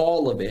not,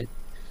 all of it,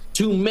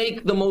 to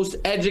make the most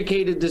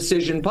educated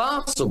decision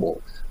possible.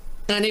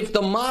 And if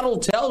the model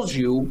tells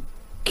you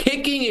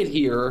kicking it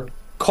here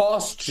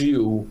costs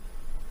you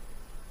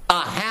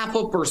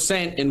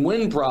 0.5% in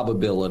win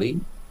probability,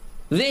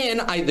 then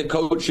the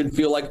coach should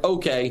feel like,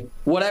 okay,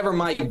 whatever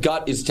my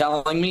gut is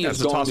telling me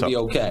is going to be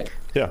okay.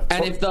 Yeah.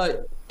 And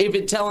if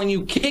it's telling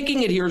you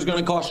kicking it here is going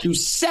to cost you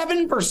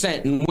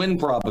 7% in win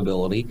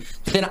probability,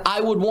 then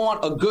I would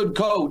want a good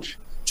coach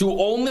to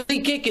only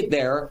kick it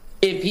there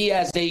if he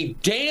has a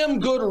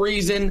damn good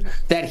reason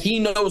that he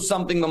knows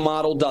something the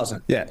model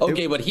doesn't. Yeah.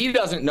 Okay, but he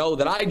doesn't know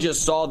that I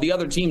just saw the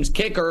other team's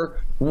kicker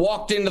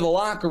walked into the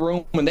locker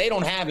room and they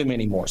don't have him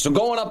anymore. So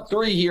going up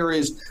 3 here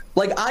is,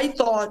 like, I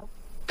thought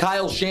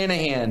Kyle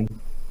Shanahan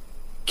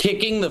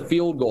kicking the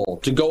field goal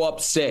to go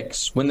up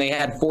 6 when they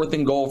had 4th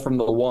and goal from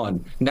the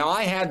 1. Now,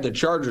 I had the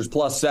Chargers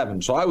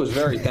 +7, so I was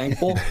very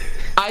thankful.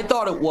 I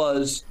thought it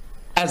was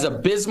as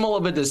abysmal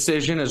of a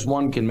decision as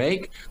one can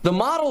make. The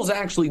models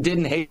actually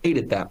didn't hate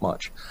it that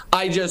much.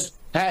 I just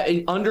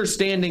had,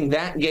 understanding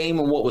that game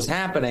and what was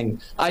happening,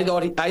 I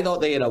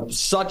thought they had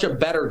such a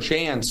better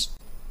chance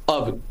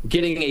of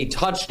getting a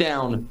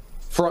touchdown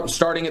from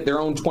starting at their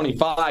own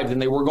 25 than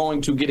they were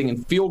going to getting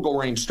in field goal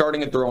range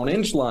starting at their own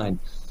inch line.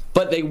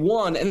 But they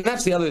won, and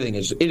that's the other thing,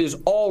 is it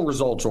is all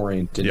results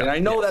oriented. Yeah, and I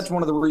know that's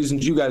one of the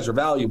reasons you guys are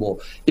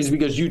valuable, is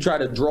because you try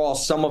to draw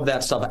some of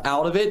that stuff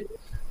out of it.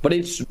 But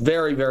it's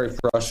very, very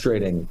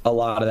frustrating, a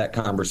lot of that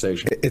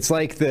conversation. It's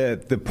like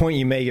the point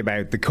you make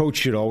about the coach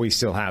should always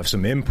still have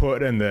some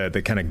input and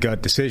the kind of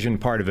gut decision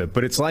part of it.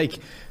 But it's like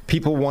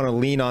people want to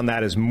lean on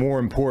that as more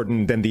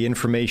important than the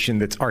information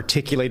that's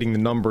articulating the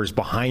numbers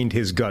behind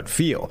his gut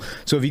feel.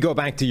 So if you go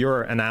back to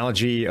your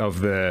analogy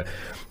of the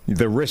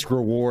risk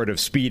reward of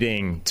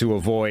speeding to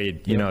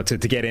avoid, to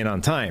get in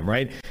on time,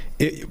 right?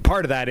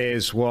 Part of that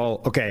is,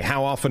 well, okay,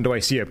 how often do I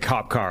see a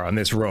cop car on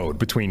this road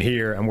between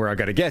here and where I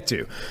got to get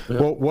to? Yeah.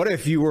 Well, what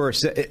if you were,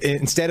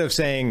 instead of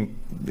saying,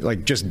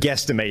 like, just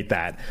guesstimate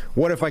that,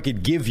 what if I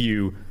could give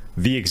you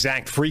the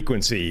exact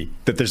frequency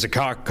that there's a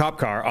cop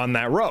car on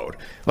that road?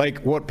 Like,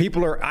 what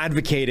people are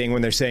advocating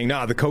when they're saying,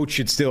 no, the coach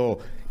should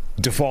still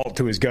default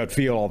to his gut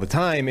feel all the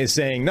time, is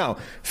saying, no,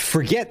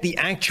 forget the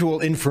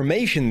actual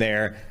information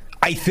there.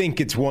 I think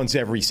it's once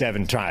every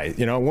 7 tries.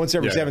 Once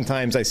every 7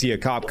 times I see a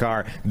cop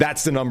car,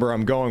 that's the number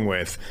I'm going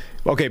with.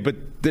 Okay, but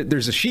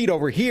there's a sheet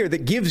over here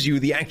that gives you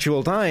the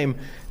actual time.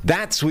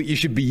 That's what you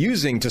should be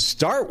using to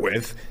start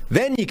with.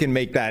 Then you can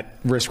make that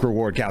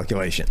risk-reward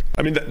calculation.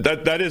 I mean,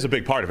 that is a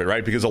big part of it,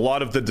 right? Because a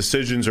lot of the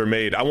decisions are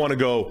made. I want to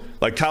go,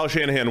 like Kyle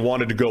Shanahan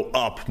wanted to go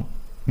up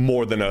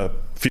more than a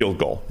field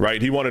goal, right?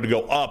 He wanted to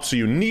go up, so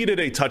you needed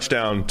a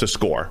touchdown to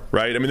score,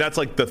 right? I mean, that's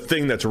like the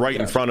thing that's right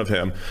in front of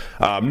him.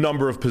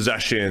 Number of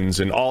possessions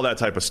and all that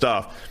type of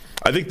stuff.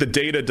 I think the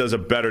data does a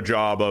better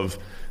job of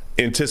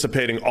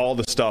anticipating all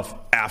the stuff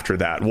after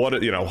that.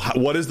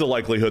 What is the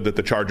likelihood that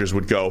the Chargers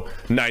would go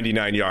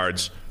 99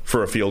 yards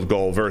for a field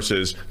goal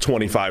versus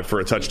 25 for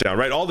a touchdown,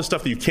 right? All the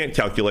stuff that you can't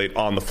calculate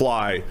on the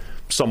fly,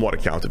 somewut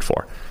accoed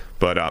for.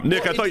 But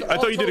Nick, I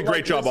thought you did a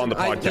great job on the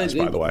podcast,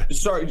 by the way.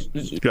 Sorry,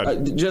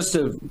 just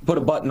to put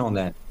a button on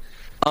that.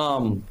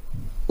 I'm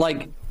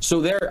kind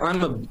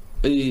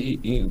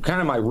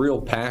of my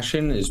real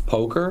passion is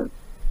poker,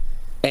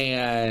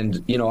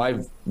 and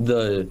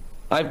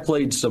I've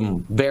played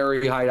some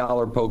very high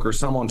dollar poker,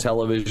 some on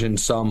television,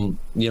 some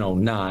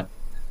not,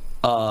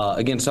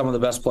 against some of the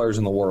best players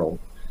in the world.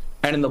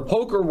 And in the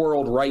poker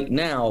world right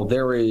now,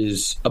 there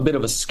is a bit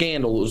of a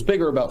scandal. It was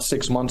bigger about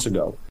 6 months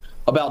ago,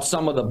 about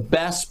some of the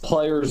best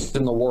players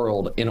in the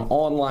world in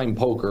online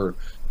poker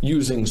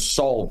using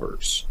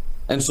solvers.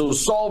 And so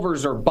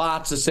solvers are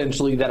bots,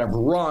 essentially, that have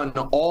run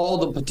all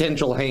the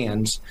potential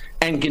hands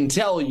and can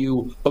tell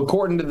you,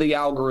 according to the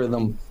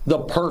algorithm, the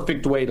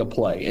perfect way to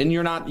play. And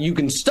you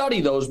can study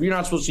those, but you're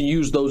not supposed to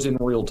use those in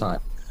real time.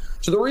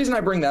 So the reason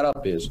I bring that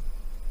up is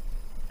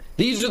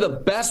these are the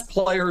best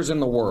players in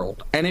the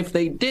world. And if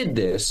they did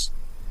this,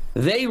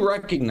 they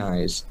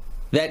recognize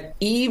that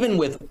even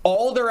with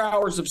all their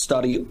hours of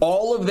study,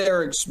 all of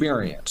their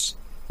experience,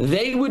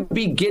 they would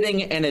be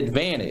getting an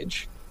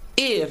advantage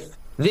if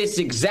this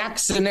exact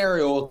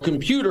scenario, a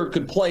computer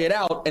could play it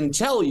out and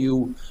tell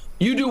you,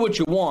 you do what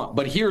you want,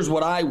 but here's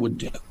what I would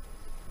do.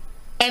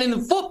 And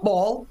in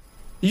football,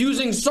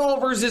 using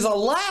solvers is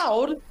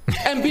allowed,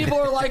 and people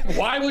are like,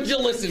 why would you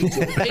listen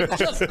to it? It's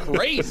just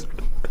crazy.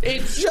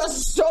 It's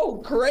just so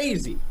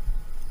crazy.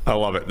 I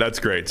love it. That's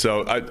great.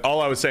 So all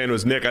I was saying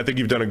was, Nick, I think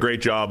you've done a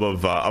great job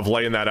of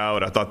laying that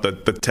out. I thought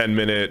that the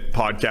 10-minute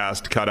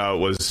podcast cutout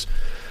was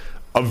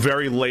a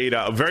very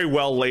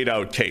well laid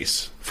out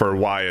case for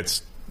why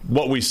it's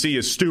what we see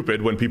is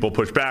stupid when people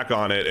push back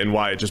on it, and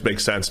why it just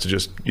makes sense to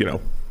just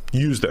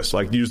use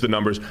the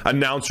numbers.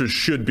 Announcers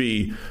should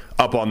be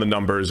up on the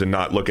numbers and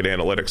not look at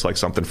analytics like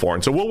something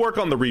foreign. So we'll work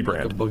on the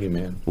rebrand. Like a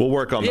boogeyman. We'll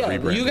work on the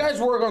rebrand. You guys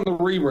work on the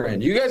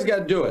rebrand. You guys got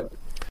to do it.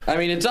 I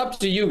mean, it's up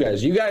to you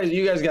guys. You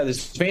guys got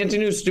this fancy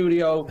new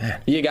studio.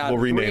 You got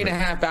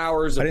 3.5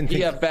 hours of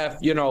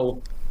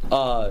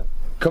PFF,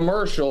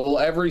 commercial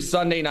every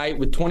Sunday night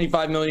with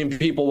 25 million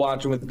people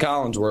watching with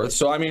Collinsworth.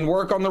 So, I mean,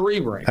 work on the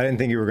rebrand. I didn't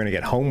think you were going to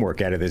get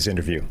homework out of this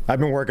interview. I've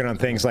been working on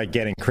things like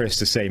getting Chris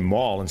to say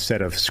mall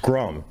instead of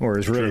scrum,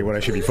 whereas really what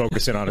I should be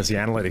focusing on is the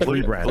analytic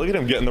rebrand. Look at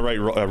him getting the right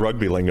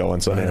rugby lingo on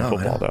Sunday Night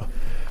Football, though.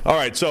 All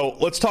right, so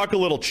let's talk a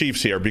little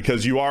Chiefs here,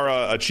 because you are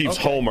a Chiefs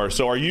homer.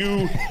 So are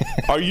you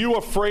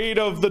afraid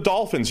of the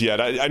Dolphins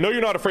yet? I know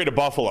you're not afraid of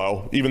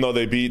Buffalo, even though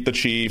they beat the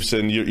Chiefs,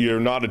 and you're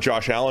not a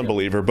Josh Allen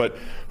believer. But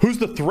who's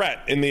the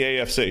threat in the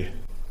AFC?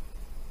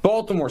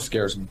 Baltimore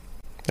scares me.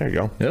 There you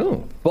go.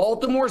 Oh.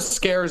 Baltimore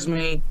scares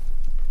me.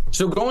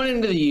 So going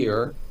into the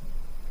year,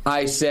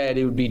 I said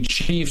it would be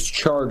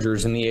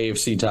Chiefs-Chargers in the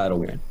AFC title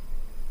game.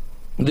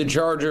 The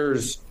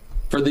Chargers,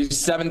 for the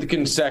 7th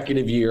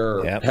consecutive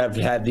year, have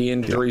had the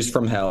injuries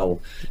from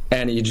hell.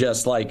 And you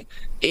just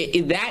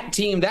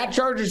that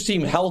Chargers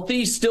team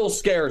healthy still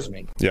scares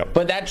me. Yep.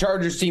 But that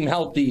Chargers team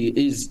healthy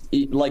is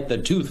like the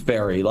tooth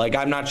fairy. Like,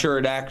 I'm not sure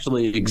it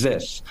actually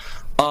exists.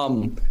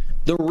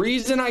 The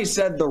reason I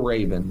said the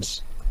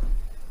Ravens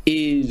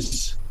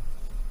is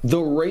the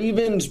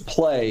Ravens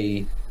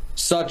play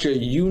such a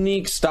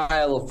unique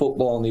style of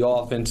football on the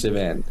offensive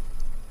end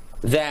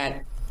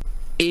that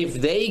if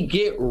they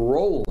get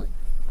rolling,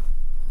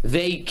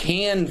 they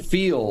can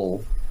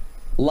feel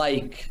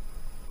like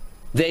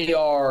they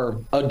are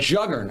a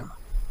juggernaut.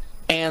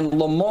 And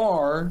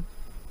Lamar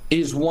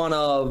is one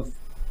of,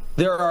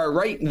 there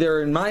are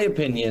in my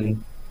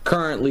opinion,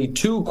 currently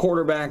 2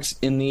 quarterbacks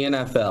in the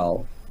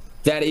NFL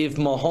that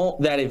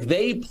if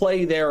they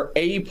play their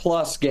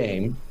A-plus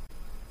game,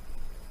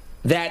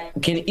 that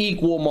can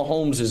equal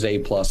Mahomes'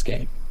 A-plus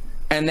game.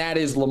 And that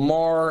is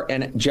Lamar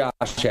and Josh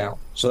Allen.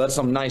 So that's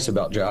something nice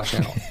about Josh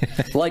Allen.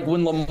 Like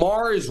when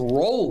Lamar is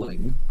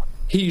rolling,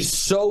 he's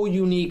so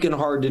unique and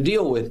hard to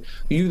deal with.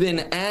 You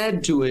then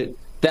add to it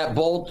that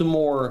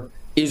Baltimore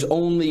is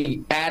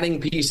only adding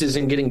pieces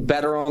and getting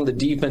better on the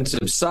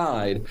defensive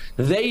side.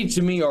 They,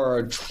 to me, are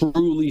a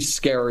truly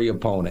scary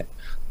opponent.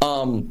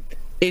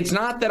 It's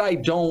not that I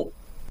don't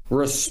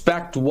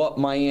respect what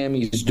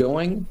Miami's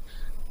doing.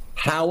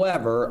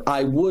 However,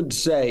 I would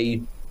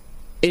say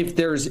if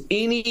there's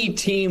any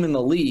team in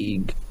the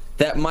league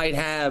that might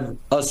have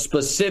a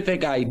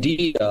specific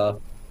idea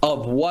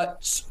of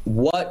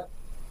what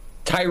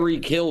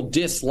Tyreek Hill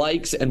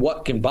dislikes and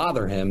what can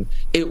bother him,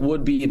 it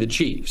would be the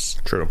Chiefs.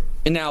 True.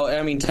 And now,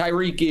 I mean,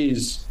 Tyreek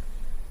is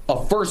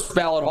a first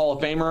ballot Hall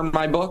of Famer in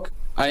my book.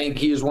 I think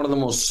he is one of the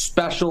most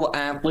special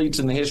athletes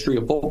in the history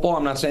of football.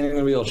 I'm not saying they're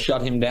going to be able to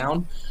shut him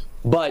down,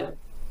 but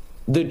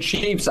the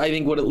Chiefs, I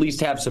think, would at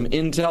least have some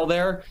intel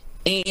there.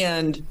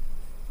 And,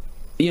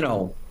 you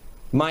know,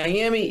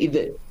 Miami,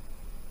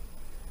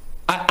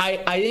 I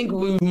think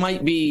we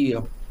might be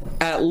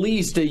at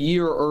least a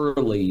year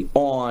early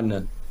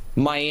on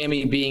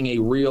Miami being a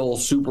real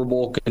Super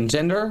Bowl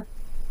contender.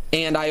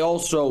 And I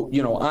also,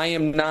 you know, I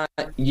am not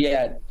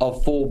yet a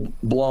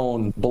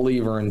full-blown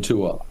believer in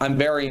Tua. I'm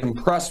very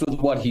impressed with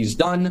what he's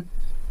done,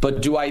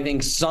 but do I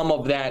think some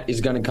of that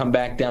is going to come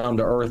back down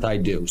to earth? I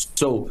do.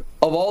 So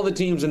of all the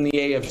teams in the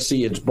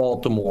AFC, it's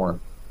Baltimore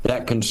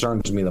that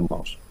concerns me the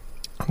most.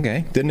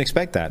 Okay, didn't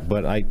expect that,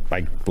 but I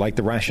like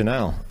the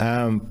rationale.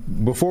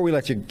 Before we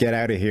let you get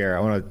out of here, I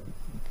want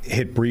to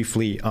hit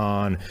briefly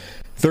on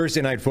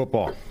Thursday Night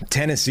Football.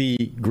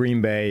 Tennessee,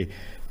 Green Bay.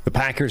 The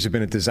Packers have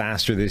been a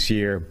disaster this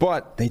year,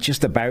 but they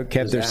just about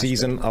kept their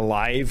season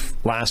alive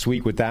last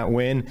week with that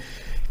win.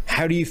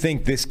 How do you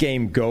think this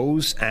game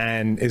goes,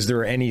 and is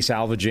there any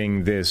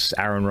salvaging this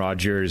Aaron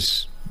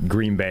Rodgers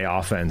Green Bay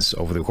offense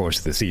over the course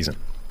of the season?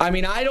 I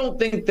mean, I don't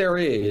think there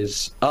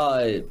is.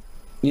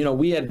 You know,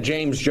 we had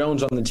James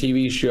Jones on the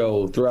TV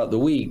show throughout the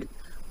week,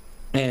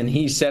 and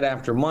he said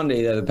after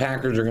Monday that the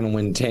Packers are going to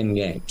win 10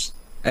 games.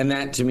 And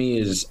that, to me,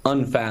 is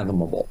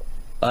unfathomable.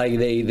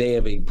 They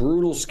have a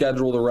brutal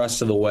schedule the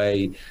rest of the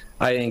way.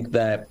 I think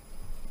that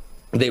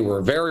they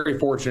were very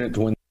fortunate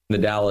to win the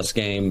Dallas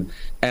game,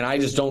 and I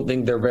just don't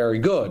think they're very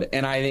good.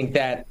 And I think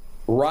that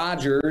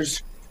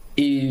Rodgers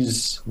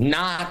is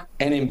not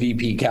an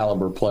MVP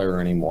caliber player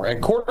anymore.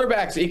 At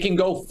quarterbacks, it can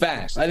go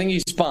fast. I think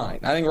he's fine.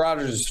 I think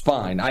Rodgers is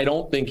fine. I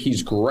don't think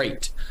he's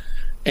great.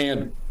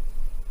 And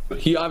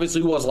he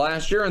obviously was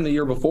last year and the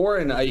year before,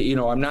 and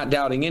I'm not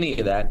doubting any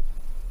of that.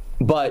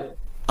 But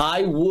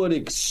I would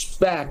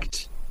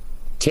expect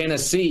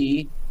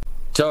Tennessee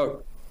to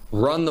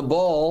run the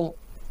ball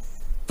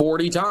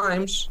 40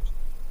 times,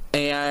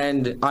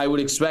 and I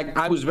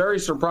was very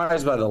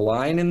surprised by the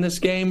line in this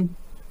game.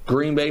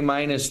 Green Bay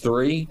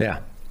 -3. Yeah.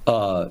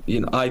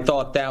 I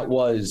thought that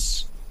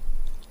was,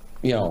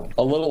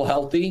 a little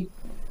healthy.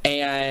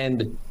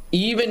 And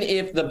even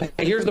if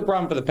here's the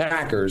problem for the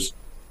Packers,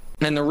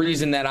 and the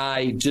reason that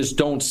I just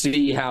don't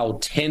see how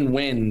 10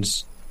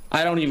 wins,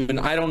 I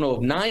don't know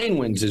if 9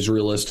 wins is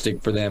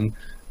realistic for them.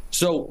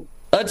 So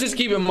let's just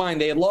keep in mind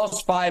they had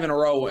lost 5 in a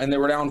row and they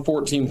were down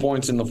 14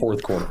 points in the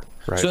fourth quarter.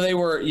 Right. So they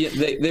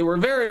were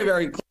very,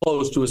 very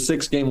close to a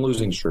 6-game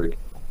losing streak.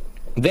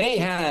 They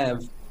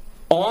have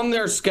on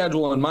their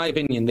schedule, in my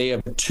opinion, they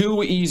have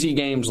 2 easy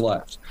games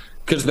left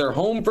because they're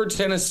home for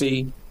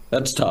Tennessee.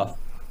 That's tough.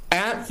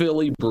 At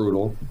Philly,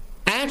 brutal.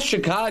 At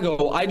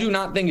Chicago, I do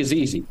not think is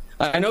easy.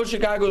 I know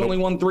Chicago only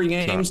won 3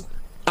 games.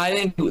 I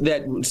think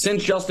that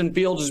since Justin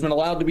Fields has been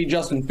allowed to be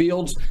Justin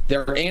Fields,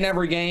 they're in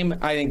every game.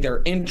 I think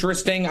they're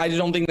interesting. I just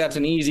don't think that's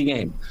an easy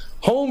game.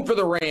 Home for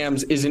the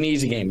Rams is an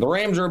easy game. The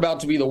Rams are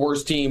about to be the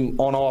worst team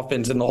on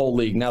offense in the whole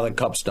league now that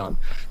Cup's done.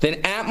 Then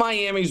at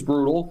Miami's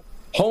brutal.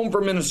 Home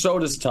for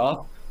Minnesota's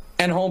tough.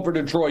 And home for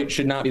Detroit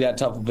should not be that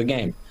tough of a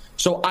game.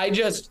 So I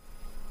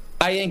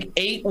think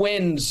 8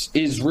 wins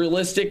is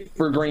realistic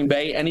for Green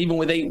Bay, and even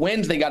with 8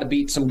 wins, they got to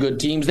beat some good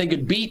teams. They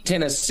could beat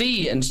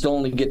Tennessee and still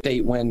only get to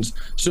 8 wins.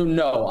 So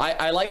no,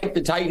 I like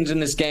the Titans in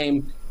this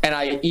game,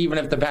 and even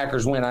if the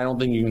Packers win, I don't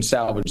think you can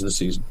salvage the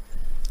season.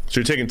 So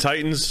you're taking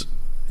Titans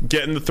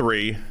getting the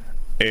 3,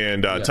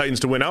 and Titans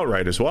to win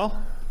outright as well?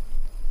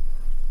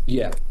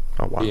 Yeah.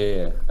 Oh, wow.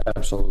 Yeah,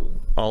 absolutely.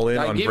 All in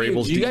on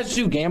Vrabel's. Do you guys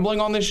do gambling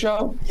on this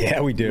show?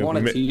 Yeah, we do. You want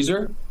a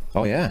teaser?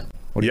 Oh, yeah.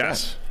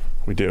 Yes,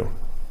 we do.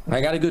 I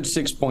got a good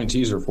 6-point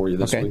teaser for you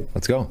this week.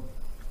 Let's go.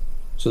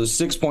 So the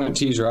 6-point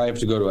teaser, I have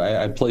to go to.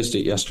 I placed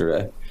it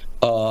yesterday.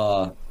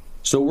 So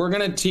we're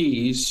gonna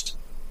tease.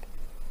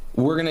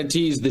 We're gonna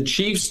tease the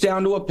Chiefs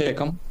down to a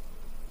pick'em.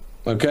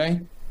 Okay.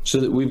 So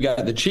that we've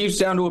got the Chiefs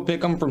down to a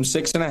pick'em from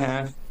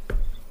 6.5.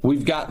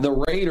 We've got the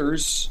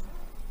Raiders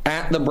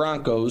at the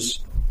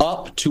Broncos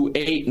up to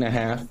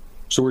 8.5.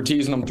 So we're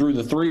teasing them through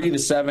the 3, the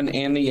 7,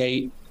 and the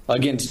 8.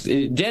 Against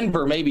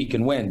Denver, maybe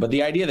can win, but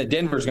the idea that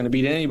Denver's going to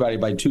beat anybody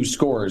by 2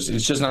 scores,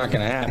 it's just not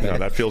going to happen. No,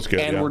 that feels good.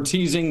 And we're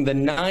teasing the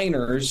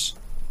Niners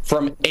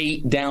from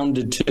 8 down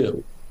to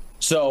 2.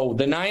 So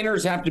the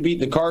Niners have to beat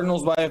the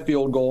Cardinals by a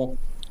field goal,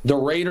 the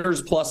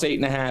Raiders plus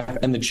 8.5,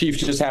 and the Chiefs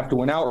just have to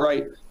win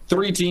outright.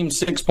 3-team,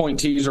 6-point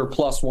teaser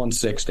plus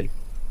 160.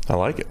 I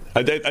like it.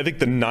 I think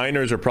the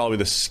Niners are probably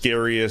the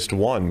scariest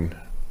one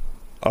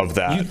of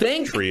that you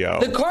think? Trio.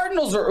 The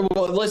Cardinals are,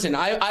 well, listen,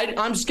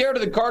 I'm scared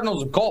of the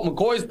Cardinals if Colt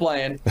McCoy's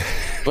playing,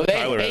 but they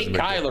hate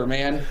Kyler,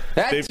 man.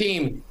 That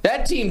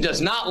team does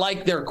not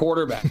like their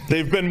quarterback.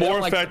 They've been more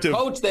effective.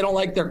 Like coach, they don't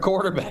like their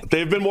quarterback.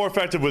 They've been more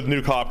effective with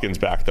Nuke Hopkins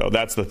back, though.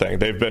 That's the thing.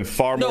 They've been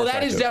far more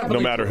effective, no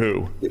matter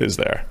who is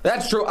there.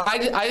 That's true. I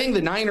think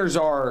the Niners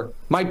are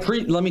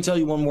let me tell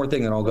you one more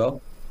thing, then I'll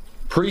go.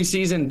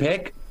 Preseason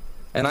pick,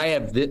 and I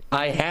have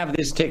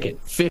this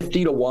ticket,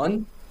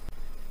 50-1,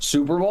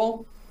 Super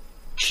Bowl.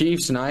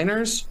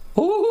 Chiefs-Niners?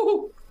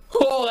 Ooh,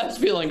 oh, that's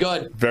feeling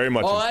good. Very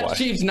much in play. That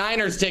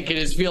Chiefs-Niners ticket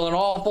is feeling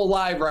awful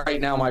live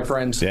right now, my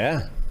friends.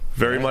 Yeah.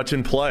 Very much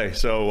in play.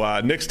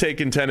 So Nick's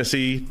taking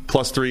Tennessee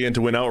 +3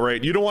 into win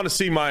outright. You don't want to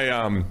see my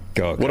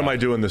what am I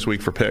doing this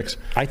week for picks?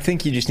 I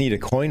think you just need a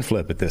coin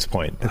flip at this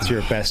point. That's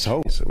your best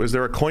hope. Is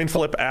there a coin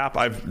flip app?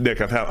 Nick,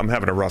 I'm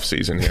having a rough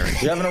season here.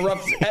 You're having a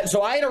rough.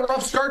 So I had a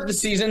rough start to the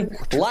season.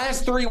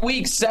 Last 3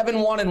 weeks,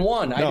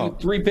 7-1-1. I do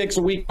 3 picks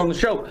a week on the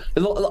show.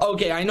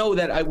 Okay, I know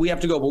that we have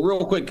to go, but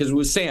real quick because it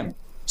was Sam.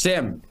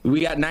 Sam,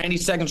 we got 90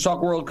 Seconds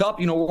Talk World Cup.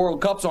 You know,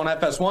 World Cup's on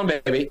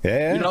FS1, baby.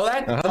 Yeah. You know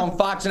that? It's on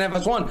Fox and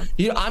FS1.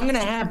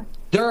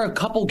 There are a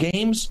couple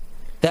games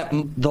that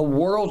the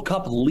World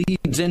Cup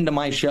leads into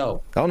my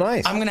show. Oh,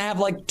 nice. I'm going to have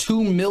like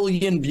 2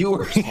 million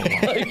viewers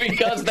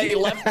because they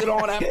left it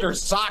on after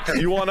soccer.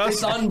 You want us?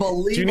 It's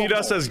unbelievable. Do you need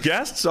us as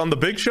guests on the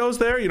big shows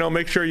there? You know,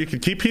 make sure you can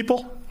keep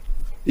people?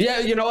 Yeah,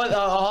 you know what?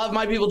 I'll have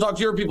my people talk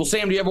to your people.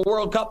 Sam, do you have a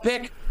World Cup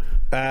pick?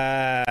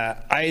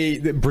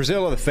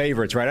 Brazil are the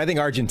favorites, right? I think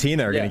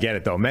Argentina are going to get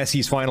it, though.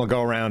 Messi's final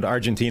go-around,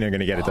 Argentina are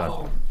going to get it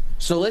done.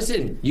 So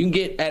listen, you can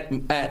get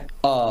at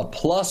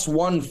plus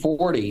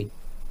 140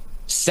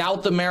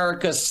 South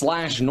America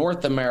 /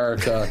 North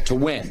America to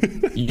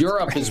win.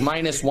 Europe is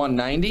minus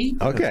 190.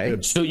 Okay.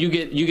 So you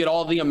get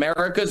all the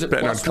Americas at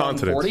plus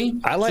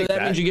 140. I like that. So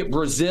that means you get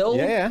Brazil,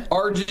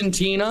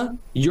 Argentina,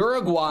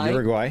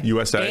 Uruguay,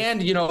 USA,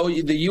 and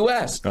the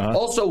US.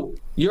 Also,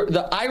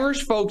 the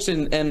Irish folks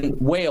and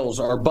Wales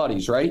are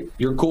buddies, right?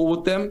 You're cool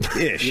with them?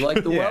 Ish. You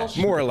like the Welsh?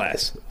 More or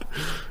less.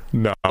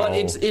 No, but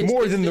it's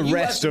more than the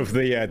rest of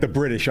the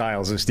British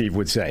Isles, as Steve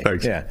would say.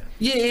 Thanks.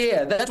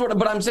 Yeah. That's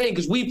what I'm saying,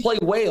 because we play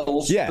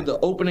Wales for the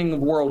opening of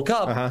World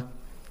Cup.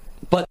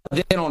 But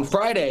then on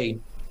Friday,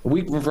 a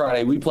week from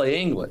Friday, we play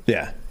England.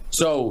 Yeah.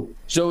 So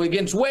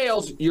against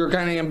Wales, you're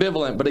kind of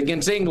ambivalent, but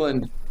against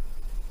England,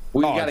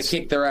 we got to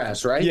kick their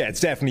ass, right? Yeah, it's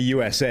definitely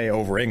USA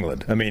over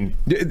England. I mean,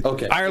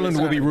 Ireland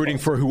will be rooting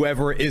for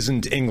whoever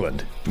isn't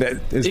England.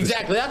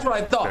 Exactly. That's what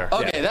I thought. Fair.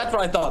 Okay, that's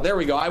what I thought. There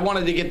we go. I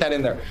wanted to get that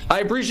in there.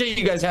 I appreciate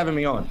you guys having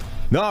me on.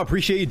 No, I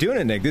appreciate you doing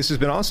it, Nick. This has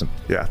been awesome.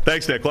 Yeah.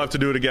 Thanks, Nick. We'll have to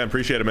do it again.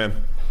 Appreciate it, man.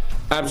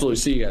 Absolutely.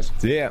 See you guys.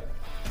 See ya.